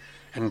forward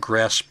and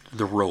grasped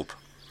the rope.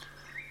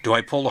 "Do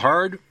I pull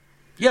hard?"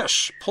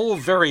 "Yes, pull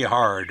very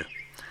hard."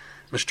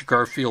 Mr.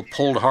 Garfield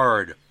pulled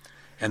hard,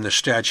 and the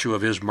statue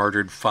of his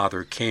martyred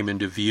father came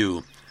into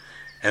view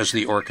as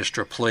the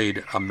orchestra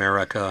played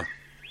America.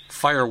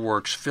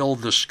 Fireworks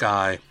filled the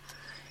sky,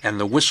 and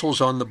the whistles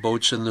on the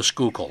boats in the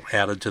Schuylkill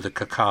added to the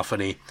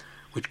cacophony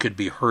which could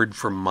be heard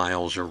for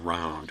miles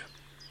around.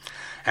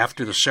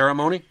 After the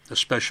ceremony, the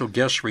special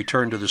guests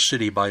returned to the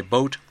city by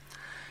boat,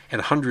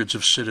 and hundreds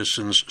of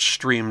citizens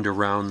streamed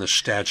around the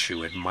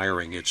statue,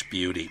 admiring its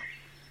beauty.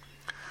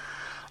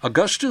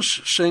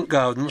 Augustus St.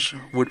 Gaudens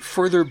would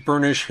further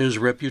burnish his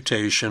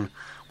reputation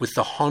with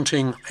the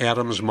haunting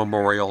Adams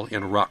Memorial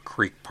in Rock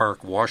Creek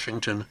Park,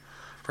 Washington,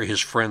 for his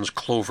friends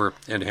Clover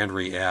and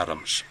Henry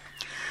Adams.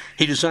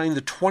 He designed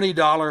the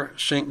 $20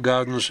 St.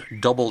 Gaudens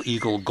Double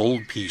Eagle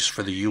gold piece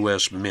for the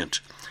U.S. Mint,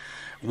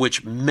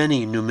 which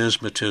many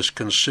numismatists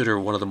consider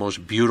one of the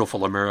most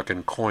beautiful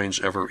American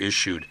coins ever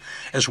issued,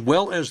 as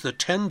well as the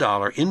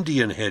 $10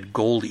 Indian Head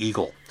Gold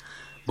Eagle.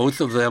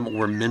 Both of them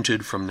were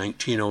minted from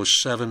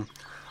 1907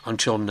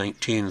 until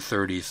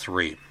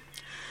 1933.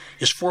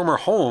 His former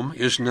home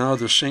is now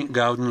the St.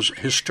 Gaudens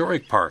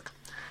Historic Park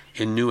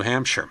in New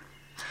Hampshire.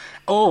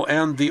 Oh,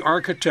 and the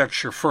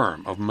architecture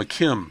firm of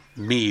McKim,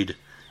 Mead,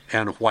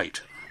 and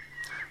White,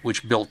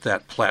 which built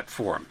that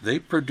platform. They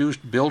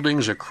produced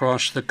buildings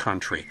across the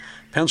country: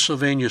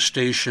 Pennsylvania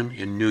Station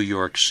in New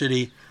York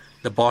City,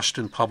 the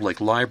Boston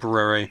Public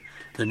Library,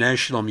 the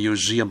National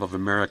Museum of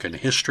American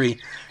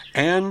History,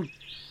 and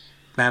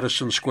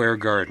Madison Square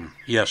Garden.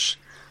 Yes,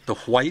 the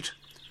White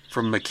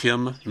from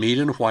McKim, Mead,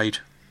 and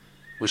White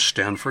was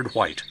Stanford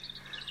White,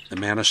 the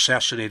man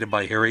assassinated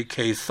by Harry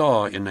K.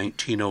 Thaw in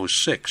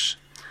 1906,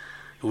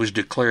 who was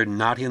declared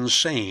not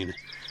insane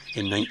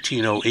in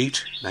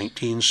 1908,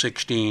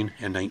 1916,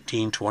 and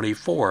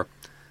 1924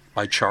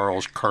 by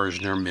Charles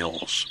Karsner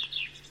Mills.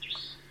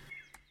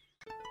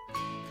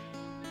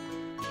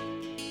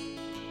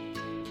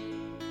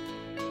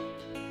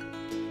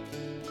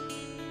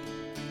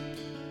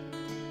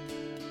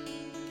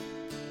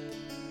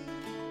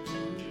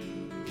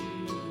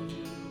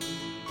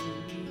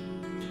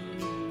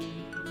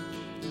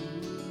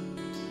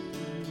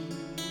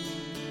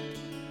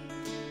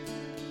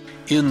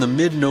 In the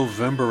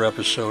mid-November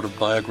episode of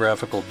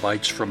Biographical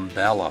Bites from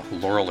Bala,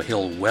 Laurel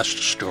Hill West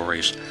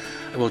Stories,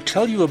 I will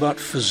tell you about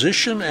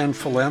physician and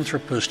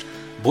philanthropist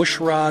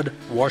Bushrod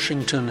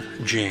Washington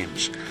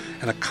James,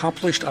 an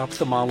accomplished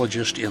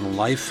ophthalmologist in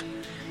life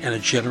and a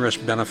generous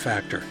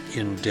benefactor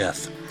in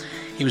death.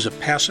 He was a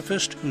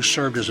pacifist who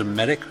served as a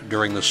medic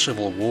during the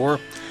Civil War,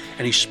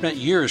 and he spent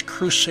years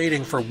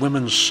crusading for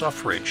women's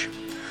suffrage.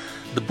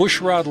 The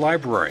Bushrod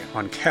Library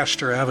on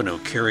Castor Avenue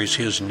carries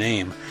his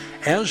name,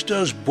 as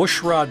does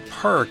Bushrod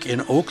Park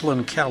in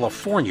Oakland,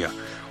 California,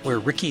 where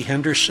Rickey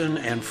Henderson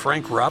and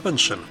Frank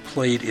Robinson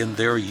played in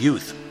their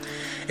youth.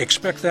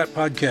 Expect that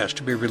podcast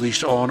to be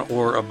released on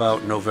or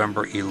about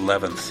November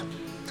 11th.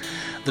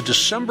 The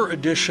December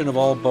edition of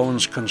All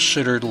Bones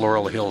Considered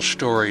Laurel Hill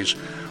Stories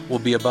will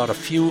be about a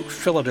few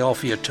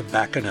Philadelphia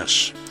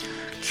tobacconists.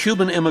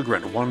 Cuban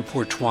immigrant Juan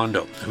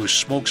Portuando, whose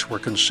smokes were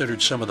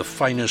considered some of the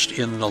finest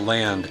in the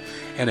land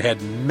and had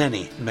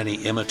many,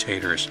 many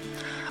imitators.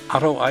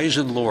 Otto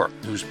Eisenlohr,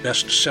 whose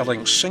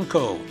best-selling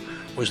Cinco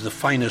was the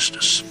finest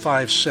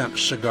 5-cent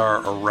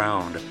cigar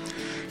around.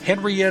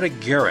 Henrietta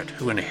Garrett,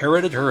 who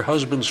inherited her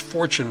husband's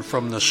fortune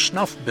from the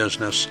snuff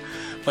business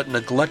but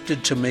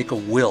neglected to make a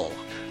will,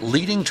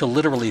 leading to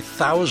literally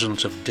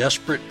thousands of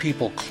desperate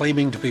people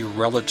claiming to be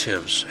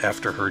relatives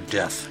after her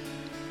death.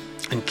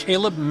 And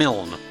Caleb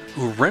Milne,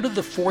 who rented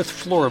the 4th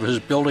floor of his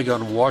building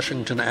on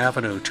Washington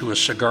Avenue to a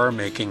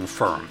cigar-making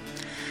firm.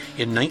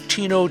 In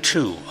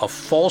 1902, a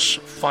false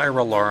fire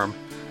alarm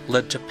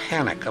led to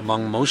panic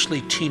among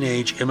mostly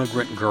teenage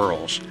immigrant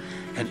girls,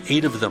 and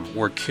 8 of them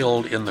were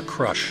killed in the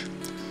crush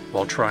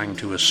while trying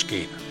to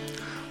escape.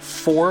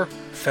 4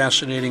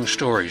 fascinating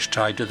stories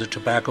tied to the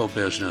tobacco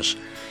business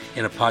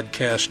in a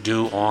podcast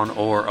due on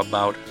or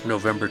about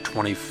November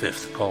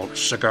 25th called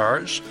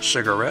Cigars,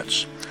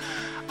 Cigarettes.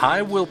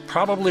 I will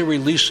probably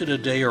release it a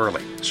day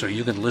early, so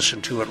you can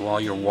listen to it while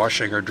you're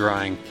washing or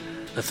drying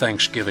the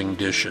Thanksgiving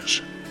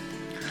dishes.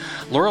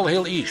 Laurel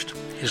Hill East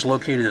is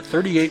located at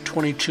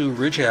 3822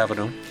 Ridge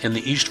Avenue in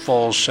the East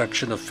Falls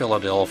section of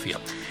Philadelphia.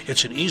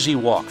 It's an easy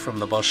walk from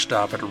the bus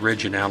stop at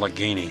Ridge and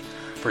Allegheny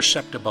for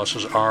SEPTA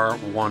buses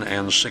R1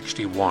 and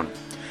 61.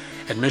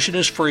 Admission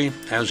is free,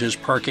 as is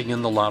parking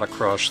in the lot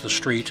across the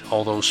street,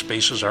 although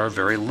spaces are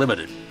very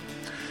limited.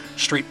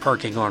 Street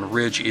parking on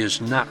Ridge is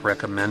not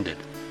recommended.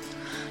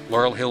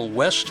 Laurel Hill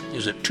West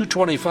is at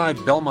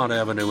 225 Belmont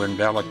Avenue in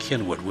Bala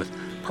Cynwyd, with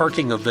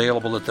parking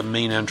available at the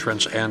main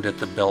entrance and at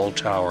the bell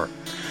tower.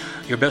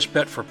 Your best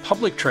bet for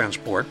public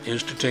transport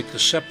is to take the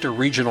SEPTA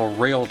Regional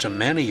Rail to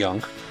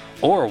Manayunk,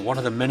 or one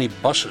of the many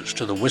buses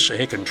to the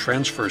Wissahickon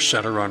Transfer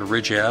Center on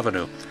Ridge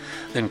Avenue.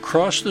 Then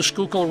cross the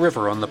Schuylkill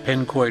River on the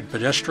Pencoid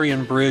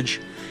Pedestrian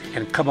Bridge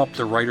and come up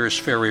the Writers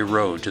Ferry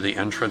Road to the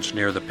entrance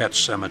near the Pet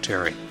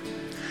Cemetery.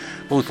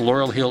 Both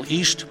Laurel Hill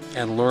East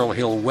and Laurel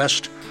Hill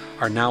West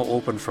are now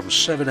open from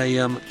 7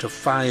 a.m. to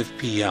 5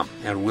 p.m.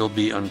 and will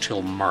be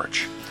until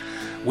March.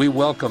 We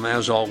welcome,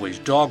 as always,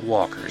 dog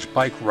walkers,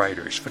 bike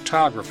riders,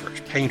 photographers,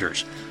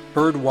 painters,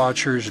 bird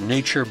watchers,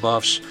 nature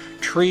buffs,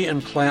 tree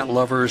and plant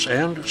lovers,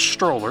 and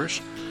strollers,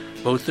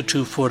 both the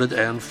 2-footed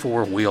and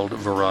 4-wheeled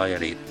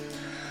variety.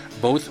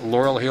 Both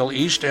Laurel Hill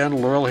East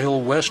and Laurel Hill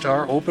West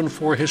are open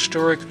for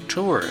historic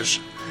tours.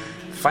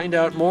 Find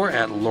out more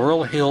at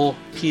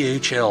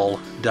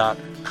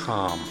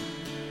laurelhillphl.com.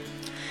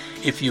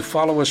 If you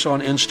follow us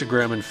on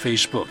Instagram and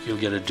Facebook, you'll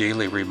get a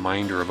daily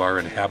reminder of our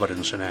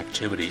inhabitants and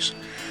activities.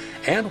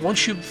 And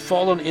once you've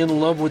fallen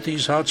in love with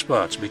these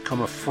hotspots,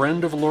 become a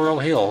friend of Laurel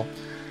Hill,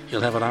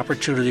 you'll have an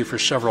opportunity for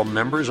several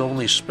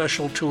members-only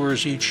special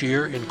tours each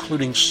year,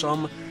 including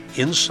some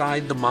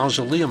inside the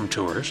mausoleum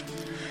tours,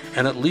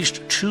 and at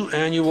least 2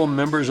 annual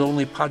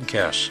members-only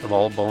podcasts of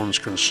All Bones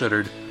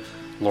Considered,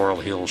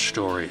 Laurel Hill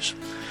Stories.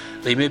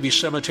 They may be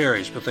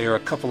cemeteries, but they are a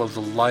couple of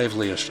the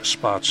liveliest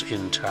spots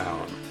in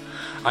town.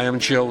 I am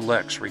Joe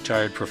Lex,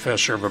 retired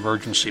professor of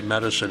emergency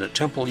medicine at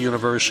Temple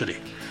University,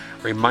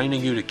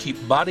 reminding you to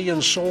keep body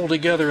and soul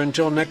together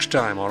until next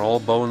time on All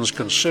Bones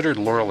Considered,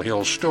 Laurel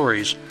Hill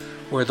Stories,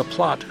 where the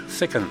plot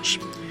thickens.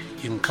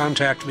 You can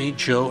contact me,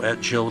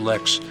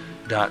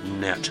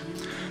 joe@joelex.net.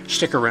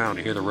 Stick around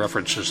to hear the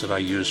references that I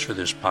use for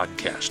this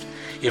podcast.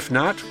 If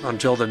not,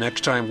 until the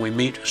next time we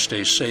meet,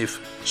 stay safe,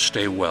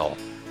 stay well.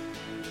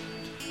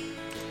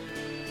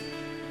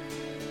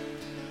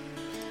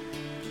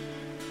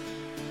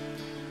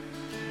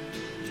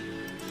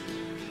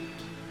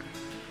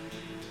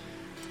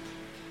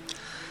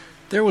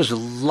 There was a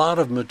lot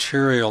of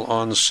material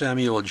on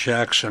Samuel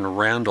Jackson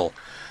Randall,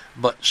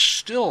 but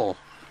still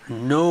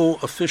no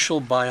official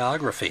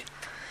biography.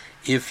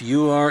 If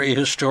you are a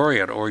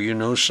historian or you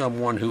know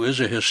someone who is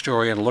a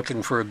historian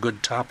looking for a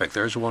good topic,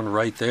 there's one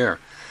right there.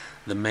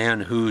 The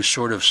man who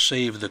sort of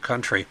saved the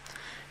country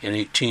in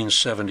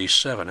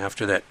 1877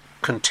 after that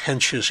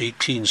contentious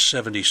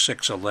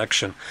 1876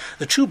 election.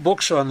 The 2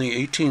 books on the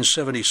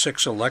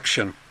 1876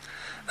 election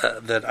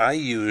that I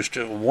used,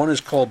 one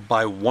is called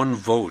By One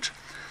Vote,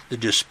 The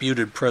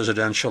Disputed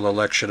Presidential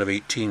Election of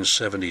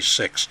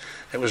 1876.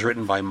 That was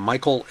written by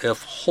Michael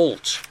F.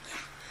 Holt.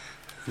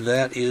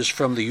 That is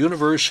from the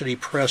University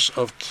Press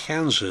of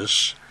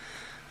Kansas,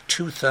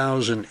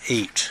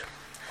 2008.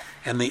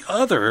 And the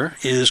other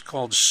is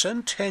called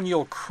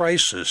Centennial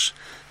Crisis,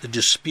 The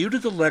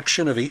Disputed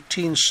Election of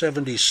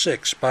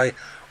 1876 by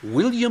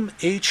William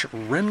H.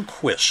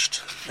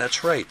 Rehnquist.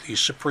 That's right, the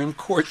Supreme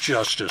Court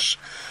Justice.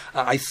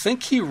 I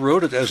think he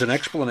wrote it as an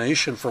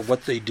explanation for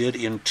what they did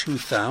in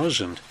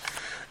 2000.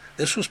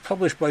 This was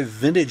published by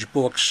Vintage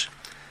Books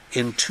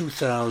in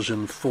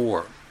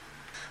 2004.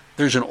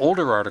 There's an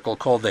older article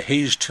called The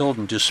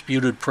Hayes-Tilden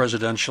Disputed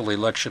Presidential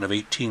Election of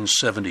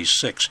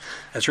 1876.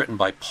 That's written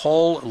by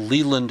Paul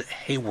Leland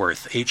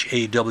Hayworth,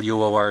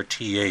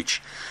 Haworth.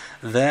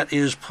 That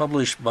is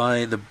published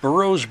by the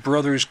Burroughs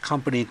Brothers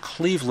Company,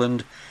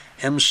 Cleveland,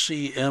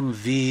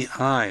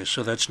 MCMVI.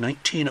 So that's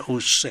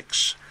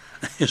 1906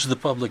 is the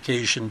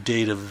publication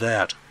date of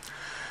that.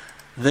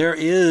 There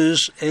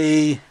is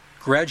a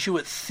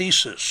graduate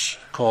thesis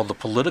called The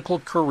Political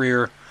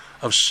Career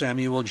of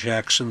Samuel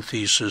Jackson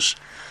Thesis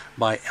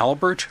by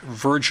Albert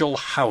Virgil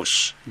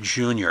House,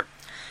 Jr.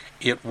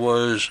 It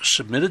was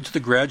submitted to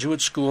the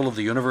Graduate School of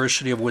the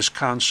University of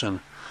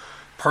Wisconsin,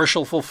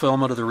 partial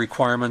fulfillment of the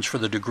requirements for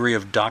the degree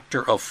of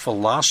Doctor of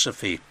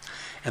Philosophy,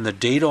 and the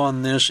date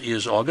on this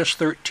is August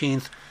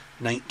 13th,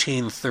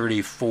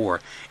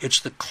 1934. It's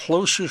the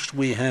closest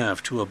we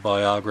have to a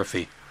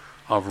biography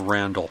of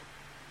Randall.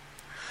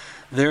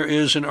 There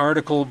is an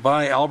article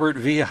by Albert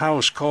V.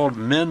 House called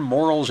Men,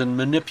 Morals, and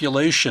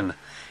Manipulation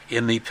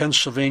in the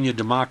Pennsylvania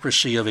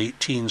Democracy of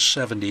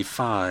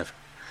 1875.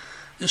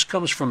 This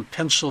comes from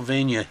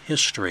Pennsylvania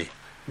History,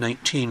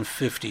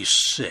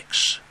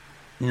 1956.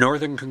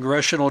 Northern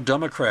Congressional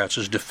Democrats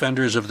as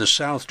Defenders of the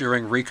South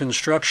During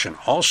Reconstruction,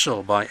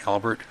 also by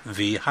Albert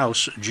V.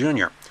 House,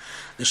 Jr.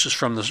 This is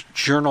from the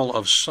Journal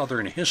of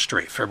Southern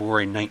History,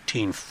 February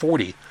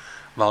 1940,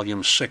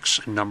 Volume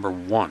 6, Number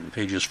 1,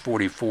 pages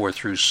 44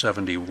 through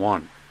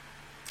 71.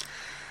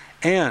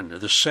 And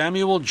the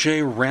Samuel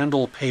J.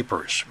 Randall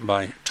Papers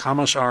by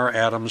Thomas R.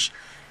 Adams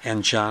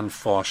and John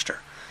Foster.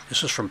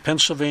 This is from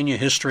Pennsylvania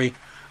History,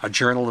 a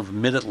Journal of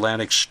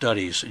Mid-Atlantic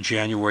Studies,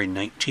 January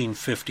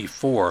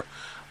 1954,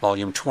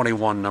 Volume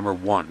 21, Number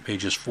 1,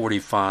 pages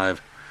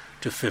 45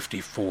 to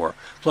 54.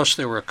 Plus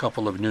there were a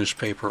couple of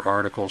newspaper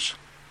articles.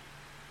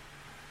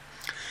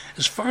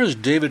 As far as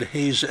David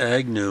Hayes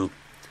Agnew,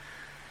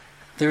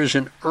 there's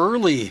an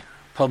early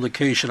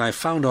publication I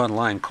found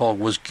online called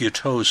Was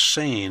Guiteau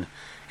Sane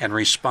and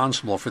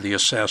Responsible for the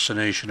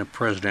Assassination of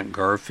President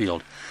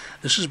Garfield?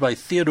 This is by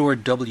Theodore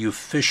W.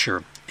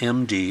 Fisher,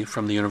 M.D.,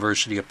 from the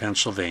University of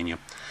Pennsylvania.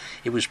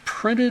 It was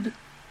printed,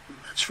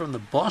 it's from the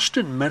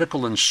Boston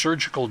Medical and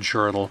Surgical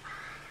Journal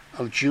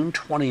of June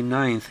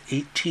 29th,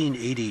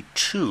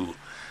 1882.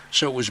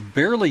 So it was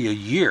barely a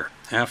year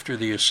after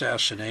the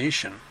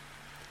assassination.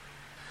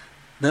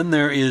 Then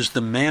there is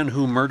The Man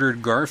Who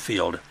Murdered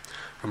Garfield,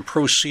 from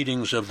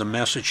Proceedings of the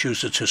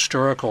Massachusetts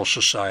Historical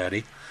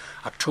Society,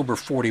 October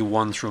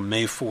 41 through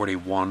May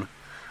 41,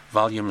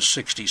 Volume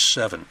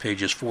 67,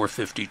 pages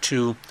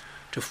 452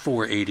 to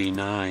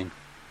 489.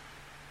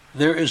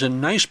 There is a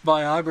nice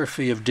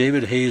biography of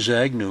David Hayes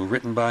Agnew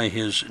written by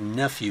his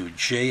nephew,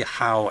 J.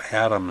 Howe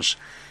Adams,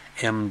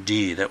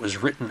 M.D., that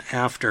was written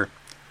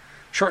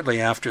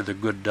shortly after the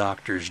good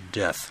doctor's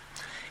death.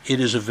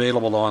 It is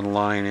available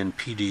online in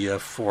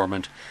PDF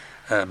format,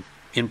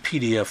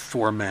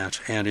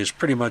 and is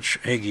pretty much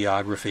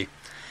hagiography.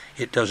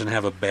 It doesn't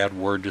have a bad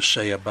word to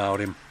say about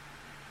him.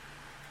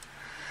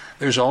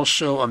 There's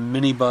also a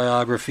mini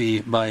biography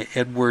by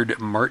Edward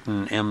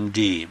Martin,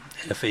 M.D.,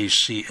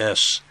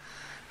 FACS,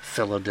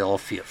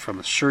 Philadelphia,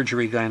 from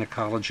Surgery,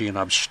 Gynecology, and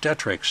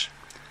Obstetrics,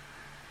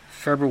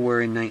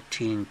 February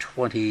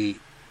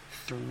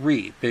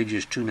 1923,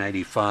 pages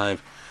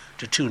 295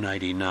 to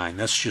 299.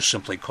 That's just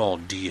simply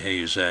called D.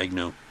 Hayes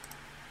Agnew.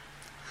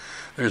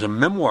 There's a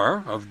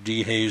memoir of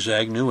D. Hayes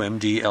Agnew,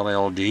 MD,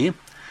 LLD,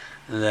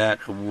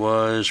 that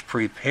was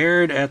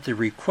prepared at the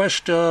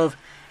request of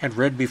and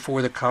read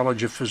before the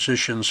College of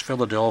Physicians,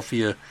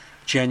 Philadelphia,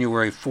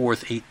 January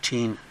 4th,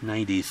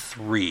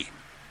 1893.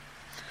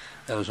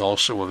 That is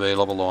also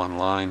available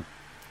online.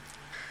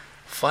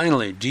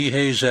 Finally, D.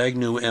 Hayes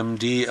Agnew,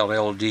 MD,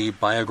 LLD,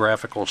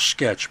 biographical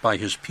sketch by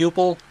his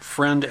pupil,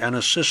 friend, and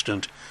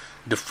assistant,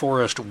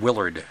 DeForest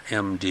Willard,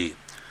 MD.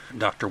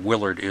 Dr.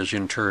 Willard is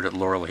interred at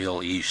Laurel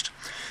Hill East.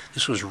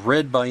 This was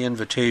read by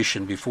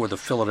invitation before the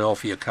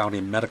Philadelphia County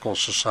Medical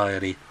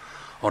Society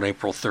on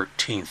April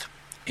 13th,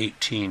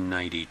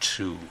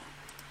 1892.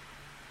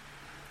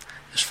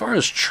 As far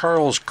as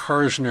Charles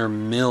Karsner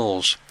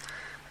Mills,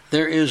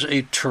 there is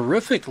a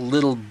terrific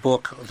little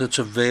book that's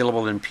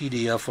available in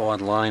PDF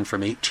online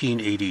from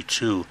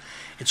 1882.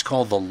 It's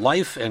called The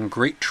Life and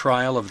Great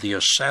Trial of the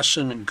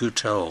Assassin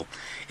Guiteau.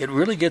 It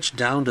really gets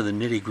down to the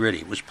nitty-gritty.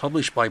 It was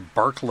published by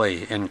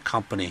Barclay and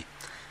Company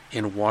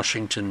in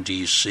Washington,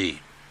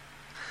 D.C.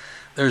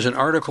 There's an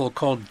article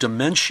called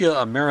Dementia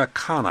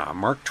Americana,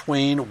 Mark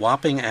Twain,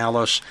 Whopping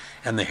Alice,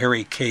 and the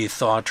Harry K.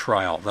 Thaw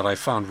Trial that I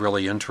found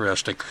really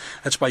interesting.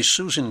 That's by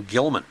Susan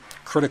Gilman,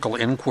 Critical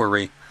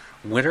Inquiry,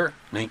 Winter,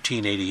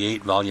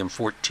 1988, Volume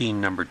 14,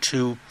 Number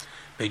 2,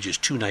 pages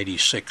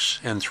 296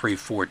 and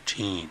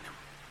 314.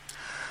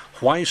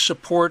 Why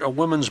Support a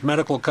Women's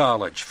Medical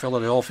College?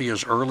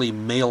 Philadelphia's Early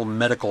Male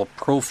Medical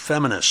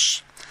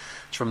Pro-Feminists.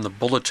 It's from the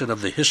Bulletin of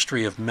the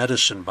History of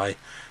Medicine by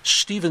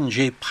Stephen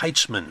J.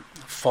 Peitzman,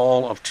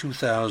 fall of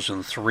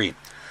 2003.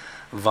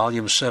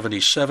 Volume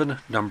 77,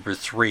 Number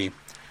 3,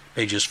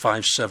 pages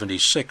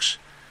 576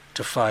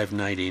 to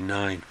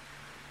 599.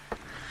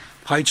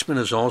 Peitzman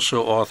is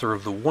also author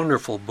of the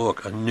wonderful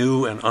book, A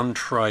New and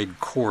Untried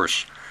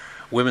Course,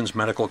 Women's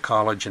Medical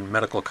College and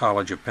Medical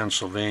College of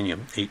Pennsylvania,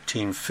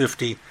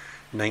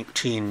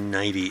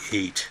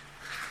 1850-1998.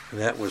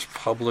 That was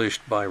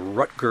published by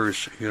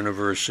Rutgers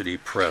University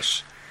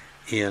Press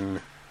in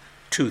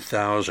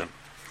 2000.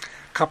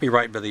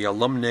 Copyright by the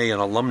Alumnae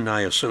and Alumni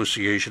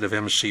Association of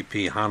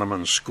MCP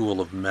Hahnemann School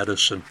of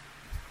Medicine.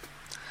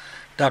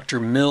 Dr.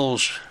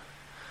 Mills'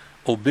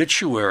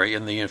 obituary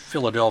in the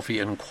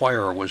Philadelphia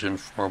Inquirer was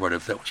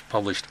informative. That was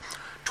published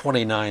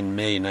 29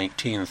 May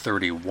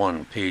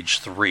 1931, page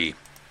 3.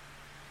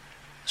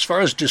 As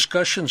far as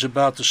discussions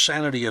about the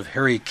sanity of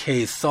Harry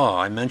K. Thaw,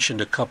 I mentioned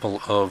a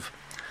couple of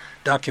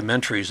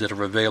documentaries that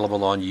are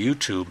available on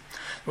YouTube.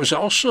 There was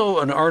also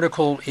an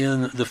article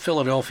in the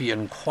Philadelphia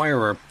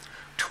Inquirer,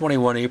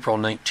 21 April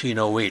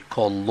 1908,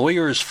 called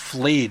Lawyers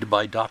Flayed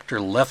by Dr.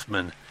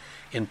 Lethman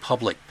in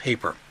Public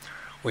Paper,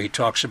 where he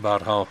talks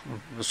about how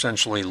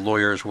essentially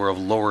lawyers were of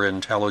lower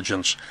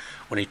intelligence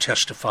when he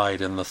testified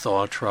in the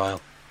Thaw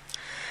trial.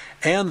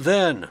 And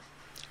then,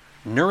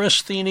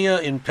 Neurasthenia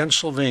in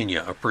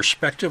Pennsylvania, A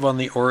Perspective on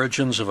the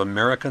Origins of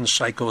American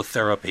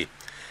Psychotherapy,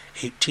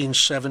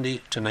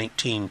 1870 to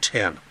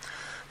 1910.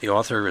 The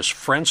author is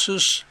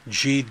Francis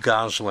G.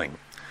 Gosling,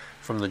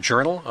 from the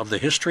Journal of the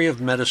History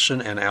of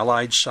Medicine and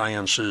Allied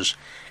Sciences,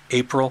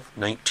 April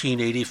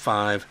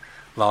 1985,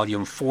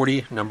 Volume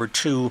 40, Number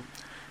 2,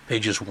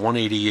 pages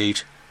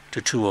 188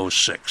 to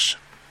 206.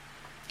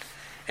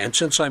 And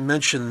since I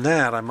mentioned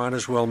that, I might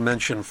as well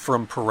mention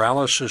From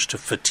Paralysis to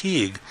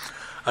Fatigue,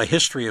 A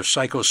History of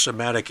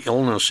Psychosomatic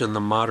Illness in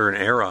the Modern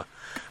Era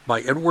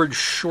by Edward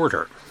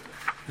Shorter.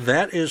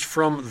 That is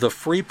from the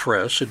Free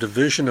Press, a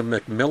division of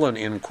Macmillan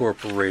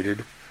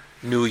Incorporated,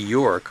 New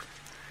York,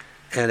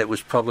 and it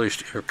was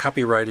published or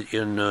copyrighted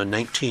in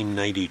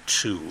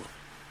 1992.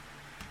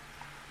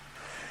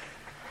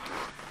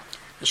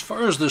 As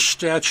far as the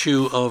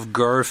statue of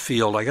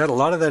Garfield, I got a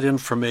lot of that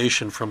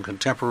information from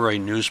contemporary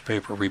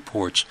newspaper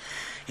reports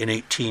in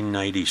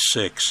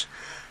 1896.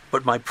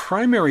 But my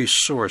primary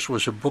source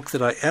was a book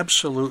that I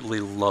absolutely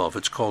love.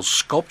 It's called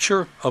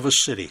Sculpture of a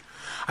City.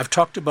 I've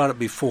talked about it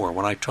before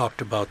when I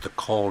talked about the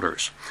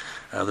Calders.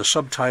 The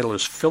subtitle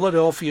is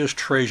Philadelphia's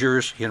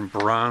Treasures in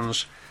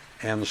Bronze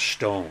and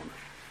Stone.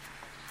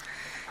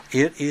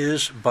 It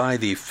is by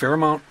the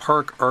Fairmount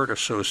Park Art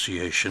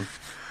Association,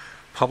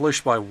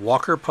 published by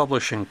Walker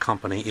Publishing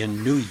Company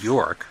in New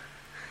York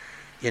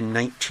in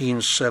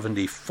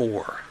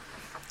 1974.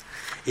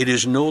 It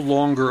is no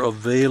longer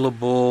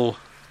available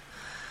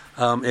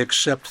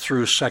except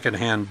through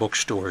secondhand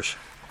bookstores.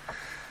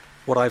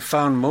 What I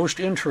found most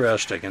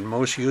interesting and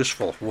most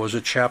useful was a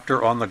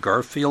chapter on the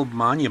Garfield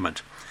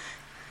Monument.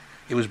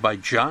 It was by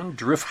John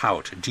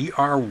Drifhout,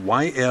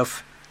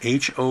 D-R-Y-F-H-O-U-T,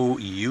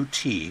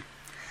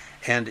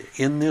 and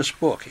in this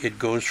book it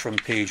goes from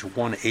page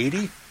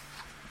 180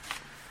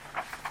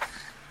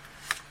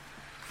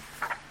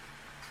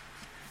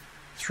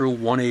 through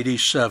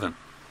 187.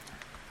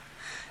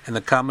 And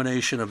the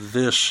combination of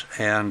this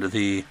and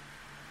the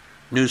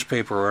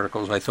newspaper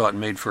articles I thought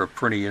made for a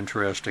pretty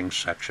interesting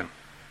section.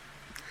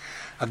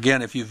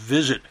 Again, if you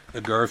visit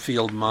the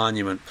Garfield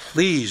Monument,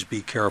 please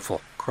be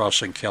careful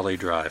crossing Kelly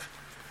Drive.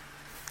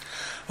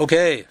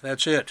 Okay,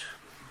 that's it.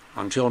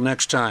 Until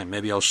next time,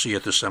 maybe I'll see you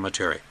at the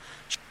cemetery.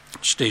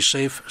 Stay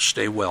safe,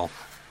 stay well.